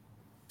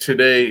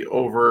today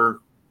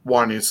over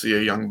wanting to see a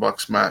Young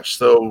Bucks match.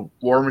 So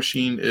War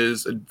Machine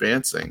is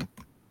advancing.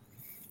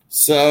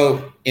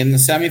 So in the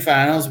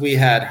semifinals, we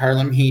had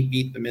Harlem Heat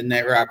beat the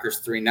Midnight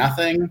Rockers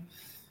 3-0,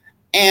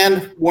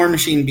 and War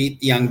Machine beat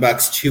the Young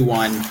Bucks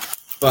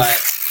 2-1. But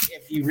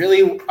if you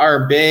really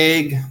are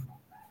big,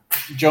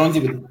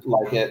 Jonesy would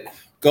like it.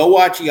 Go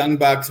watch Young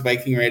Bucks,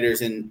 Viking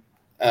Raiders,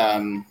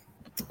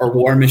 or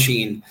War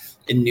Machine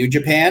in New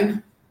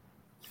Japan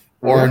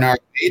or in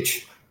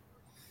ROH,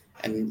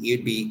 and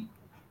you'd be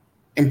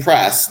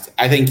impressed.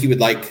 I think you would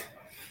like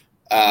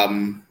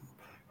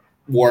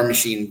War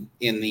Machine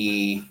in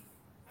the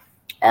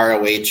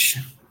ROH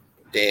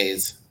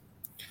days.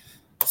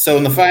 So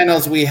in the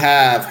finals, we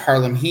have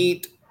Harlem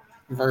Heat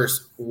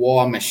versus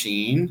War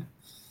Machine.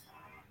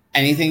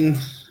 Anything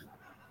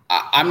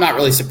I'm not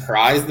really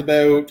surprised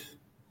about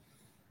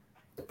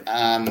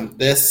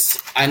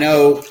this. I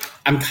know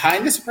I'm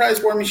kind of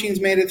surprised War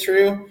Machine's made it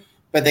through,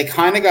 but they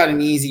kind of got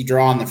an easy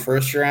draw in the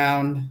first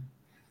round.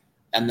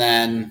 And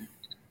then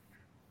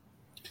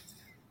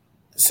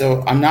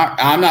so I'm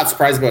not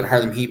surprised about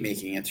Harlem Heat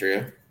making it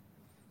through.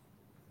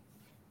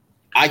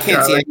 I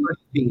can't see anyone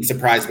being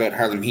surprised about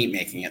Harlem Heat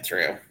making it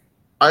through.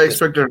 I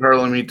expected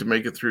Harlem Heat to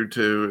make it through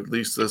to at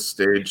least this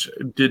stage.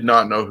 Did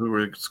not know who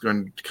was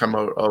going to come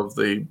out of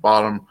the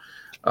bottom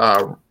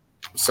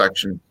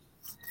section.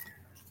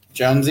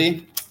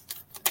 Jonesy?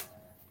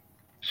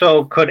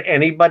 So could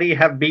anybody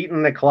have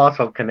beaten the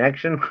Colossal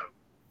Connection?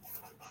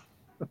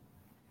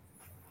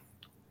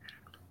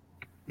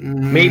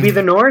 Maybe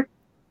the North?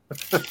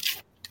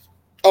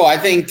 I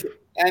think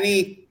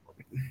any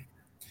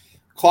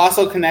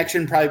Colossal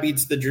Connection probably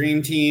beats the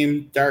Dream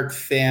Team, Dark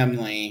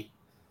Family,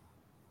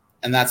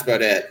 and that's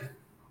about it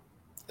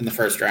in the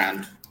first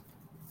round.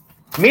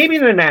 Maybe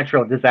the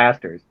Natural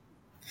Disasters.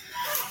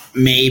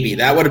 Maybe.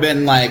 That would have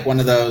been like one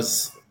of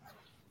those,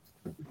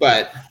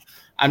 but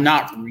I'm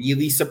not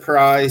really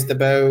surprised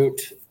about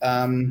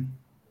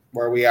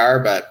where we are,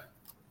 but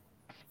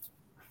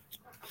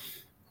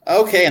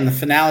okay, in the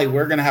finale,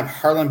 we're going to have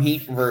Harlem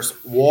Heat versus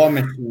War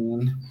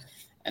Machine.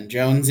 And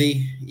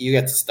Jonesy, you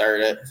get to start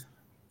it.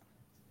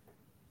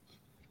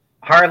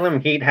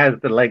 Harlem Heat has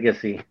the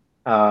legacy.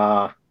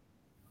 For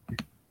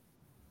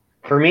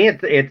me,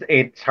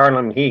 it's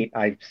Harlem Heat.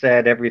 I've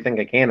said everything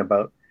I can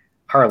about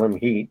Harlem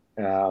Heat.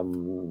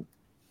 War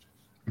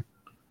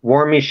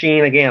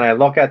Machine, again, I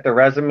look at the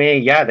resume.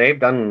 Yeah, they've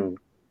done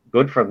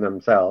good for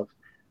themselves.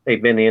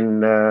 They've been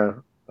in,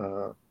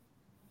 I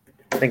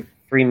think,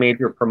 3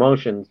 major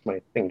promotions. My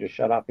thing just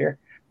shut off here.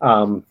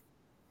 But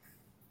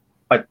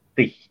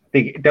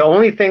the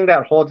only thing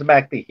that holds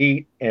back the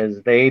Heat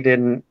is they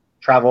didn't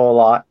travel a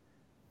lot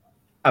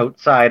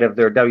outside of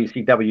their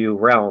WCW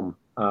realm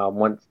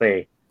once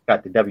they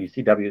got to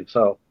WCW.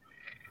 So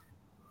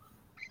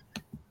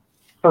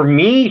for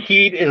me,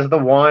 Heat is the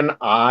one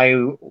I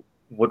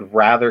would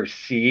rather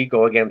see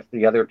go against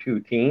the other two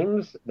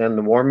teams than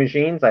the War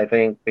Machines. I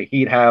think the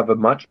Heat have a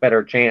much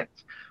better chance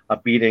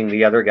of beating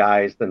the other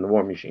guys than the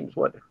War Machines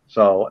would.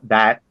 So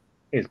that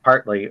is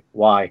partly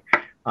why.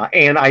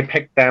 And I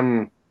picked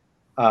them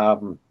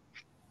to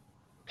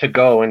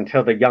go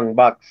until the Young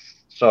Bucks.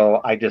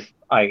 So I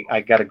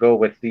got to go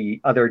with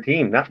the other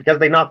team, not because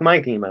they knocked my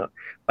team out,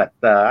 but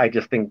I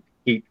just think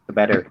Heat's the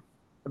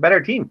better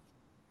team.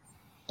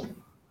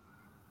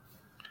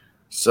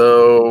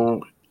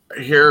 So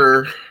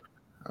here,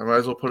 I might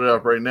as well put it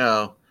up right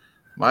now.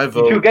 My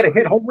vote. You get a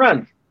hit home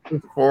run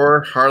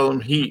for Harlem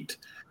Heat.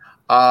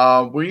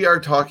 We are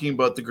talking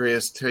about the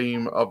greatest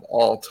team of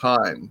all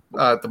time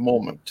at the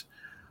moment.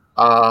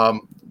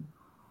 War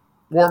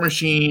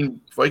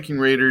Machine, Viking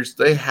Raiders,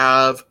 they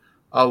have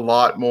a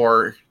lot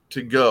more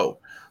to go.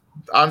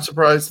 I'm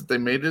surprised that they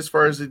made it as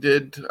far as they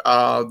did.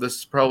 This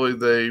is probably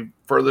the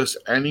furthest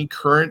any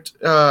current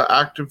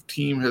active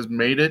team has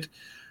made it.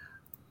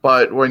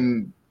 But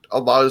when a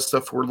lot of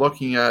stuff we're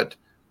looking at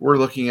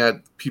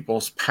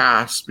people's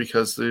past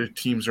because the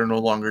teams are no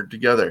longer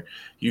together.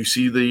 You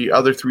see the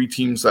other three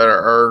teams that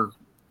are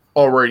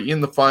already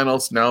in the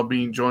finals now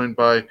being joined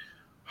by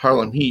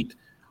Harlem Heat.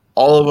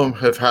 All of them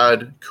have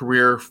had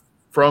career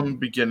from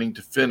beginning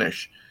to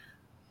finish.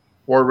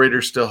 War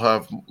Raiders still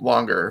have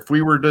longer. If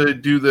we were to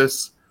do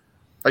this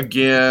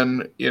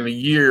again in a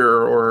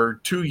year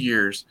or 2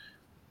 years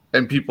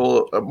and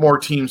more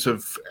teams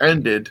have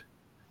ended,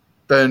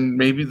 then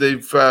maybe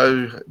they've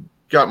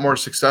got more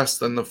success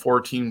than the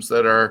 4 teams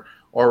that are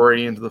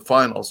already into the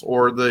finals,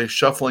 or the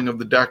shuffling of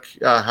the deck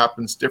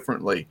happens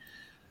differently,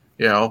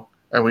 and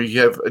we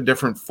have a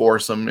different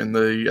foursome in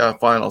the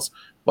finals.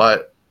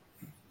 But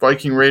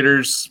Viking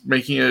Raiders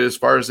making it as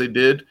far as they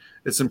did,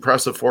 it's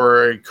impressive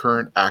for a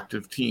current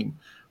active team.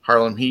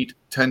 Harlem Heat,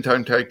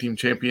 10-time tag team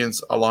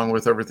champions, along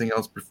with everything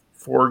else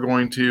before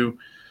going to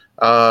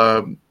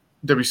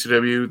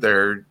WCW.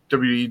 They're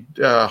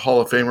WWE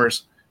Hall of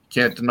Famers.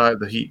 Can't deny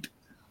the Heat.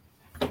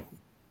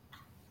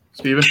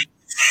 Steven?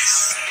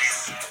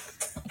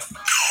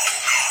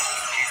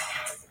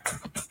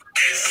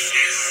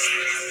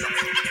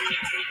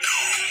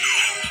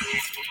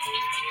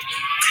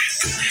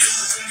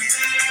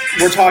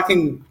 We're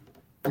talking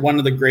one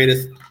of the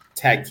greatest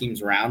tag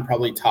teams around,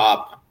 probably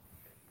top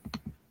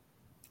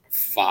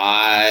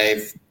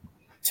 5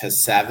 to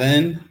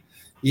 7.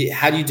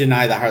 How do you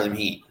deny the Harlem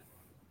Heat?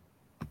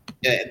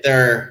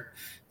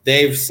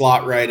 They've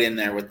slot right in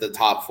there with the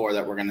top 4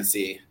 that we're going to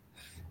see,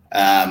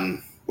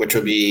 which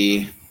would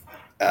be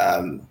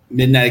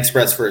Midnight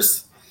Express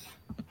versus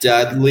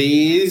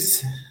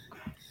Dudley's,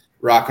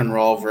 Rock and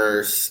Roll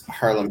versus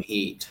Harlem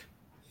Heat,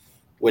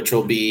 which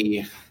will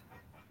be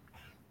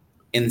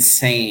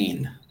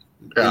insane.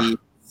 Yeah.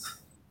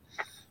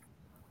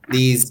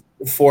 These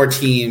 4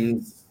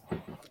 teams,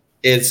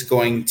 it's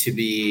going to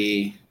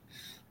be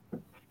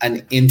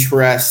an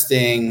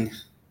interesting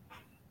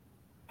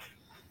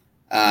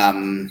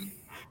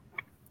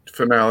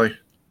finale.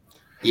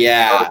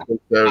 Yeah.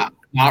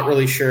 Not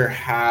really sure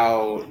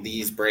how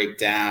these break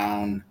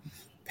down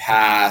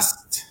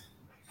past.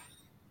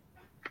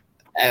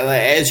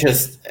 It's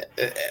just,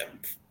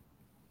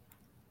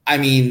 I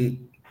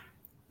mean,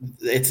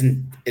 it's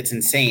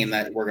insane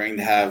that we're going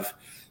to have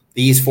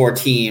these 4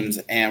 teams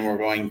and we're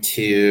going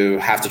to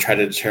have to try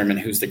to determine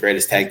who's the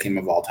greatest tag team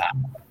of all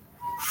time.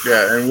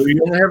 Yeah, and we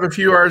only have a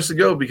few hours to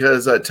go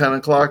because at 10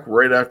 o'clock,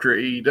 right after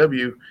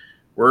AEW,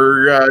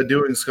 we're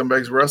doing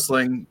Scumbags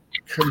Wrestling,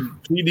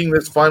 completing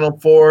this Final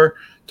 4,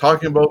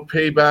 talking about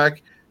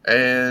Payback,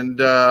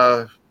 and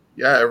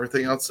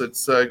everything else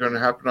that's going to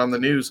happen on the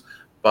news.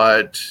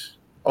 But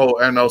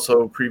and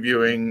also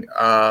previewing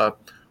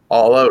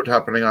All Out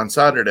happening on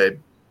Saturday.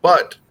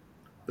 But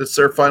this is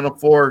our Final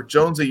 4.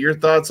 Jonesy, your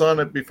thoughts on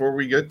it before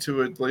we get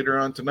to it later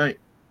on tonight?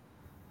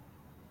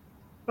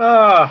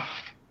 Got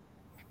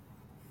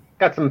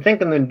some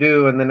thinking to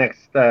do in the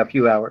next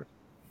few hours.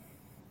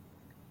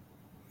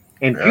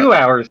 And few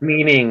hours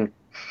meaning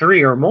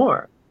 3 or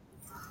more.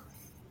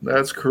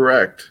 That's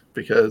correct,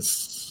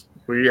 because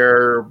we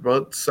are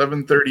about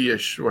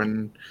 7:30-ish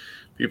when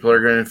people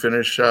are going to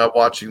finish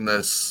watching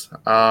this.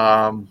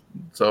 So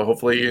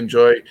hopefully you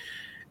enjoy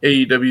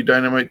AEW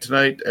Dynamite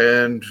tonight,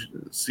 and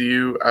see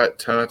you at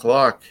 10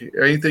 o'clock.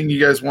 Anything you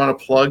guys want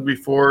to plug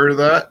before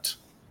that?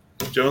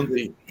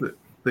 Jonesy,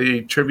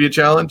 the trivia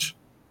challenge?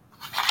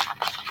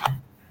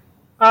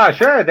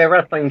 Sure. The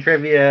Wrestling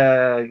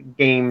Trivia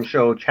Game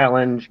Show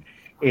Challenge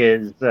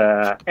is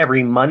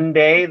every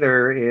Monday.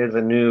 There is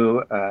a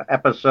new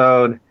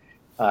episode.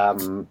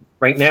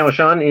 Right now,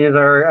 Sean is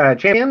our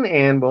champion,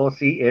 and we'll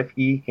see if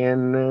he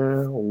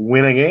can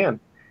win again.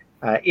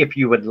 If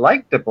you would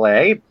like to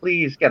play,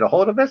 please get a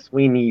hold of us.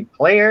 We need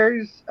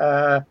players,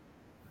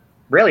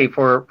 really,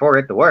 for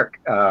it to work.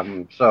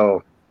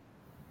 So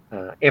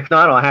if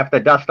not, I'll have to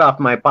dust off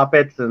my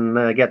puppets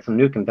and get some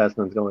new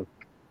contestants going.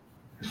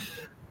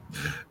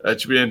 That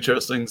should be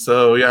interesting.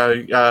 So,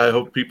 I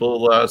hope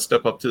people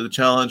step up to the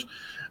challenge.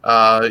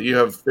 You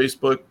have a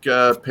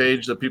Facebook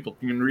page that people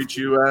can reach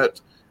you at,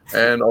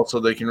 and also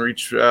they can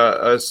reach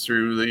us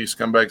through the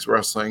Scumbags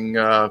Wrestling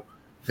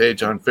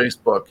page on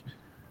Facebook.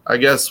 I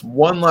guess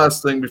one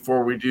last thing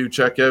before we do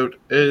check out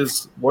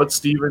is what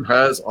Steven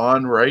has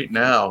on right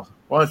now.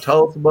 Want to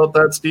tell us about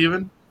that,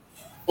 Steven?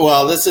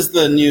 Well, this is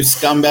the new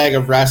Scumbag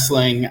of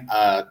Wrestling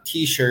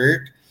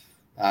t-shirt.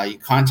 You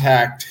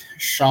contact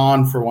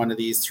Sean for one of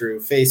these through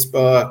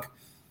Facebook,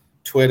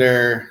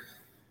 Twitter,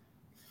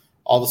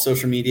 all the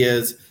social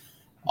medias.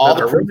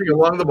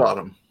 Along the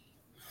bottom.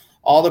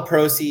 All the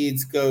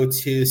proceeds go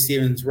to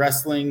Steven's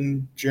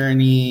Wrestling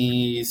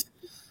Journeys,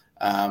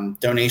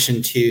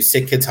 donation to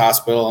Sick Kids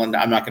Hospital, and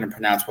I'm not going to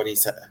pronounce what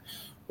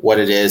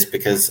it is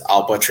because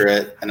I'll butcher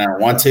it, and I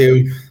don't want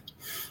to.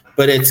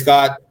 But it's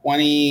got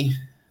 20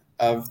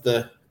 of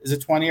the – is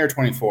it 20 or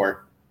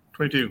 24?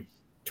 22.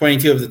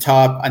 22 of the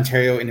top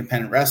Ontario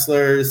independent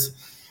wrestlers.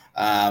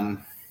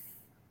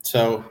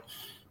 So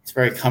it's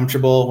very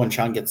comfortable when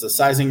Sean gets the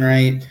sizing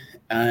right.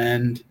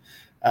 And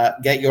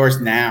get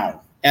yours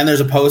now. And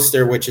there's a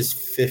poster, which is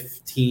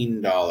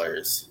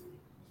 $15.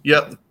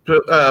 Yep.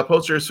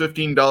 Poster is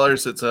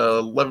 $15. It's a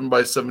 11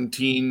 by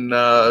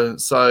 17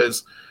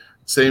 size.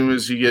 Same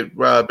as you get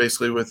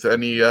basically with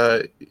any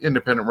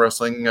independent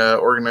wrestling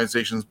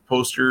organization's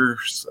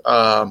posters.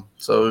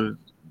 So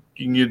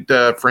you can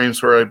get frames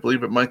for, I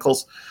believe, at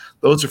Michael's.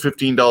 Those are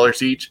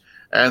 $15 each.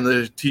 And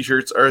the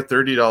T-shirts are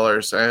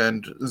 $30.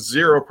 And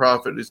zero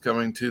profit is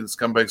coming to the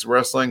Scumbags of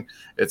Wrestling.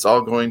 It's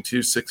all going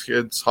to Sick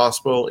Kids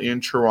Hospital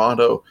in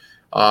Toronto,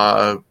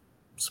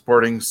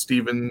 supporting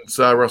Steven's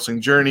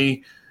wrestling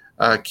journey,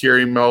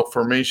 Curie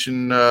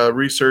Malformation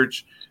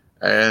research.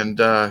 And,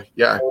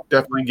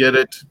 definitely get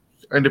it.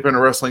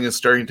 Independent wrestling is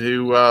starting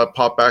to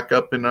pop back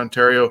up in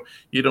Ontario.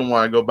 You don't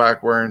want to go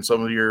back wearing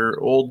some of your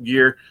old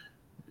gear.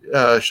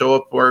 Show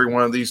up wearing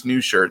one of these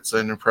new shirts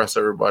and impress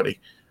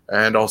everybody.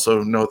 And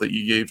also know that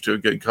you gave to a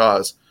good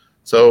cause.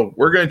 So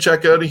we're going to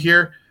check out of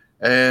here.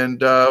 And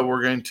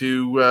we're going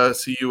to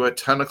see you at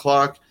 10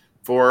 o'clock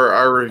for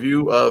our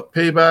review of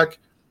Payback,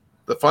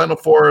 the final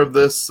four of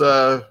this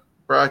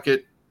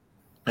bracket.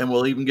 And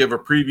we'll even give a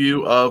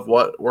preview of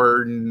what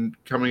we're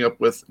coming up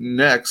with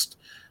next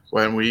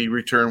when we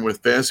return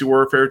with Fantasy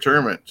Warfare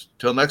Tournament.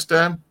 Till next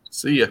time,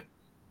 see ya.